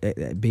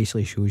it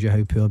basically shows you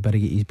how poor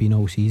Birigitti's been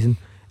all season.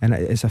 And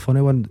it's a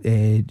funny one.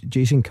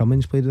 Jason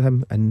Cummins played with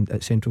him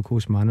at Central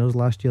Coast Manors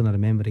last year, and I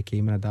remember he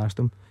came and I'd asked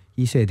him.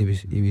 He said he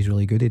was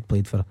really good. He'd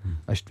played for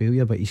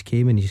Australia, but he's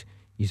came and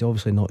he's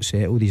obviously not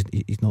settled.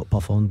 He's not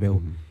performed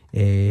well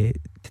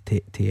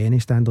to any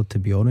standard, to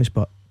be honest.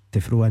 But to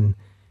throw in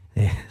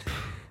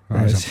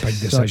that's a big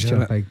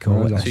decision. A big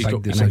call. So he's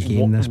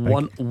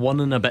got one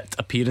and a bit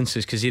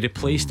appearances, because he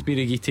replaced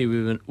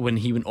Birighitti when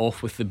he went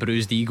off with the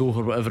bruised ego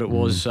or whatever it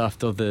was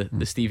after the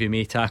Stevie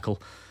May tackle.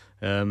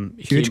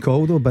 Huge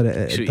call though, but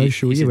it does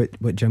show you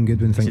what Jim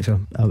Goodwin thinks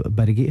of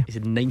Birighitti. He's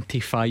had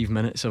 95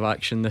 minutes of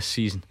action this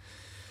season.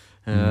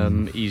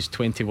 He's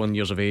 21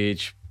 years of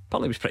age.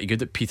 Apparently he was pretty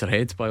good at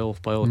Peterhead by all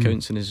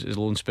accounts in his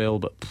loan spell,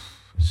 but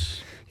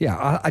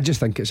yeah, I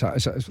just think it's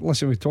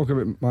listen, we talk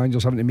about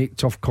managers having to make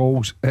tough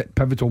calls at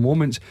pivotal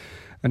moments,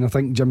 and I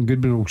think Jim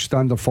Goodwin will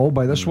stand or fall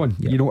by this one.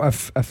 You know,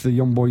 if the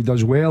young boy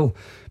does well,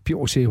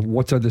 people say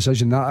what a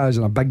decision that is,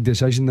 and a big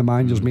decision the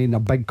manager's made, and a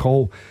big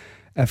call.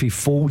 If he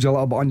folds a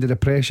little bit under the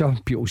pressure,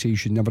 people say he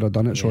should never have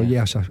done it. So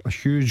yes, a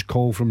huge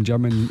call from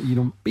Jim, and you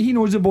know, he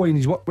knows the boy and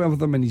he's worked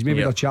with him and he's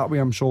maybe had a chat with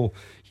him, so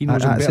he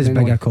knows him better. That's as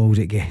big a call as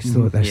it gets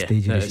though at this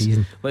stage of the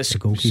season.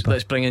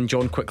 Let's bring in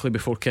John quickly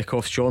before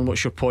kick-off. John,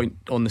 what's your point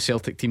on the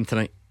Celtic team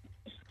tonight?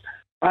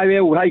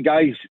 Hi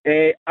guys.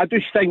 I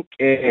just think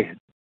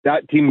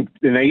that team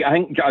tonight,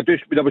 I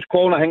was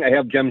calling, I think I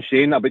heard Jim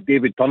saying about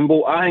David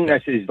Turnbull. I think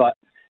this is like,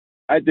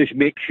 it just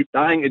makes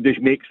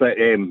that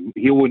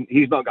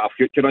he's not got a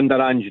future under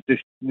hands.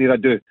 Just neither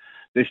do.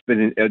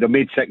 They've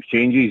made 6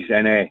 changes,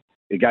 and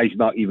the guy's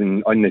not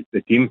even on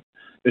the team.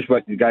 That's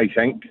what the guys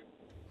think.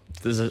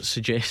 Does it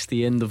suggest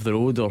the end of the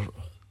road, or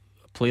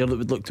a player that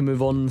would look to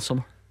move on in the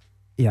summer?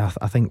 Yeah,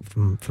 I think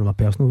from a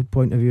personal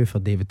point of view for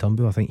David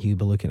Turnbull, I think he'll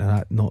be looking at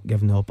that, not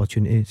given the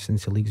opportunity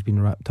since the league's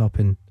been wrapped up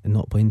and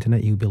not playing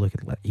tonight. He'll be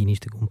looking at he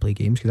needs to go and play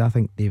games, because I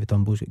think David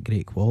Turnbull's got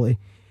great quality.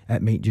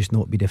 It might just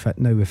not be the fit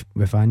now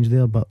with Ange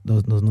there, but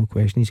there's no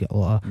question he's got a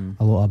lot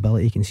of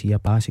ability. He can see a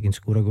pass, he can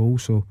score a goal,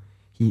 so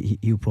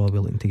he'll probably be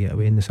looking to get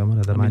away in the summer,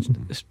 I'd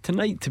imagine.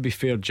 Tonight, to be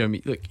fair,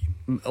 Jimmy, look,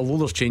 although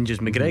there's changes,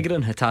 McGregor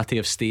and Hatate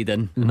have stayed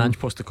in, and Ange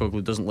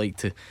Postecoglou doesn't like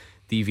to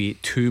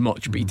deviate too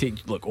much, but he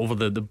takes, look, over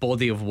the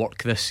body of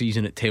work this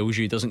season, it tells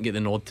you he doesn't get the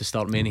nod to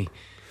start many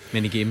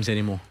games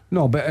anymore.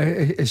 No, but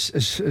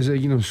it's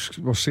you know,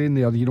 we're saying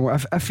there, you know,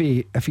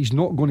 if he's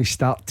not going to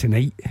start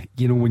tonight,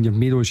 you know, when you're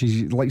made those,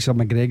 like Sir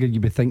McGregor,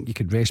 you would think you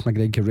could rest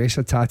McGregor, could rest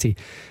Hatate.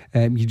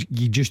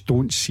 You just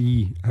don't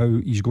see how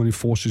he's going to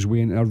force his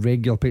way into a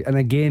regular play. And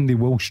again, they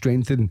will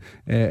strengthen,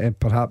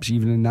 perhaps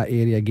even in that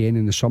area again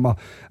in the summer.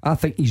 I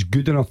think he's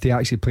good enough to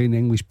actually play in the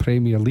English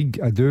Premier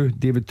League. I do,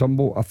 David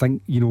Turnbull. I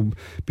think, you know,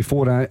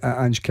 before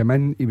Ange came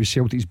in, he was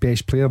Celtic's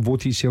best player,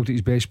 voted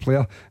Celtic's best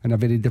player in a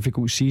very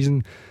difficult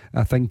season.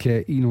 I think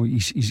you know,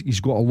 he's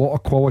got a lot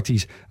of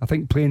qualities. I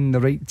think playing the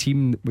right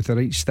team with the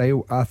right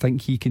style, I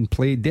think he can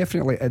play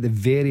definitely at the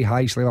very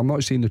highest level. I'm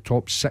not saying the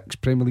top 6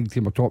 Premier League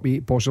team or top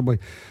 8 possibly,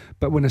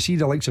 but when I see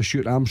the likes of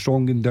Stuart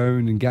Armstrong and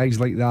down and guys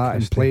like that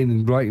and playing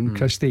in Brighton,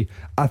 Christie,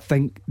 I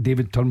think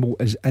David Turnbull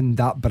is in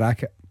that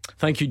bracket.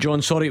 Thank you,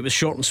 John. Sorry it was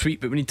short and sweet,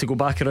 but we need to go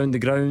back around the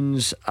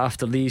grounds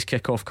after these.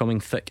 Kick-off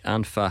coming thick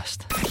and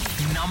fast.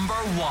 Number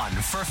 1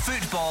 for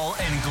football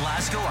in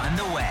Glasgow and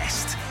the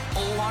West.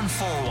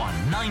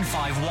 0141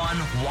 951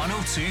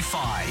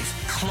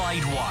 1025.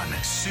 Clyde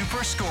 1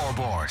 Super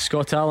Scoreboard.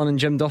 Scott Allan and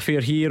Jim Duffy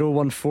are here.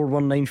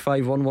 0141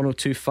 951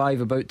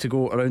 1025. About to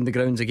go around the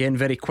grounds again.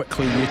 Very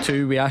quickly, you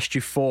two, we asked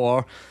you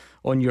for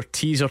on your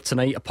teaser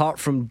tonight, apart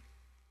from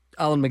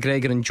Alan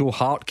McGregor and Joe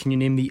Hart, can you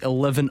name the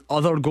 11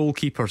 other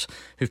goalkeepers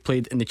who've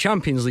played in the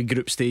Champions League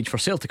group stage for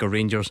Celtic or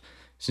Rangers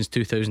since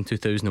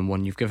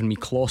 2000-2001? You've given me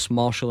Kloss,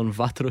 Marshall and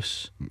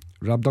Vaterus.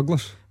 Rab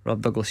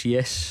Douglas,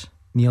 yes.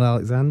 Neil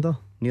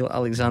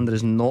Alexander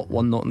is not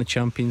in the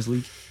Champions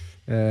League.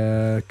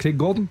 Craig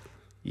Gordon.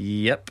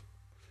 Yep.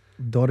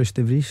 Doris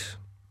de Vries.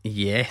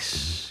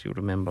 Yes, you'll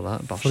remember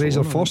that.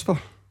 Fraser Foster.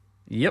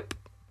 Yep.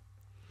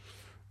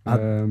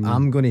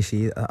 I'm going to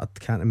say, I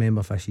can't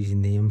remember if this is his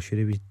name. I'm sure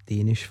he was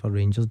Danish for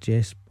Rangers.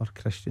 Jesper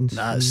Christensen.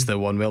 That's the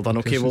one. Well done.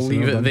 Okay, we'll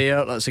leave it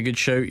there. That's a good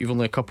shout. You've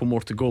only a couple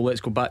more to go. Let's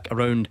go back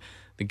around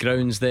the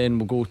grounds then.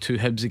 We'll go to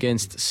Hibs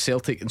against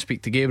Celtic and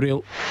speak to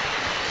Gabriel.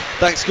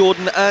 Thanks,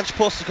 Gordon. Ange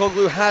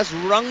Postecoglou has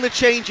rung the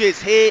changes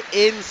here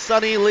in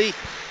sunny Leith.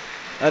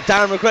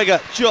 Darren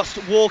McGregor just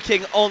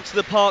walking onto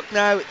the park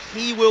now.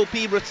 He will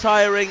be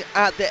retiring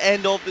at the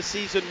end of the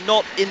season,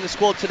 not in the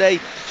squad today,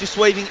 just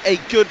waving a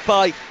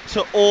goodbye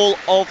to all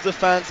of the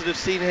fans that have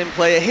seen him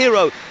play. A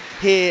hero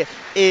here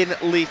in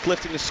Leith,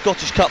 lifting the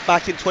Scottish Cup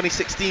back in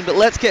 2016. But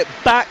let's get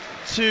back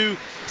to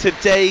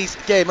today's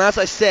game. As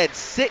I said,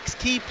 6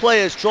 key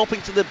players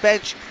dropping to the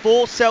bench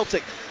for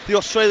Celtic. The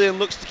Australian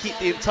looks to keep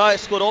the entire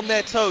squad on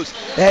their toes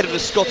ahead of the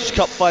Scottish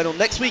Cup final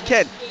next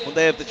weekend, when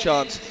they have the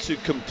chance to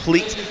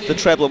complete the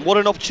treble. And what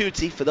an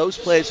opportunity for those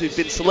players who've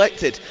been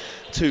selected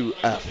to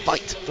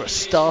fight for a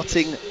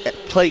starting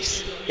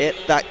place at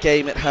that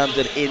game at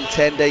Hampden in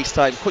 10 days'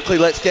 time. Quickly,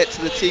 let's get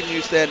to the team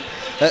news then.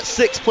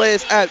 6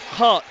 players out: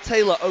 Hart,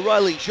 Taylor,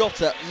 O'Reilly,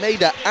 Jota,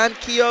 Maida and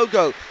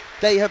Kyogo.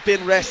 They have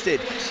been rested.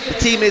 The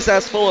team is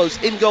as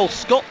follows. In goal,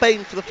 Scott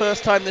Bain for the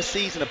first time this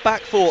season. A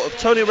back 4 of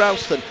Tony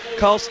Ralston,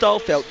 Carl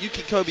Starfelt,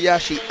 Yuki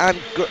Kobayashi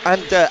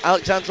and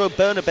Alexandro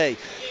Bernabe.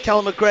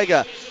 Callum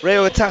McGregor,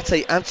 Reo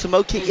Hatate and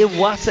Tomoki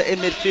Iwata in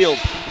midfield,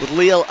 with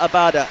Liel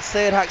Abada,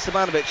 Sead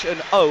Haksabanovic and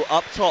O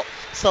up top.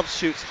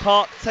 Substitutes: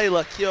 Hart,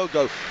 Taylor,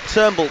 Kyogo,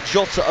 Turnbull,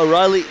 Jota,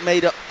 O'Reilly,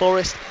 Maida,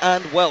 Forrest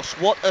and Welsh.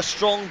 What a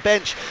strong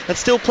bench, and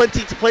still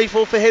plenty to play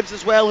for Hibs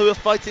as well, who are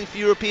fighting for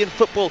European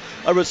football.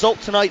 A result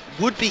tonight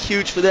would be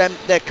huge for them.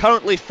 They're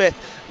currently 5th.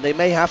 They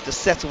may have to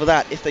settle for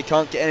that if they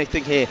can't get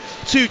anything here.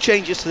 2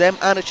 changes to them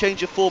and a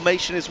change of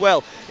formation as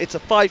well. It's a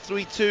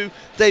 5-3-2.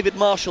 David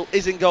Marshall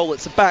is in goal.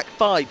 It's a back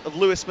 5 of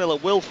Lewis Miller,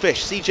 Will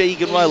Fish, CJ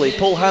Egan-Riley,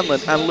 Paul Hanlon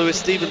and Lewis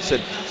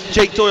Stevenson.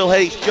 Jake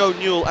Doyle-Hayes, Joe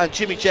Newell and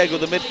Jimmy Jeggo,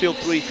 the midfield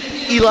 3.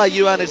 Eli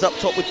Yuan is up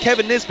top with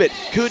Kevin Nisbet.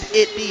 Could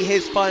it be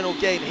his final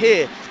game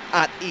here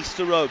at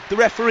Easter Road? The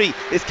referee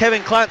is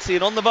Kevin Clancy,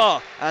 and on the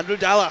bar, Andrew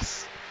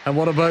Dallas. And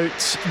what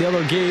about the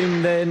other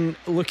game then,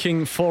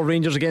 looking for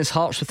Rangers against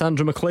Hearts with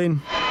Andrew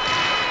McLean?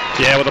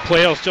 Yeah, well, the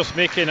players just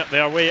making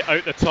their way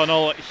out the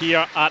tunnel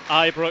here at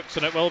Ibrox,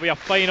 and it will be a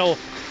final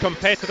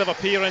competitive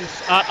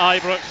appearance at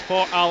Ibrox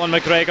for Alan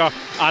McGregor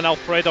and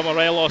Alfredo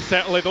Morelos.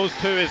 Certainly those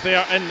two is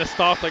there in the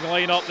starting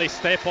lineup. They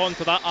step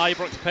onto that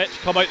Ibrox pitch,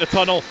 come out the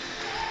tunnel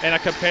in a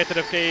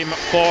competitive game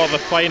for the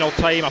final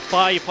time. A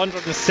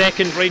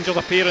 502nd Rangers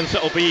appearance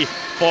it'll be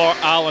for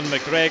Alan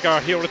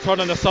McGregor. He'll return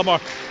in the summer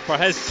for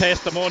his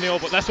testimonial,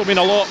 but this will mean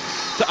a lot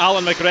to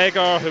Alan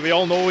McGregor, who we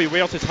all know he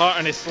wears his heart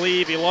on his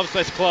sleeve. He loves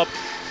this club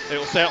It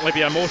will certainly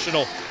be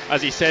emotional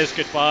as he says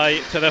goodbye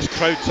to this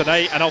crowd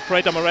tonight. And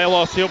Alfredo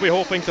Morelos, he'll be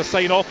hoping to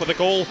sign off with a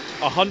goal.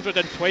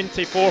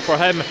 124 for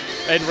him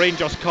in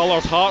Rangers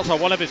colours. Hearts are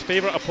one of his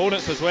favourite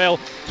opponents as well.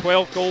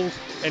 12 goals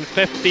in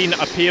 15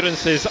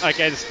 appearances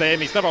against them.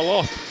 He's never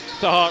lost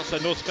to Hearts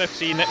in those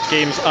 15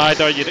 games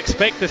either. You'd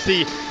expect to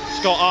see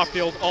Scott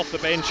Arfield off the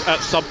bench at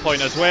some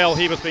point as well.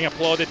 He was being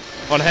applauded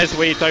on his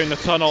way down the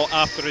tunnel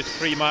after his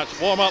pre-match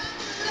warm-up.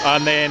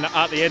 And then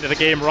at the end of the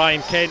game,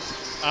 Ryan Kent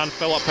and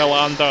Philip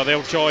Hilander,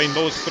 they'll join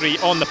those three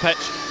on the pitch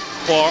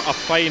for a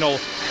final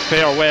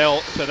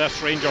farewell to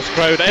this Rangers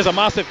crowd. It is a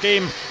massive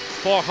game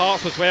for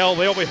Hearts as well.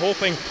 They'll be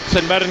hoping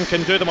St Mirren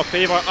can do them a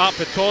favour at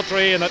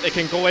Pittodrie and that they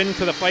can go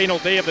into the final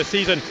day of the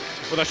season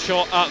with a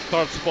shot at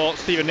third spot.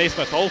 Stephen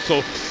Naismith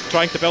also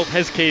trying to build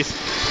his case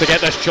to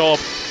get this job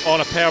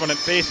on a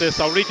permanent basis.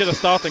 I'll read you the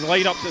starting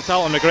lineups. It's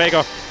Alan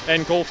McGregor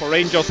in goal for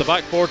Rangers. The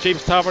back four,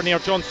 James Tavernier,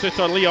 John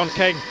Souttar, Leon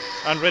King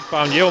and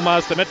Ridvan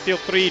Yilmaz. The midfield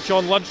three,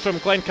 John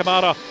Lundstrom, Glenn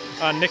Kamara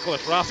and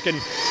Nicholas Raskin.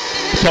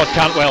 Todd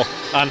Cantwell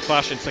and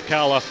Fashion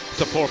Sakala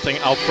supporting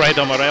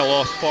Alfredo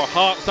Morelos for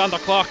Hearts. Sander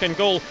Clark in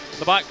goal.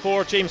 The back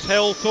four, James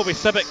Hill, Toby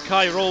Sibbick,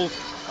 Kai Rolls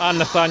and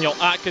Nathaniel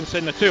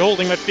Atkinson. The two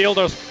holding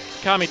midfielders,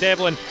 Cammy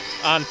Devlin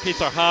and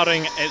Peter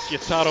Haring. It's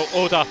Yutaro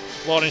Oda,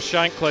 Lawrence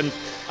Shankland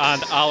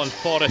and Alan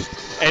Forrest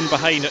in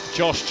behind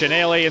Josh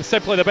Ginnelly. And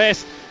simply the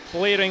best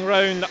blaring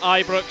round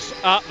Ibrox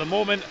at the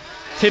moment.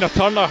 Tina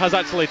Turner has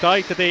actually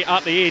died today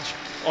at the age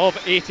of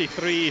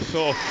 83,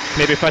 so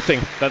maybe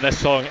fitting that this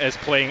song is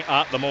playing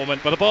at the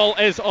moment. But the ball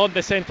is on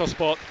the centre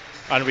spot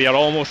and we are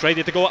almost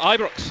ready to go at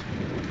Ibrox.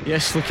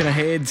 Yes, looking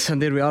ahead,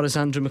 and there we are, as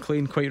Andrew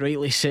McLean quite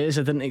rightly says.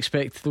 I didn't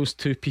expect those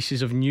two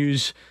pieces of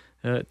news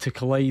to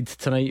collide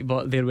tonight,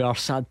 but there we are.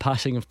 Sad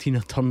passing of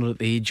Tina Turner at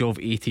the age of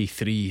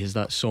 83 as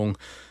that song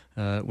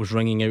was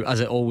ringing out,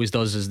 as it always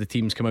does as the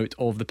teams come out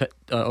of the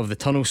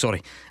tunnel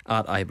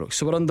at Ibrox.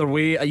 So we're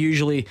underway. I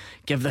usually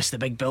give this the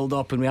big build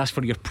up and we ask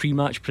for your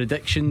pre-match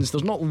predictions.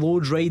 There's not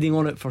loads riding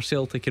on it for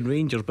Celtic and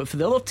Rangers, but for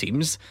the other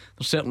teams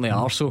there certainly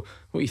are. So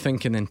what are you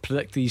thinking then?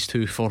 Predict these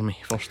two for me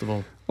first of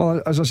all.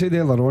 Well, as I said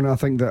earlier on, I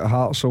think that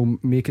Hearts will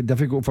make it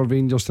difficult for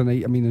Rangers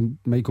tonight. I mean,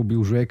 Michael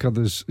Beale's record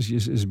has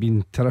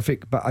been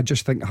terrific, but I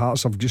just think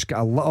Hearts have just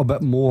got a little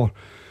bit more,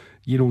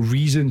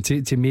 reason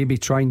to maybe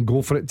try and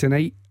go for it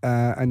tonight,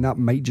 and that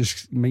might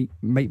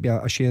be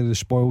a share of the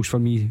spoils for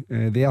me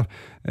there.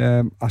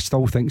 I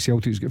still think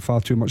Celtic's got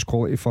far too much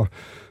quality for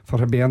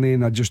Hibernian,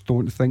 and I just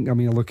don't think. I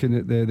mean, looking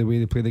at the way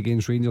they played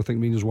against Rangers, I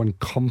think Rangers won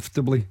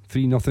comfortably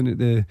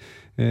 3-0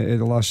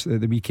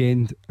 at the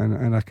weekend,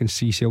 and I can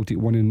see Celtic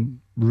winning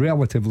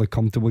relatively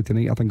comfortably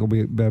tonight. I think it'll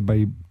be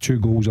by 2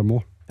 goals or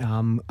more.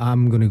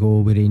 I'm going to go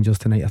with Rangers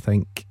tonight. I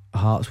think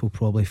Hearts will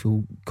probably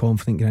feel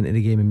confident getting into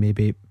the game and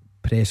maybe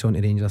press on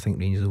to Rangers. I think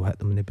Rangers will hit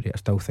them in the break. I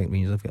still think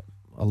Rangers have got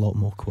a lot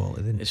more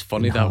quality than. It's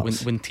funny that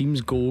when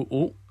teams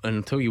go, and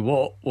I'll tell you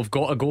what, we've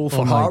got a goal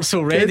for Hearts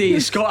already.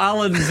 Scott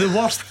Allan's the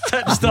worst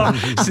tipster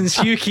since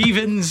Hugh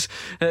Keevins.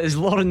 It is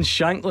Lawrence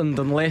Shankland,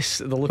 unless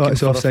they're looking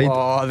for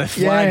offside. the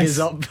flag is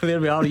up.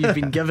 There we are. You've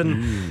been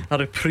given a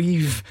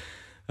reprieve.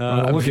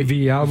 Look at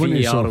VAR,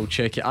 VAR will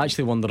check it. I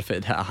actually wonder if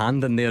it had hit a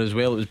hand in there as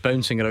well. It was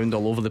bouncing around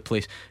all over the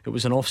place. It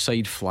was an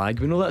offside flag.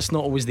 We know that's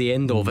not always the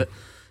end of it,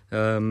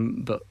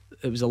 but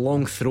it was a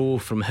long throw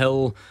from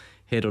Hill,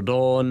 headed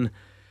on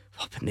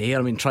up in the air.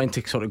 I mean, trying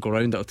to sort of go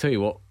around it. I'll tell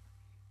you what,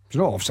 it's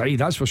not offside,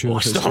 that's for sure.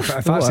 If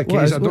that's the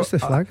case, what's the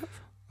flag?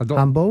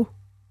 Handball?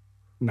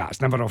 Nah,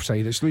 it's never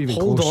offside. It's not even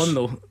Hold close. on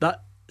though,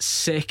 that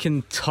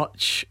second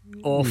touch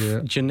off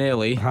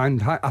Ginnelly,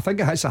 hand, I think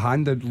it hits a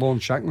hand at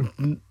Lawrence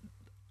Shankland.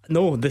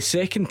 No, the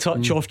second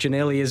touch off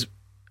Ginnelly is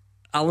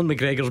Alan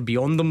McGregor's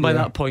beyond them by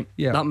that point.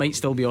 That might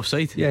still be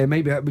offside. Yeah, it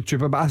might be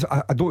true, but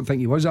I don't think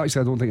he was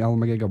actually. I don't think Alan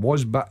McGregor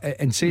was. But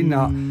in saying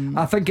that,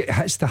 I think it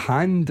hits the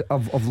hand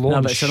of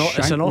Lawrence Shankland.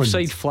 It's an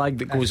offside flag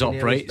that goes up,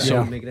 right?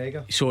 So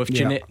if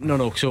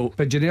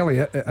but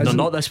Ginnelly, no,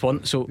 not this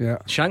one. So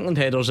Shankland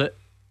headers it,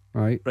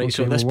 right. Okay,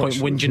 so at this point,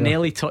 when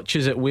Ginnelly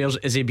touches it,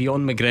 is he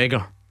beyond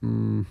McGregor?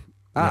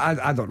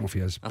 I don't know if he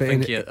is. I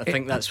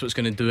think that's what's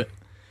going to do it.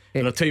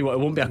 And I'll tell you what, it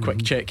won't be a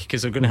quick check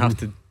because they're going to have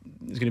to.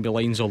 There's going to be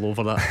lines all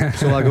over that.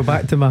 So I go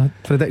back to my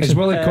prediction. Is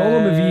Willie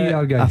Collum a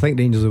VAR guy? I think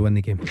Rangers will win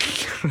the game.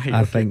 Right,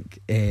 I think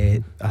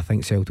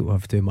Celtic will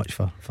have too much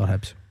for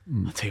Hibs.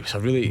 I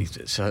tell you,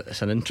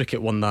 it's an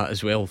intricate one that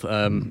as well.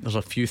 There's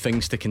a few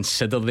things to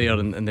consider there,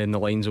 and then the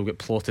lines will get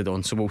plotted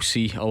on. So we'll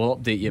see. I'll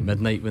update you at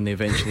midnight when they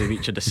eventually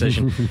reach a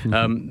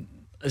decision.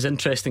 As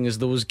interesting as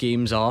those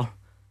games are,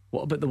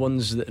 what about the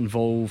ones that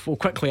involve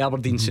quickly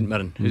Aberdeen St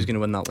Mirren? Who's going to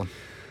win that one?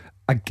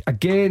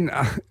 Again,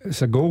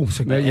 it's a goal.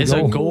 It's a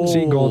goal.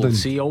 See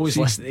Gordon. Always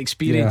listen to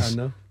experience.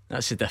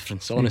 That's the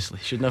difference, honestly.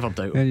 Should never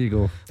doubt it. There you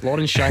go.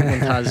 Lawrence Shankland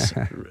has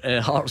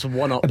Hearts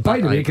 1 up.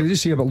 By the way, can I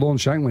just say about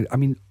Lawrence Shankland? I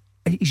mean,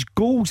 his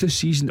goals this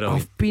season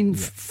have been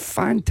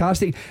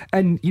fantastic.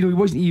 And he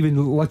wasn't even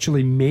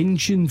literally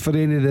mentioned for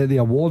any of the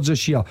awards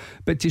this year,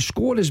 but to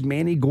score as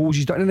many goals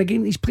he's done, and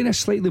again he's playing a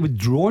slightly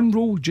withdrawn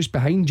role just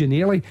behind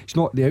Ginnelly. He's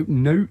not the out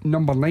and out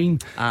number 9,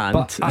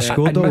 but he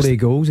scored all the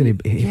goals,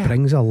 and he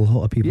brings a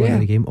lot of people into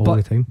the game all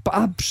the time. But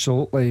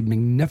absolutely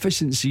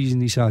magnificent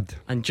season he's had.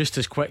 And just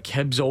as quick,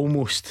 Hibs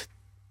almost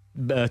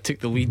took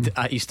the lead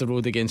at Easter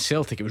Road against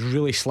Celtic. It was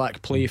really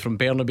slack play from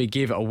Bernaby,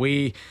 gave it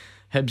away.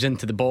 Hibs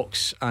into the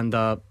box, and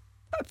a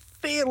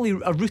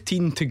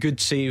routine to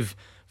good save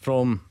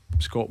from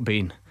Scott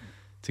Bain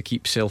to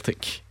keep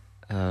Celtic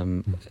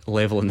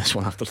level in this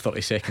one after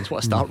 30 seconds.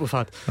 What a start we've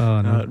had.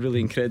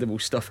 Really incredible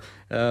stuff.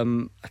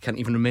 I can't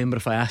even remember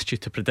if I asked you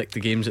to predict the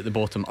games at the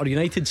bottom. Are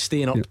United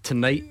staying up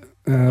tonight?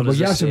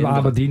 Yes,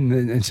 Aberdeen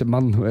and St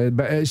Mirren,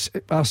 but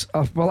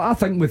I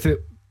think with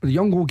the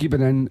young goalkeeper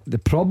in, the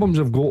problems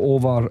have got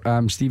over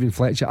Stephen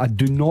Fletcher, I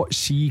do not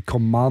see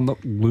Kilmarnock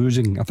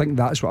losing. I think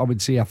that's what I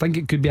would say. I think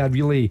it could be a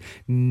really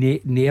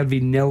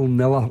nervy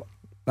 0-0.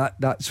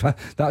 That's how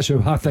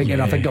I think, and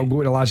I think it'll go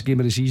to the last game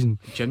of the season.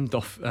 Jim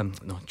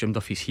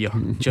Duffy's here.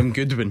 Jim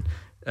Goodwin,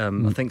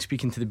 I think,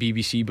 speaking to the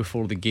BBC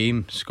before the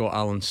game, Scott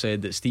Allan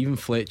said that Stephen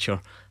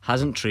Fletcher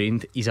hasn't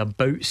trained. He's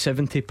about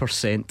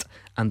 70%,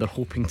 and they're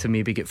hoping to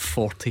maybe get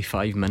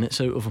 45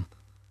 minutes out of him.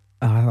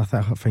 I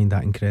find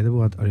that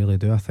incredible. I really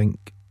do. I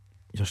think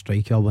your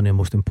striker, one of the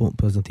most important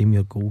players in the team,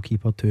 your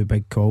goalkeeper, 2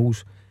 big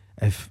calls.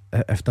 If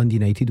Dundee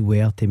United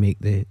were to make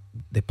the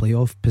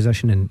playoff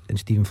position and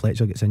Stephen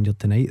Fletcher gets injured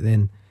tonight,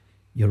 then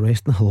you're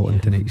resting a lot in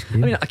tonight's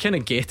game. I mean, I kind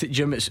of get it,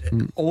 Jim. It's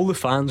all the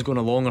fans going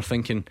along are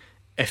thinking,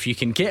 if you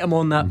can get him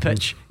on that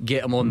pitch,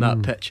 get him on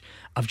that pitch.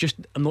 I'm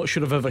not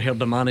sure I've ever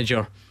heard a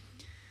manager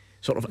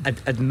sort of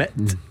admit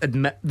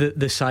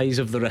the size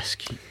of the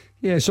risk.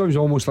 Yeah, it sounds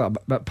almost like a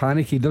bit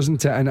panicky,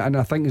 doesn't it? And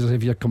I think as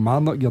if you're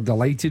Kilmarnock, you're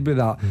delighted with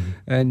that.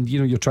 And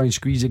you're trying to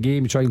squeeze a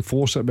game, you try and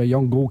force it by a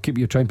young goalkeeper,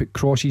 you try and put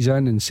crosses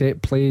in and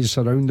set plays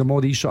around them, all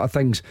these sort of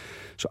things.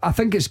 So I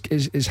think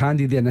it's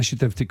handy, the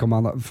initiative to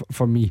Kilmarnock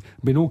for me.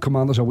 We know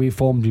Kilmarnock's away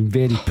form been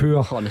very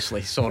poor.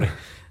 Honestly, sorry.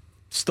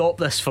 Stop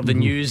this for the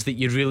news that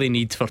you really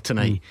need for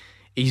tonight.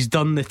 He's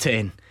done the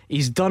 10.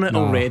 He's done it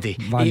already.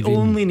 He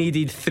only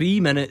needed 3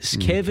 minutes.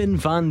 Kevin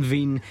Van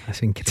Veen,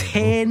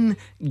 10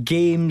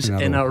 games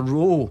in a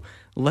row.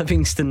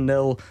 Livingston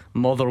 0,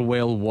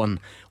 Motherwell 1.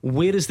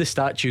 Where is the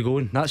statue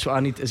going? That's what I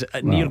need. Is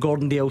it near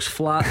Gordon Dale's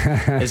flat?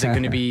 Is it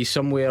going to be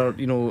somewhere,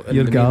 in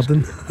your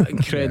garden?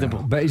 Incredible.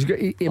 But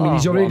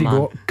he's already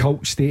got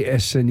cult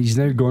status, and he's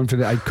now going for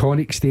the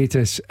iconic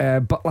status.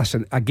 But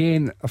listen,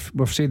 again,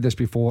 we've said this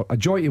before, a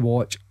joy to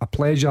watch, a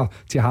pleasure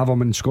to have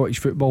him in Scottish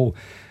football.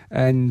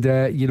 And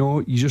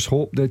you just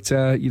hope that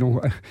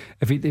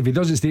if he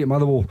doesn't stay at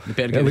Motherwell, you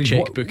better get the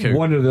chequebook out.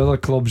 One of the other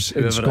clubs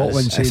in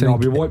Scotland saying, "No,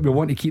 we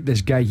want to keep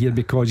this guy here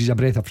because he's a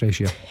breath of fresh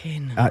air."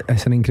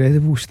 It's an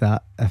incredible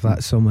stat. If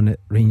that's someone at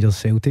Rangers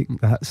Celtic,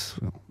 that's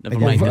never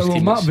mind.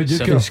 Matt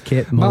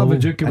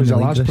Viduka was the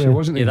last player,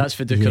 wasn't he? Yeah, that's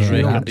Viduka's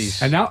record.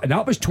 And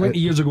that was 20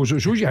 years ago, so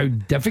it shows you how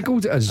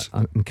difficult it is.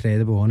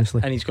 Incredible,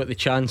 honestly. And he's got the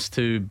chance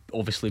to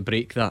obviously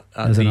break that.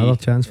 There's another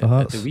chance for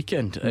Hearts at the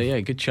weekend.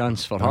 Good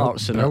chance for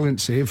Hearts.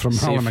 Brilliant save from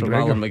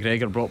Alan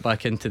McGregor, brought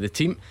back into the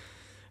team.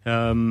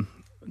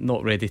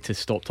 Not ready to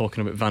stop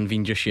talking about Van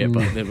Veen just yet,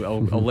 but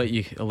I'll let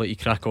you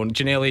crack on.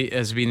 Ginnelly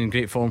has been in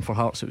great form for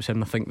Hearts. It was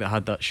him, I think, that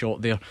had that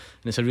shot there, and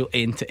it's a real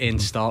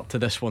end-to-end start to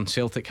this one.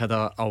 Celtic had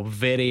a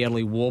very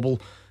early wobble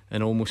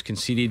and almost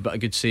conceded, but a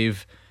good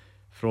save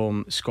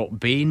from Scott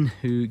Bain,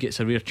 who gets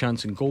a rare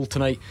chance in goal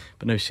tonight.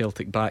 But now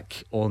Celtic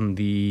back on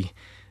the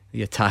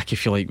attack,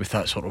 if you like, with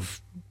that sort of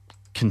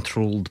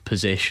controlled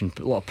possession,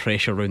 put a lot of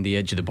pressure around the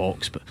edge of the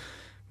box, but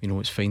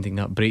it's finding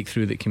that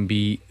breakthrough that can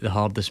be the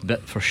hardest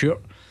bit for sure.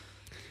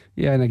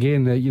 Yeah, and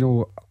again,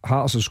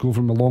 Hearts will score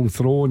from a long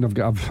throw, and they've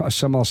got a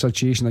similar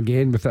situation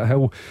again with that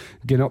Hill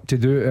getting up to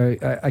do it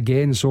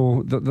again.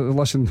 So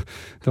listen,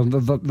 they're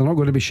not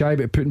going to be shy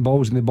about putting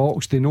balls in the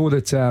box. They know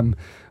that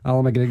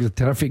Alan McGregor's a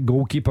terrific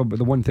goalkeeper, but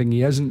the one thing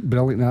he isn't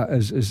brilliant at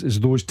is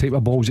those type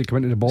of balls that come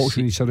into the box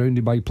when he's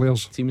surrounded by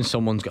players. It's even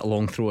someone's got a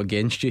long throw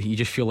against you, you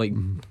just feel like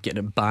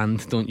getting it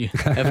banned, don't you?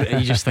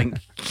 You just think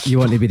you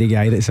want to be the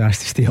guy that's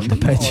asked to stay on the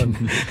pitch.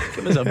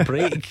 Give us a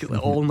break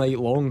all night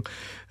long.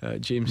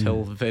 James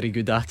Hill, very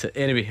good at it.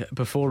 Anyway,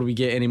 before we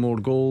get any more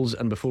goals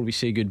and before we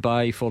say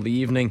goodbye for the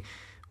evening,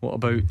 what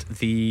about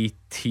the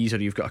teaser?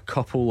 You've got a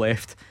couple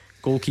left.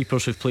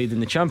 Goalkeepers who've played in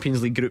the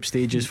Champions League group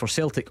stages for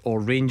Celtic or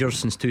Rangers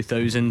since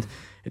 2000.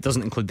 It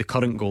doesn't include the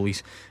current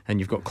goalies. And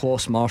you've got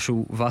Kloss,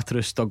 Marshall,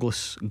 Vaterus,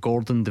 Douglas,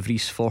 Gordon, De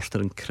Vries, Forster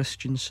and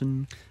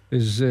Christensen.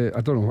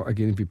 I don't know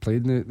again if he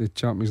played in the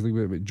Champions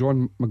League, but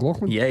John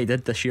McLaughlin? Yeah, he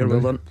did this year. Well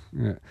done.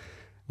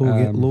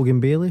 Yeah. Logan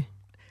Bailey?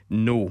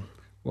 No.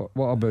 What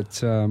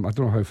about I don't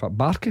know how far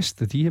Barkas,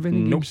 did he have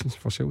any games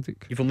for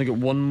Celtic? You've only got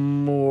one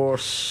more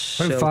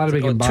Celtic, how far are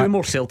we going back? Two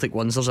more Celtic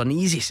ones. There's an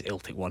easy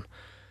Celtic one.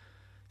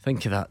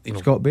 Think of that,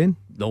 Scott Bain?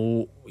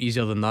 No,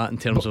 easier than that in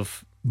terms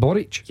of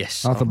Boric?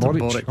 Yes, Arthur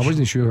Boric. I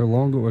wasn't sure how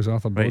long ago it was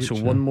Arthur Boric. Right,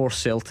 so one more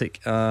Celtic,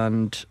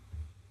 and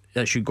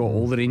actually got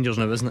all the Rangers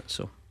now, isn't it?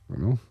 So I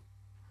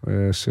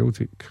know.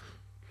 Celtic.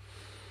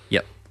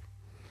 Yep.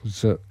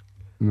 Is it?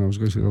 No, I was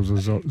going to say there was a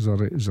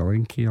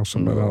Zelenki or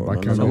something like that. I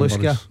can't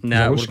remember.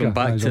 Nah, we're going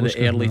back to the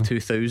early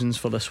 2000s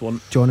for this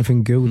one.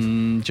 Jonathan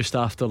Gould. Just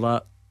after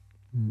that.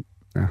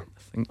 Yeah. I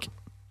think.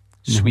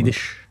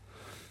 Swedish.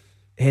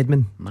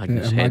 Hedman.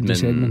 Magnus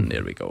Hedman.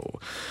 There we go.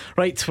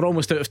 Right, we're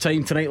almost out of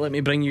time tonight. Let me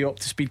bring you up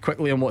to speed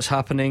quickly on what's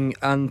happening.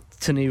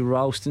 Anthony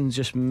Ralston's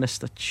just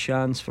missed a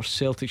chance for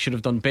Celtic. Should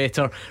have done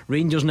better.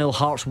 Rangers 0,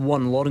 Hearts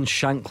 1. Lawrence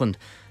Shankland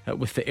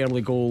with the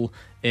early goal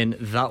in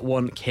that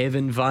one.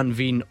 Kevin Van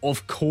Veen,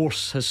 of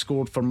course, has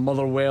scored for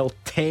Motherwell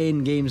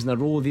 10 games in a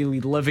row. They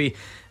lead Livy,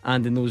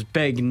 and in those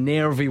big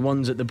nervy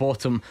ones at the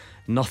bottom,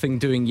 nothing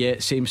doing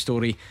yet. Same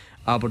story,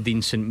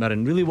 Aberdeen St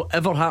Mirren. Really,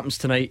 whatever happens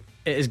tonight,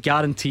 it is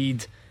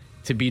guaranteed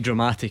to be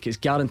dramatic. It's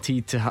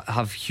guaranteed to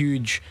have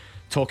huge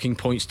talking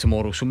points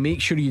tomorrow. So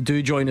make sure you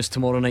do join us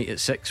tomorrow night at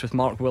 6 with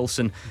Mark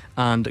Wilson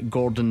and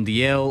Gordon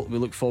Dowell. We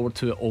look forward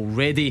to it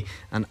already,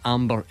 and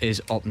Amber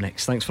is up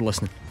next. Thanks for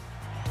listening.